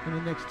in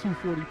the next 2:42,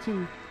 they're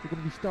going to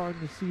be starting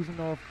the season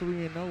off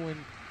 3-0 and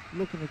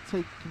looking to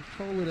take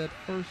control of that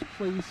first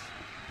place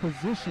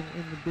position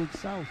in the Big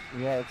South.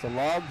 Yeah, it's a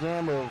log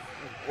jam of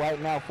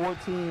right now 4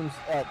 teams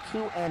at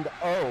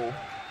 2-0.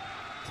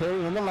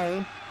 Terry in the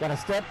lane, gonna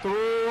step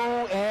through,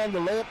 and the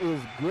layup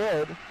is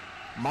good.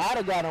 Might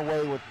have gotten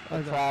away with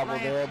a travel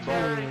there,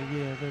 but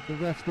the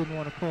refs didn't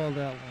want to call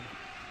that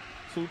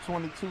one.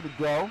 2:22 to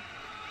go.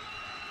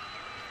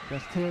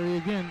 That's Terry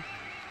again,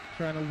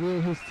 trying to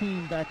will his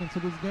team back into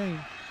this game.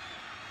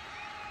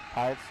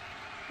 Pirates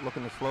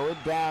looking to slow it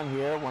down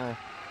here. Want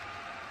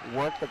to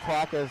work the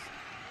clock as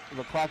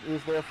the clock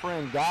is their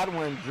friend.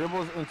 Godwin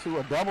dribbles into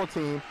a double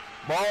team.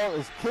 Ball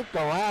is kicked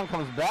around,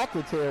 comes back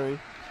to Terry.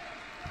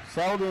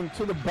 Selden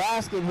to the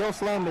basket. He'll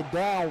slam it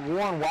down.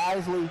 Warren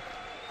wisely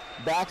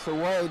backs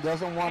away.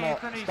 Doesn't want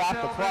to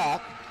stop the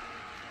clock.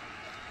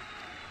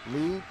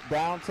 Lead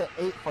down to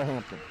 8 for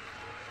Hampton.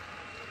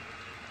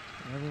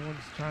 Everyone's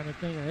trying to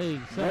think, hey,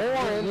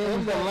 Warren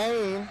in the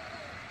lane.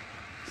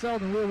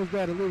 Selden, where was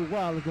that a little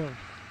while ago?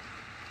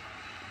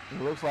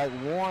 It looks like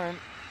Warren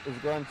is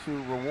going to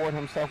reward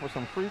himself with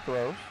some free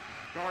throws.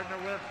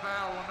 Gardner-Webb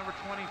foul on number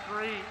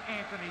 23,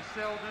 Anthony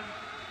Selden,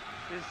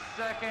 his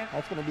second.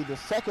 That's going to be the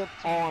second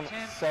on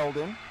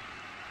Selden.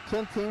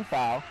 10th team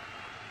foul.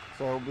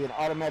 So it'll be an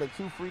automatic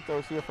 2 free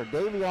throws here for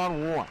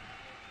Davion Warren,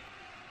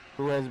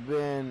 who has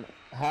been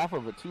half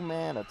of a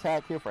 2-man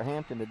attack here for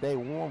Hampton today.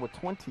 Warren with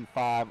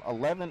 25,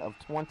 11 of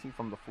 20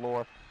 from the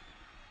floor.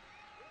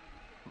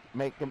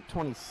 Make him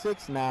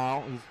 26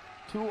 now. He's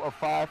 2 of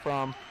 5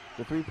 from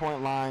the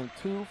 3-point line,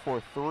 2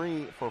 for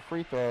 3 for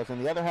free throws.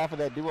 And the other half of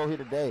that duo here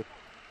today,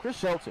 Chris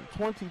Shelton,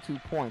 22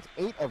 points,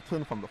 8 of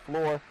 10 from the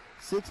floor,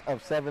 6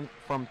 of 7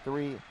 from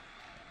 3,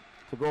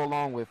 to go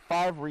along with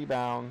 5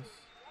 rebounds.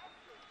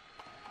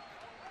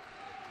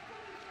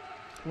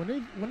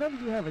 Whenever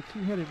you have a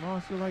 2-headed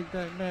monster like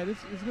that, Matt,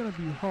 it's going to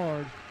be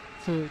hard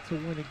to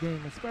win a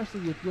game,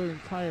 especially if your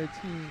entire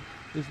team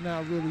is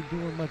not really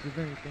doing much of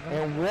anything.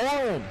 And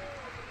Warren,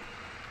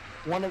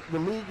 one of the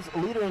league's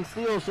leader in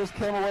steals, just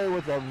came away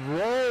with a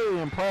very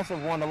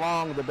impressive one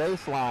along the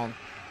baseline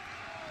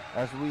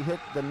as we hit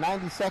the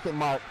 90-second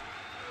mark.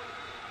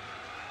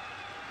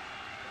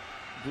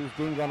 Deuce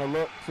Dean going to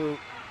look to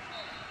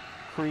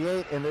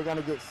create, and they're going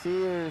to get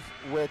Sears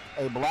with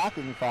a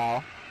blocking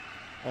foul.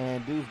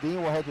 And Deuce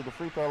Dean will head to the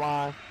free throw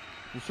line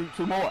to shoot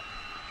 2 more.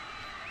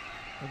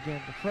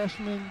 Again, the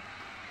freshman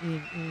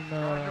in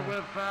foul on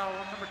number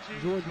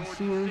 2, Jordan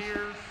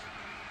Sears.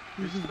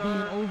 He's just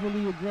being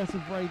overly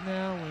aggressive right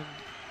now and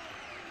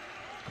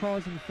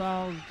causing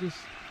fouls just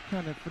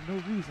kind of for no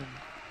reason.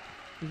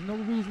 There's no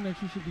reason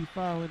that you should be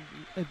fouling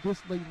at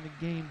this late in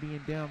the game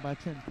being down by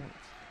 10 points.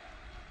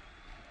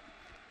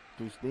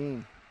 Deuce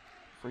Dean,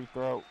 free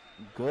throw,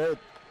 good.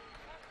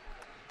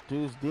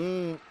 Deuce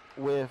Dean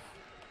with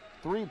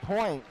 3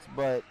 points,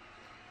 but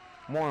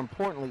more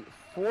importantly,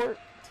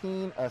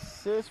 14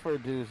 assists for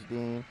Deuce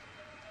Dean.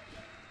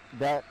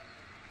 That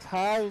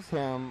ties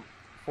him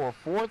for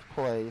 4th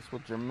place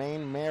with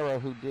Jermaine Mara,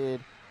 who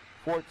did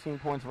 14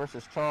 points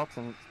versus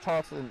Charleston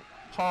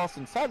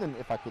Southern,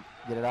 if I could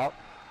get it out.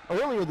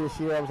 Earlier this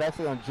year, I was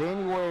actually on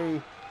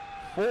January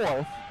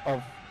 4th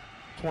of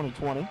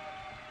 2020.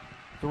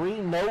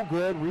 3 no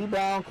good.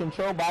 Rebound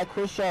control by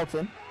Chris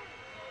Shelton.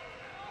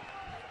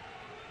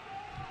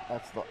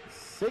 That's the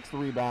 6th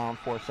rebound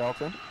for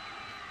Shelton.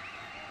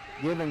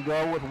 Give and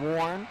go with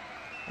Warren.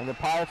 And the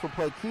Pirates will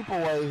play keep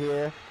away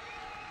here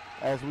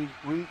as we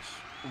reach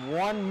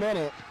 1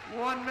 minute.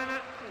 1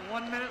 minute.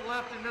 1 minute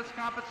left in this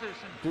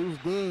competition. Deuce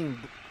Dean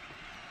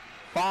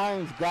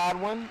finds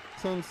Godwin.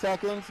 10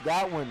 seconds.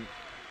 Godwin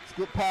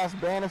skip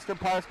past Bannister.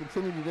 Pirates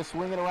continue to just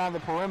swing it around the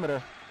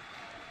perimeter.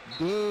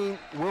 Dean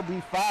will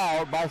be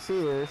fouled by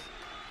Sears.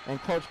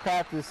 And Coach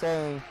Kraft is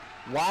saying,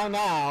 why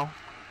now?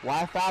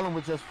 Why foul him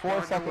with just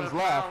 4 seconds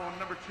left?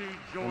 Number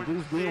 2, And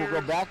Deuce Dean will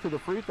go back to the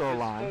free throw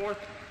line.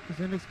 It's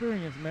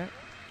inexperience, Matt.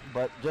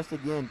 But just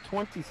again,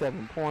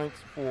 27 points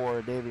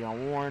for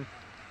Davion Warren,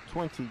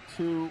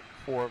 22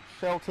 for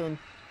Shelton.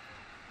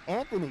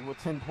 Anthony with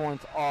 10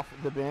 points off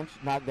the bench,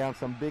 knocked down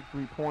some big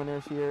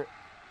 3-pointers here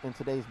in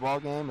today's ball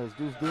game as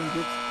Deuce Dean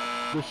gets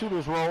the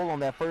shooter's roll on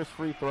that first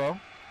free throw.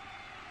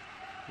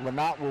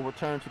 Lynott will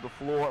return to the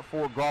floor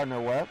for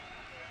Gardner-Webb.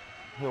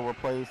 He'll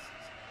replace,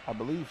 I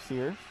believe,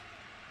 Sears.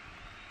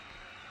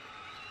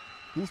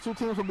 These two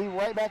teams will be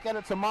right back at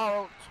it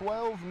tomorrow.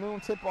 12 noon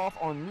tip-off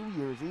on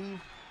New Year's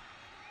Eve.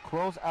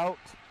 Close out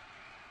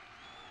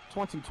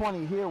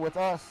 2020 here with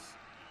us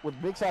with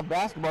Big South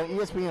Basketball,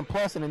 ESPN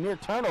Plus, and a near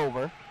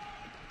turnover.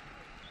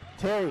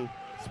 Terry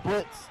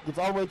splits, gets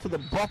all the way to the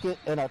bucket,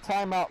 and a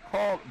timeout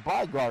called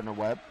by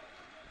Gardner-Webb.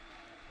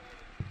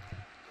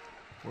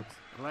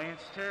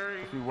 Lance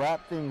Terry. As we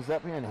wrap things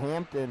up here in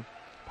Hampton,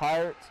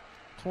 Pirates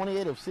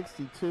 28 of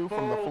 62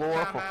 from the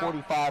floor for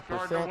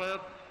 45%.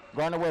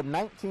 Gardner-Webb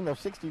 19 of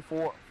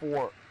 64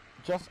 for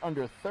just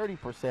under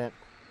 30%.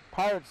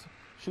 Pirates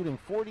shooting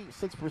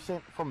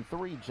 46% from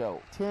 3,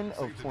 Joe. 10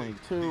 of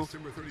 22.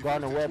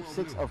 Gardner-Webb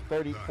 6 of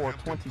 30 for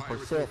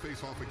 20%.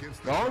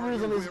 The only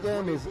reason this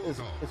game is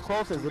as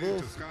close as it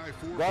is,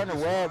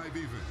 Gardner-Webb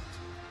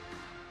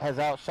has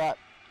outshot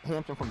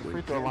Hampton from the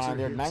free throw line.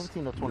 They're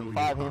 19 of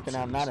 25. Hampton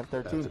now 9 of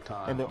 13.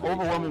 And the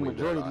overwhelming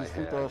majority of these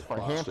free throws for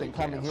Hampton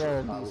coming here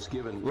in these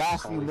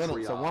last few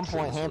minutes. At one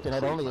point, Hampton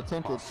had only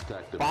attempted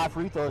 5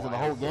 free throws in the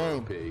whole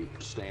game.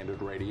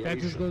 That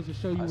just goes to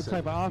show you what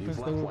type of offense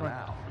they were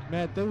running.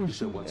 Matt, they were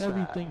shooting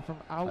everything from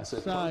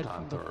outside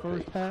from the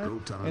first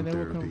half, and they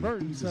were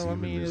converting. So, I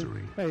mean, if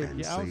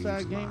your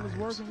outside game is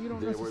working, you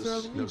don't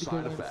necessarily need to go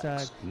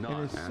inside. And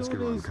as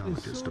soon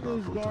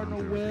as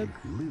Gardner-Webb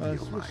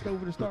switched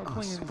over to start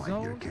playing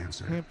zone,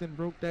 Hampton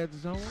broke that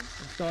zone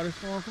and started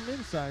scoring from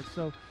inside.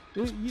 So,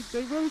 they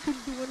really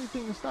couldn't do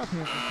anything to stop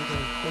Hampton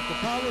today. But the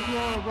Pirates were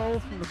on a roll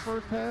from the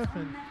first half,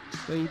 and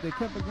they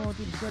kept it going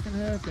through the second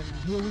half, and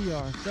here we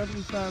are,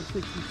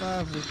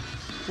 75-65 with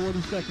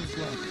 40 seconds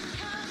left.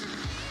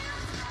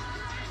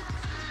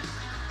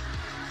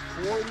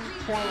 40.1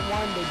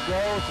 to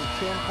go. It's a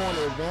 10-point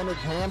advantage.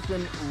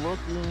 Hampton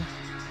looking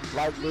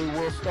like they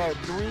will start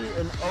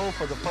 3-0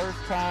 for the first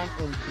time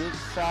in Big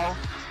South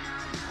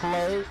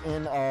play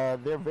in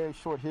their very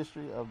short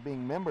history of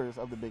being members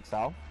of the Big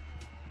South.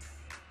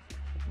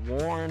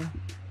 Warren,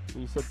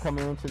 we said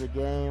coming into the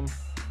game,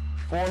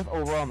 4th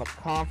overall in the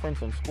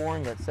conference and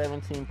scoring at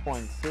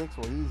 17.6.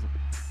 Well, he's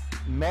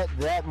met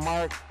that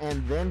mark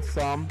and then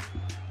some.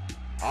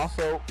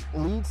 Also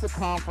leads the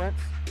conference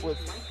with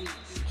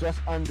just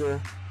under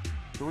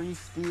 3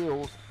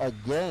 steals a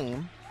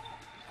game.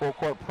 Full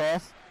court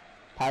press.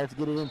 Pirates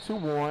get it into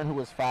Warren, who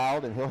was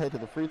fouled, and he'll head to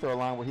the free throw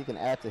line where he can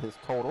add to his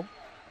total.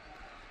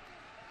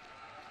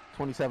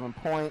 27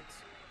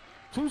 points,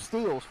 2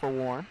 steals for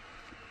Warren.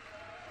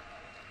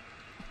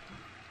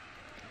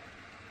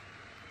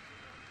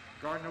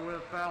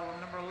 Gardner-Webb foul on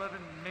number 11,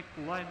 Nick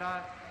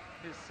Lynott,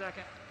 his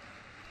second.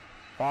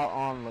 Foul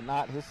on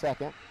Lynott, his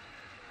second.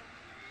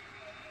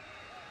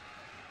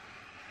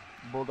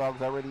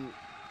 Bulldogs already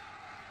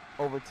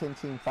over 10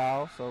 team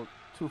fouls, so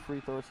 2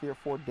 free throws here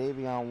for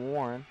Davion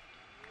Warren.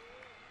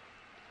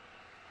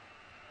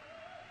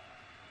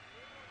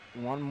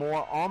 1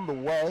 more on the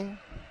way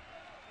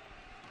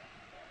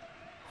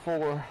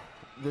for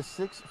the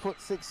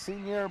 6'6"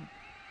 senior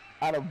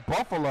out of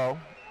Buffalo.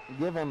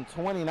 Give him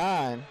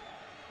 29.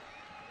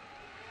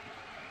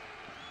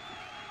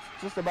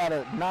 Just about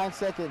a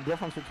 9-second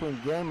difference between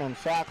game and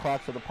shot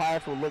clock, so the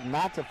Pirates will look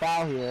not to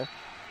foul here.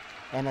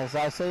 And as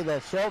I say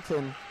that,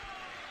 Shelton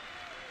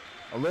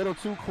a little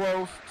too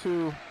close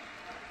to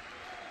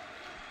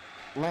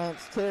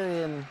Lance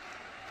Terry, and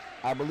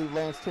I believe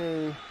Lance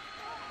Terry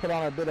put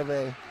on a bit of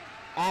a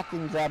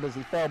acting job as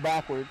he fell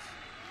backwards.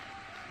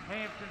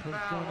 Hampton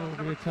foul on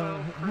number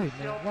 12, Hey, man,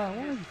 why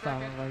are you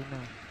fouling right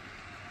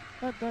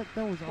now? That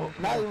was well,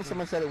 not even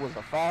someone said it was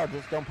a foul.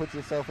 Just don't put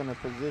yourself in a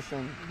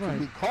position to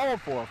be called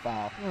for a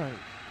foul. Right.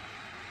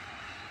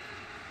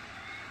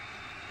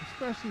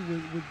 especially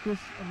with this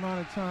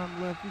amount of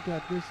time left. We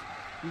got this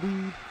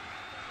lead.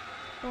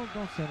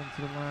 Don't send him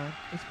to the line,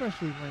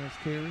 especially Lance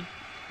Terry.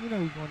 You know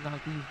he's going to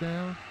knock these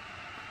down.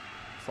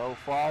 So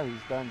far,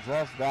 he's done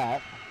just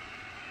that.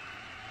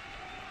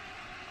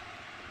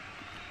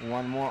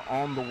 One more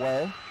on the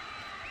way.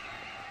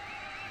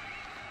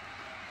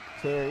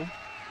 Terry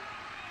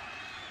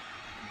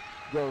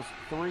goes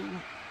 3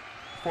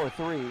 for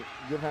 3.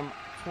 Give him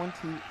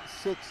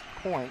 26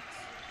 points.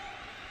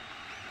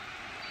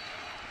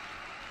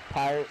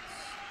 Pirates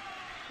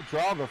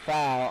draw the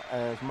foul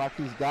as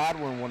Marquise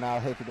Godwin will now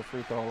head to the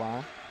free throw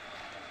line.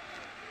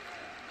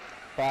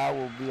 Foul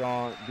will be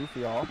on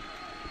Dufial.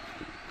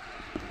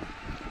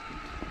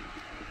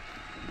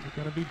 They're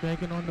going to be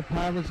banking on the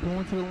Pirates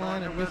going to the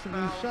line and missing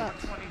these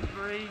shots.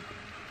 23,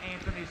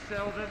 Anthony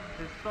Sheldon,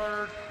 his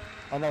third.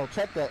 Oh no,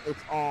 check that. It's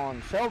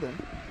on Sheldon.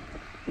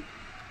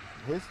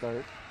 His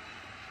third.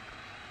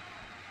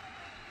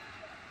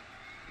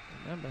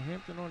 Remember,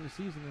 Hampton on the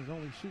season is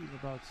only shooting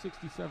about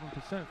 67%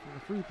 from the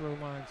free throw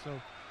line, so.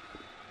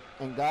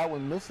 And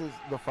Godwin misses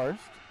the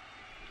first.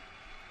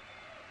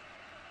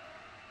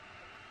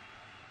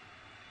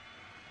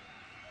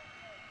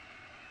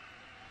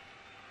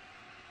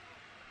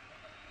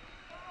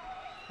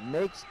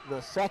 Makes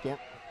the second.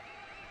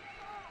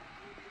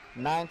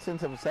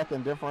 9/10 of a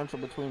second differential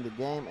between the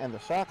game and the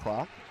shot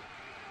clock.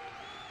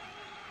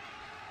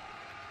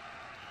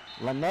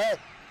 Lynette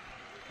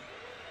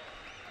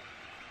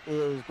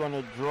is going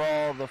to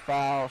draw the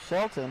foul.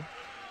 Shelton.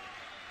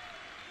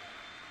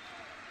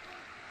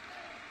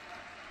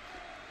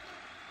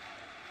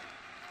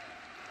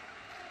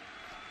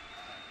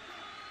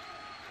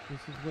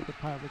 This is what the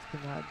Pirates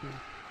cannot do.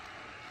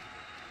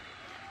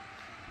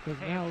 Because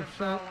now Hampton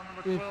foul on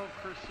number 12,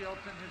 Chris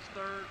Shelton, his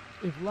third.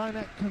 If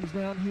Lynette comes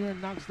down here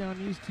and knocks down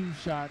these two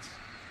shots,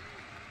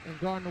 and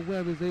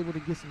Gardner-Webb is able to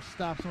get some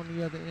stops on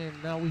the other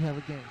end, now we have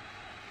a game.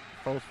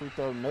 First free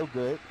throw, no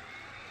good.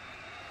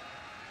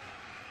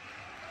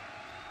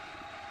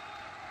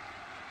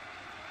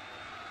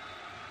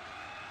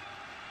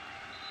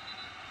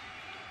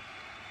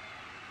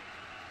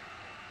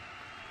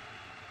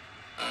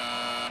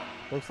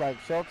 Looks like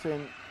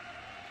Shelton,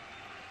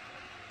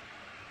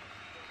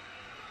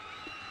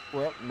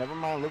 well, never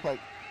mind. Looked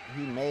like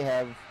he may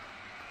have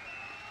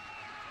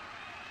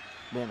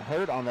been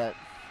hurt on that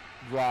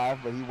drive,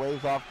 but he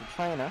waves off the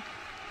trainer.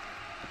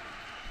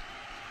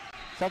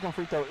 Second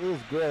free throw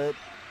is good.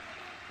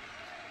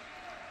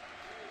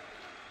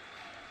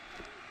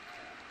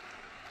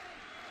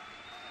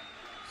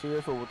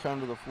 Sears will return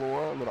to the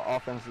floor. A little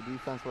offensive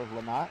defense with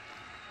Lamont.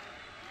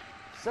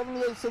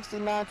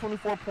 78-69,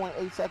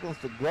 24.8 seconds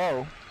to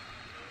go.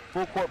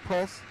 Full court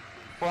press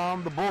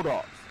from the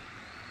Bulldogs.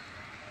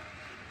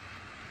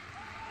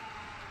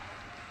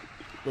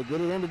 They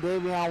get it into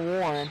Davion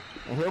Warren,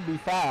 and he'll be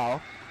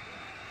fouled.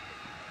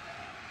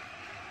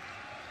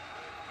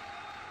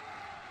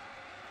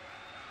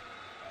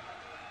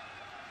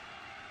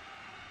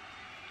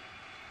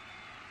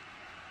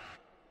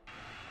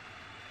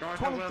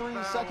 Gardner-Webb 23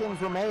 foul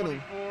seconds on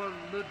remaining. 24,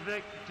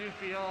 Ludwig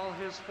Dufial,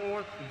 his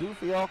fourth.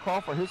 Dufial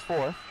called for his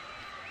fourth.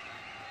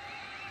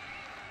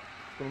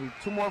 Going to be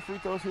 2 more free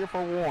throws here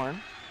for Warren.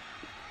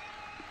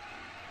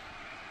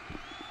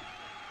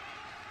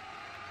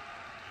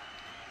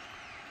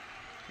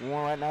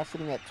 Warren right now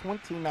sitting at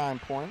 29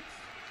 points.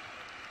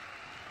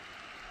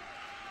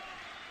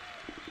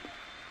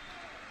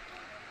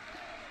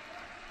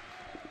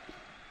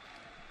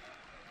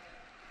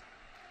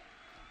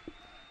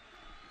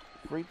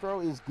 Free throw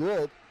is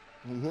good.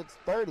 He hits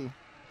 30.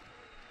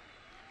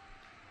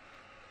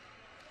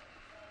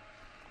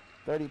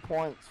 30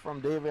 points from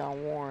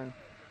Davion Warren.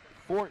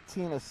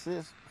 14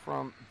 assists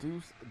from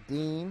Deuce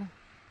Dean.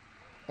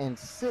 And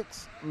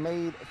 6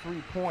 made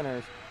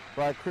three-pointers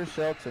by Chris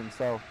Shelton.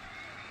 So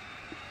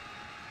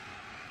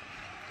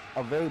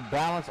a very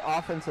balanced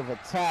offensive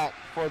attack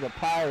for the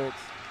Pirates.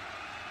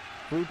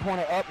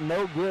 Three-pointer up,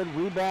 no good.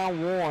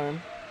 Rebound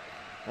Warren.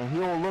 And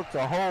he'll look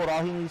to hold.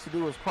 All he needs to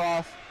do is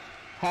cross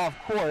half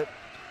court,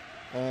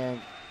 and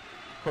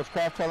Coach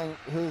Kraft telling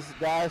his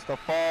guys to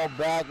fall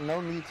back, no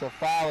need to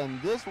foul,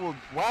 and this will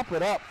wrap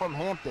it up from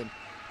Hampton.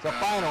 It's a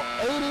final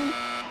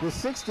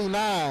 80-69.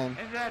 And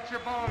that's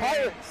your ball game.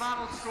 Pirates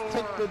Final score,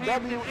 take the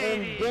W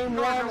in 80, game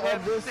 1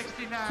 of this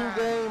 69.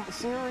 2-game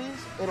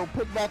series. It'll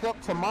pick back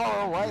up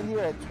tomorrow right here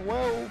at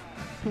 12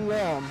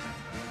 p.m.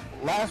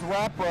 Last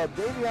wrap-up,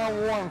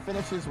 Davion Warren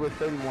finishes with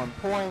 31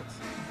 points,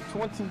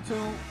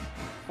 22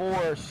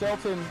 for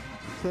Shelton,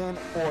 10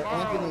 for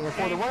Anthony, and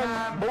for the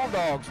Runnin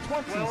Bulldogs,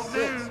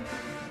 26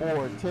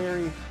 for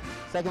Terry.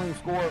 Second leading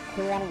scorer,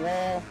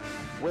 Cornwall,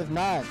 with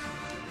 9.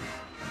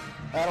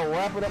 That'll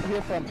wrap it up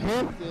here from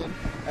Hampton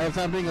as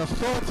I'm being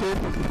assaulted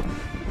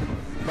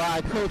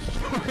by Coach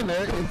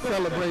Joyner in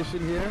celebration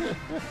here.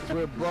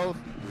 We both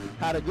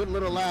had a good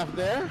little laugh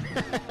there.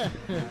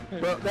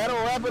 But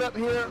that'll wrap it up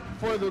here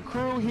for the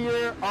crew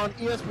here on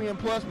ESPN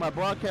Plus. My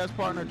broadcast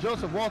partner,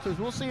 Joseph Walters.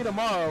 We'll see you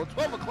tomorrow,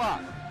 12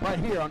 o'clock, right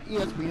here on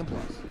ESPN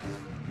Plus.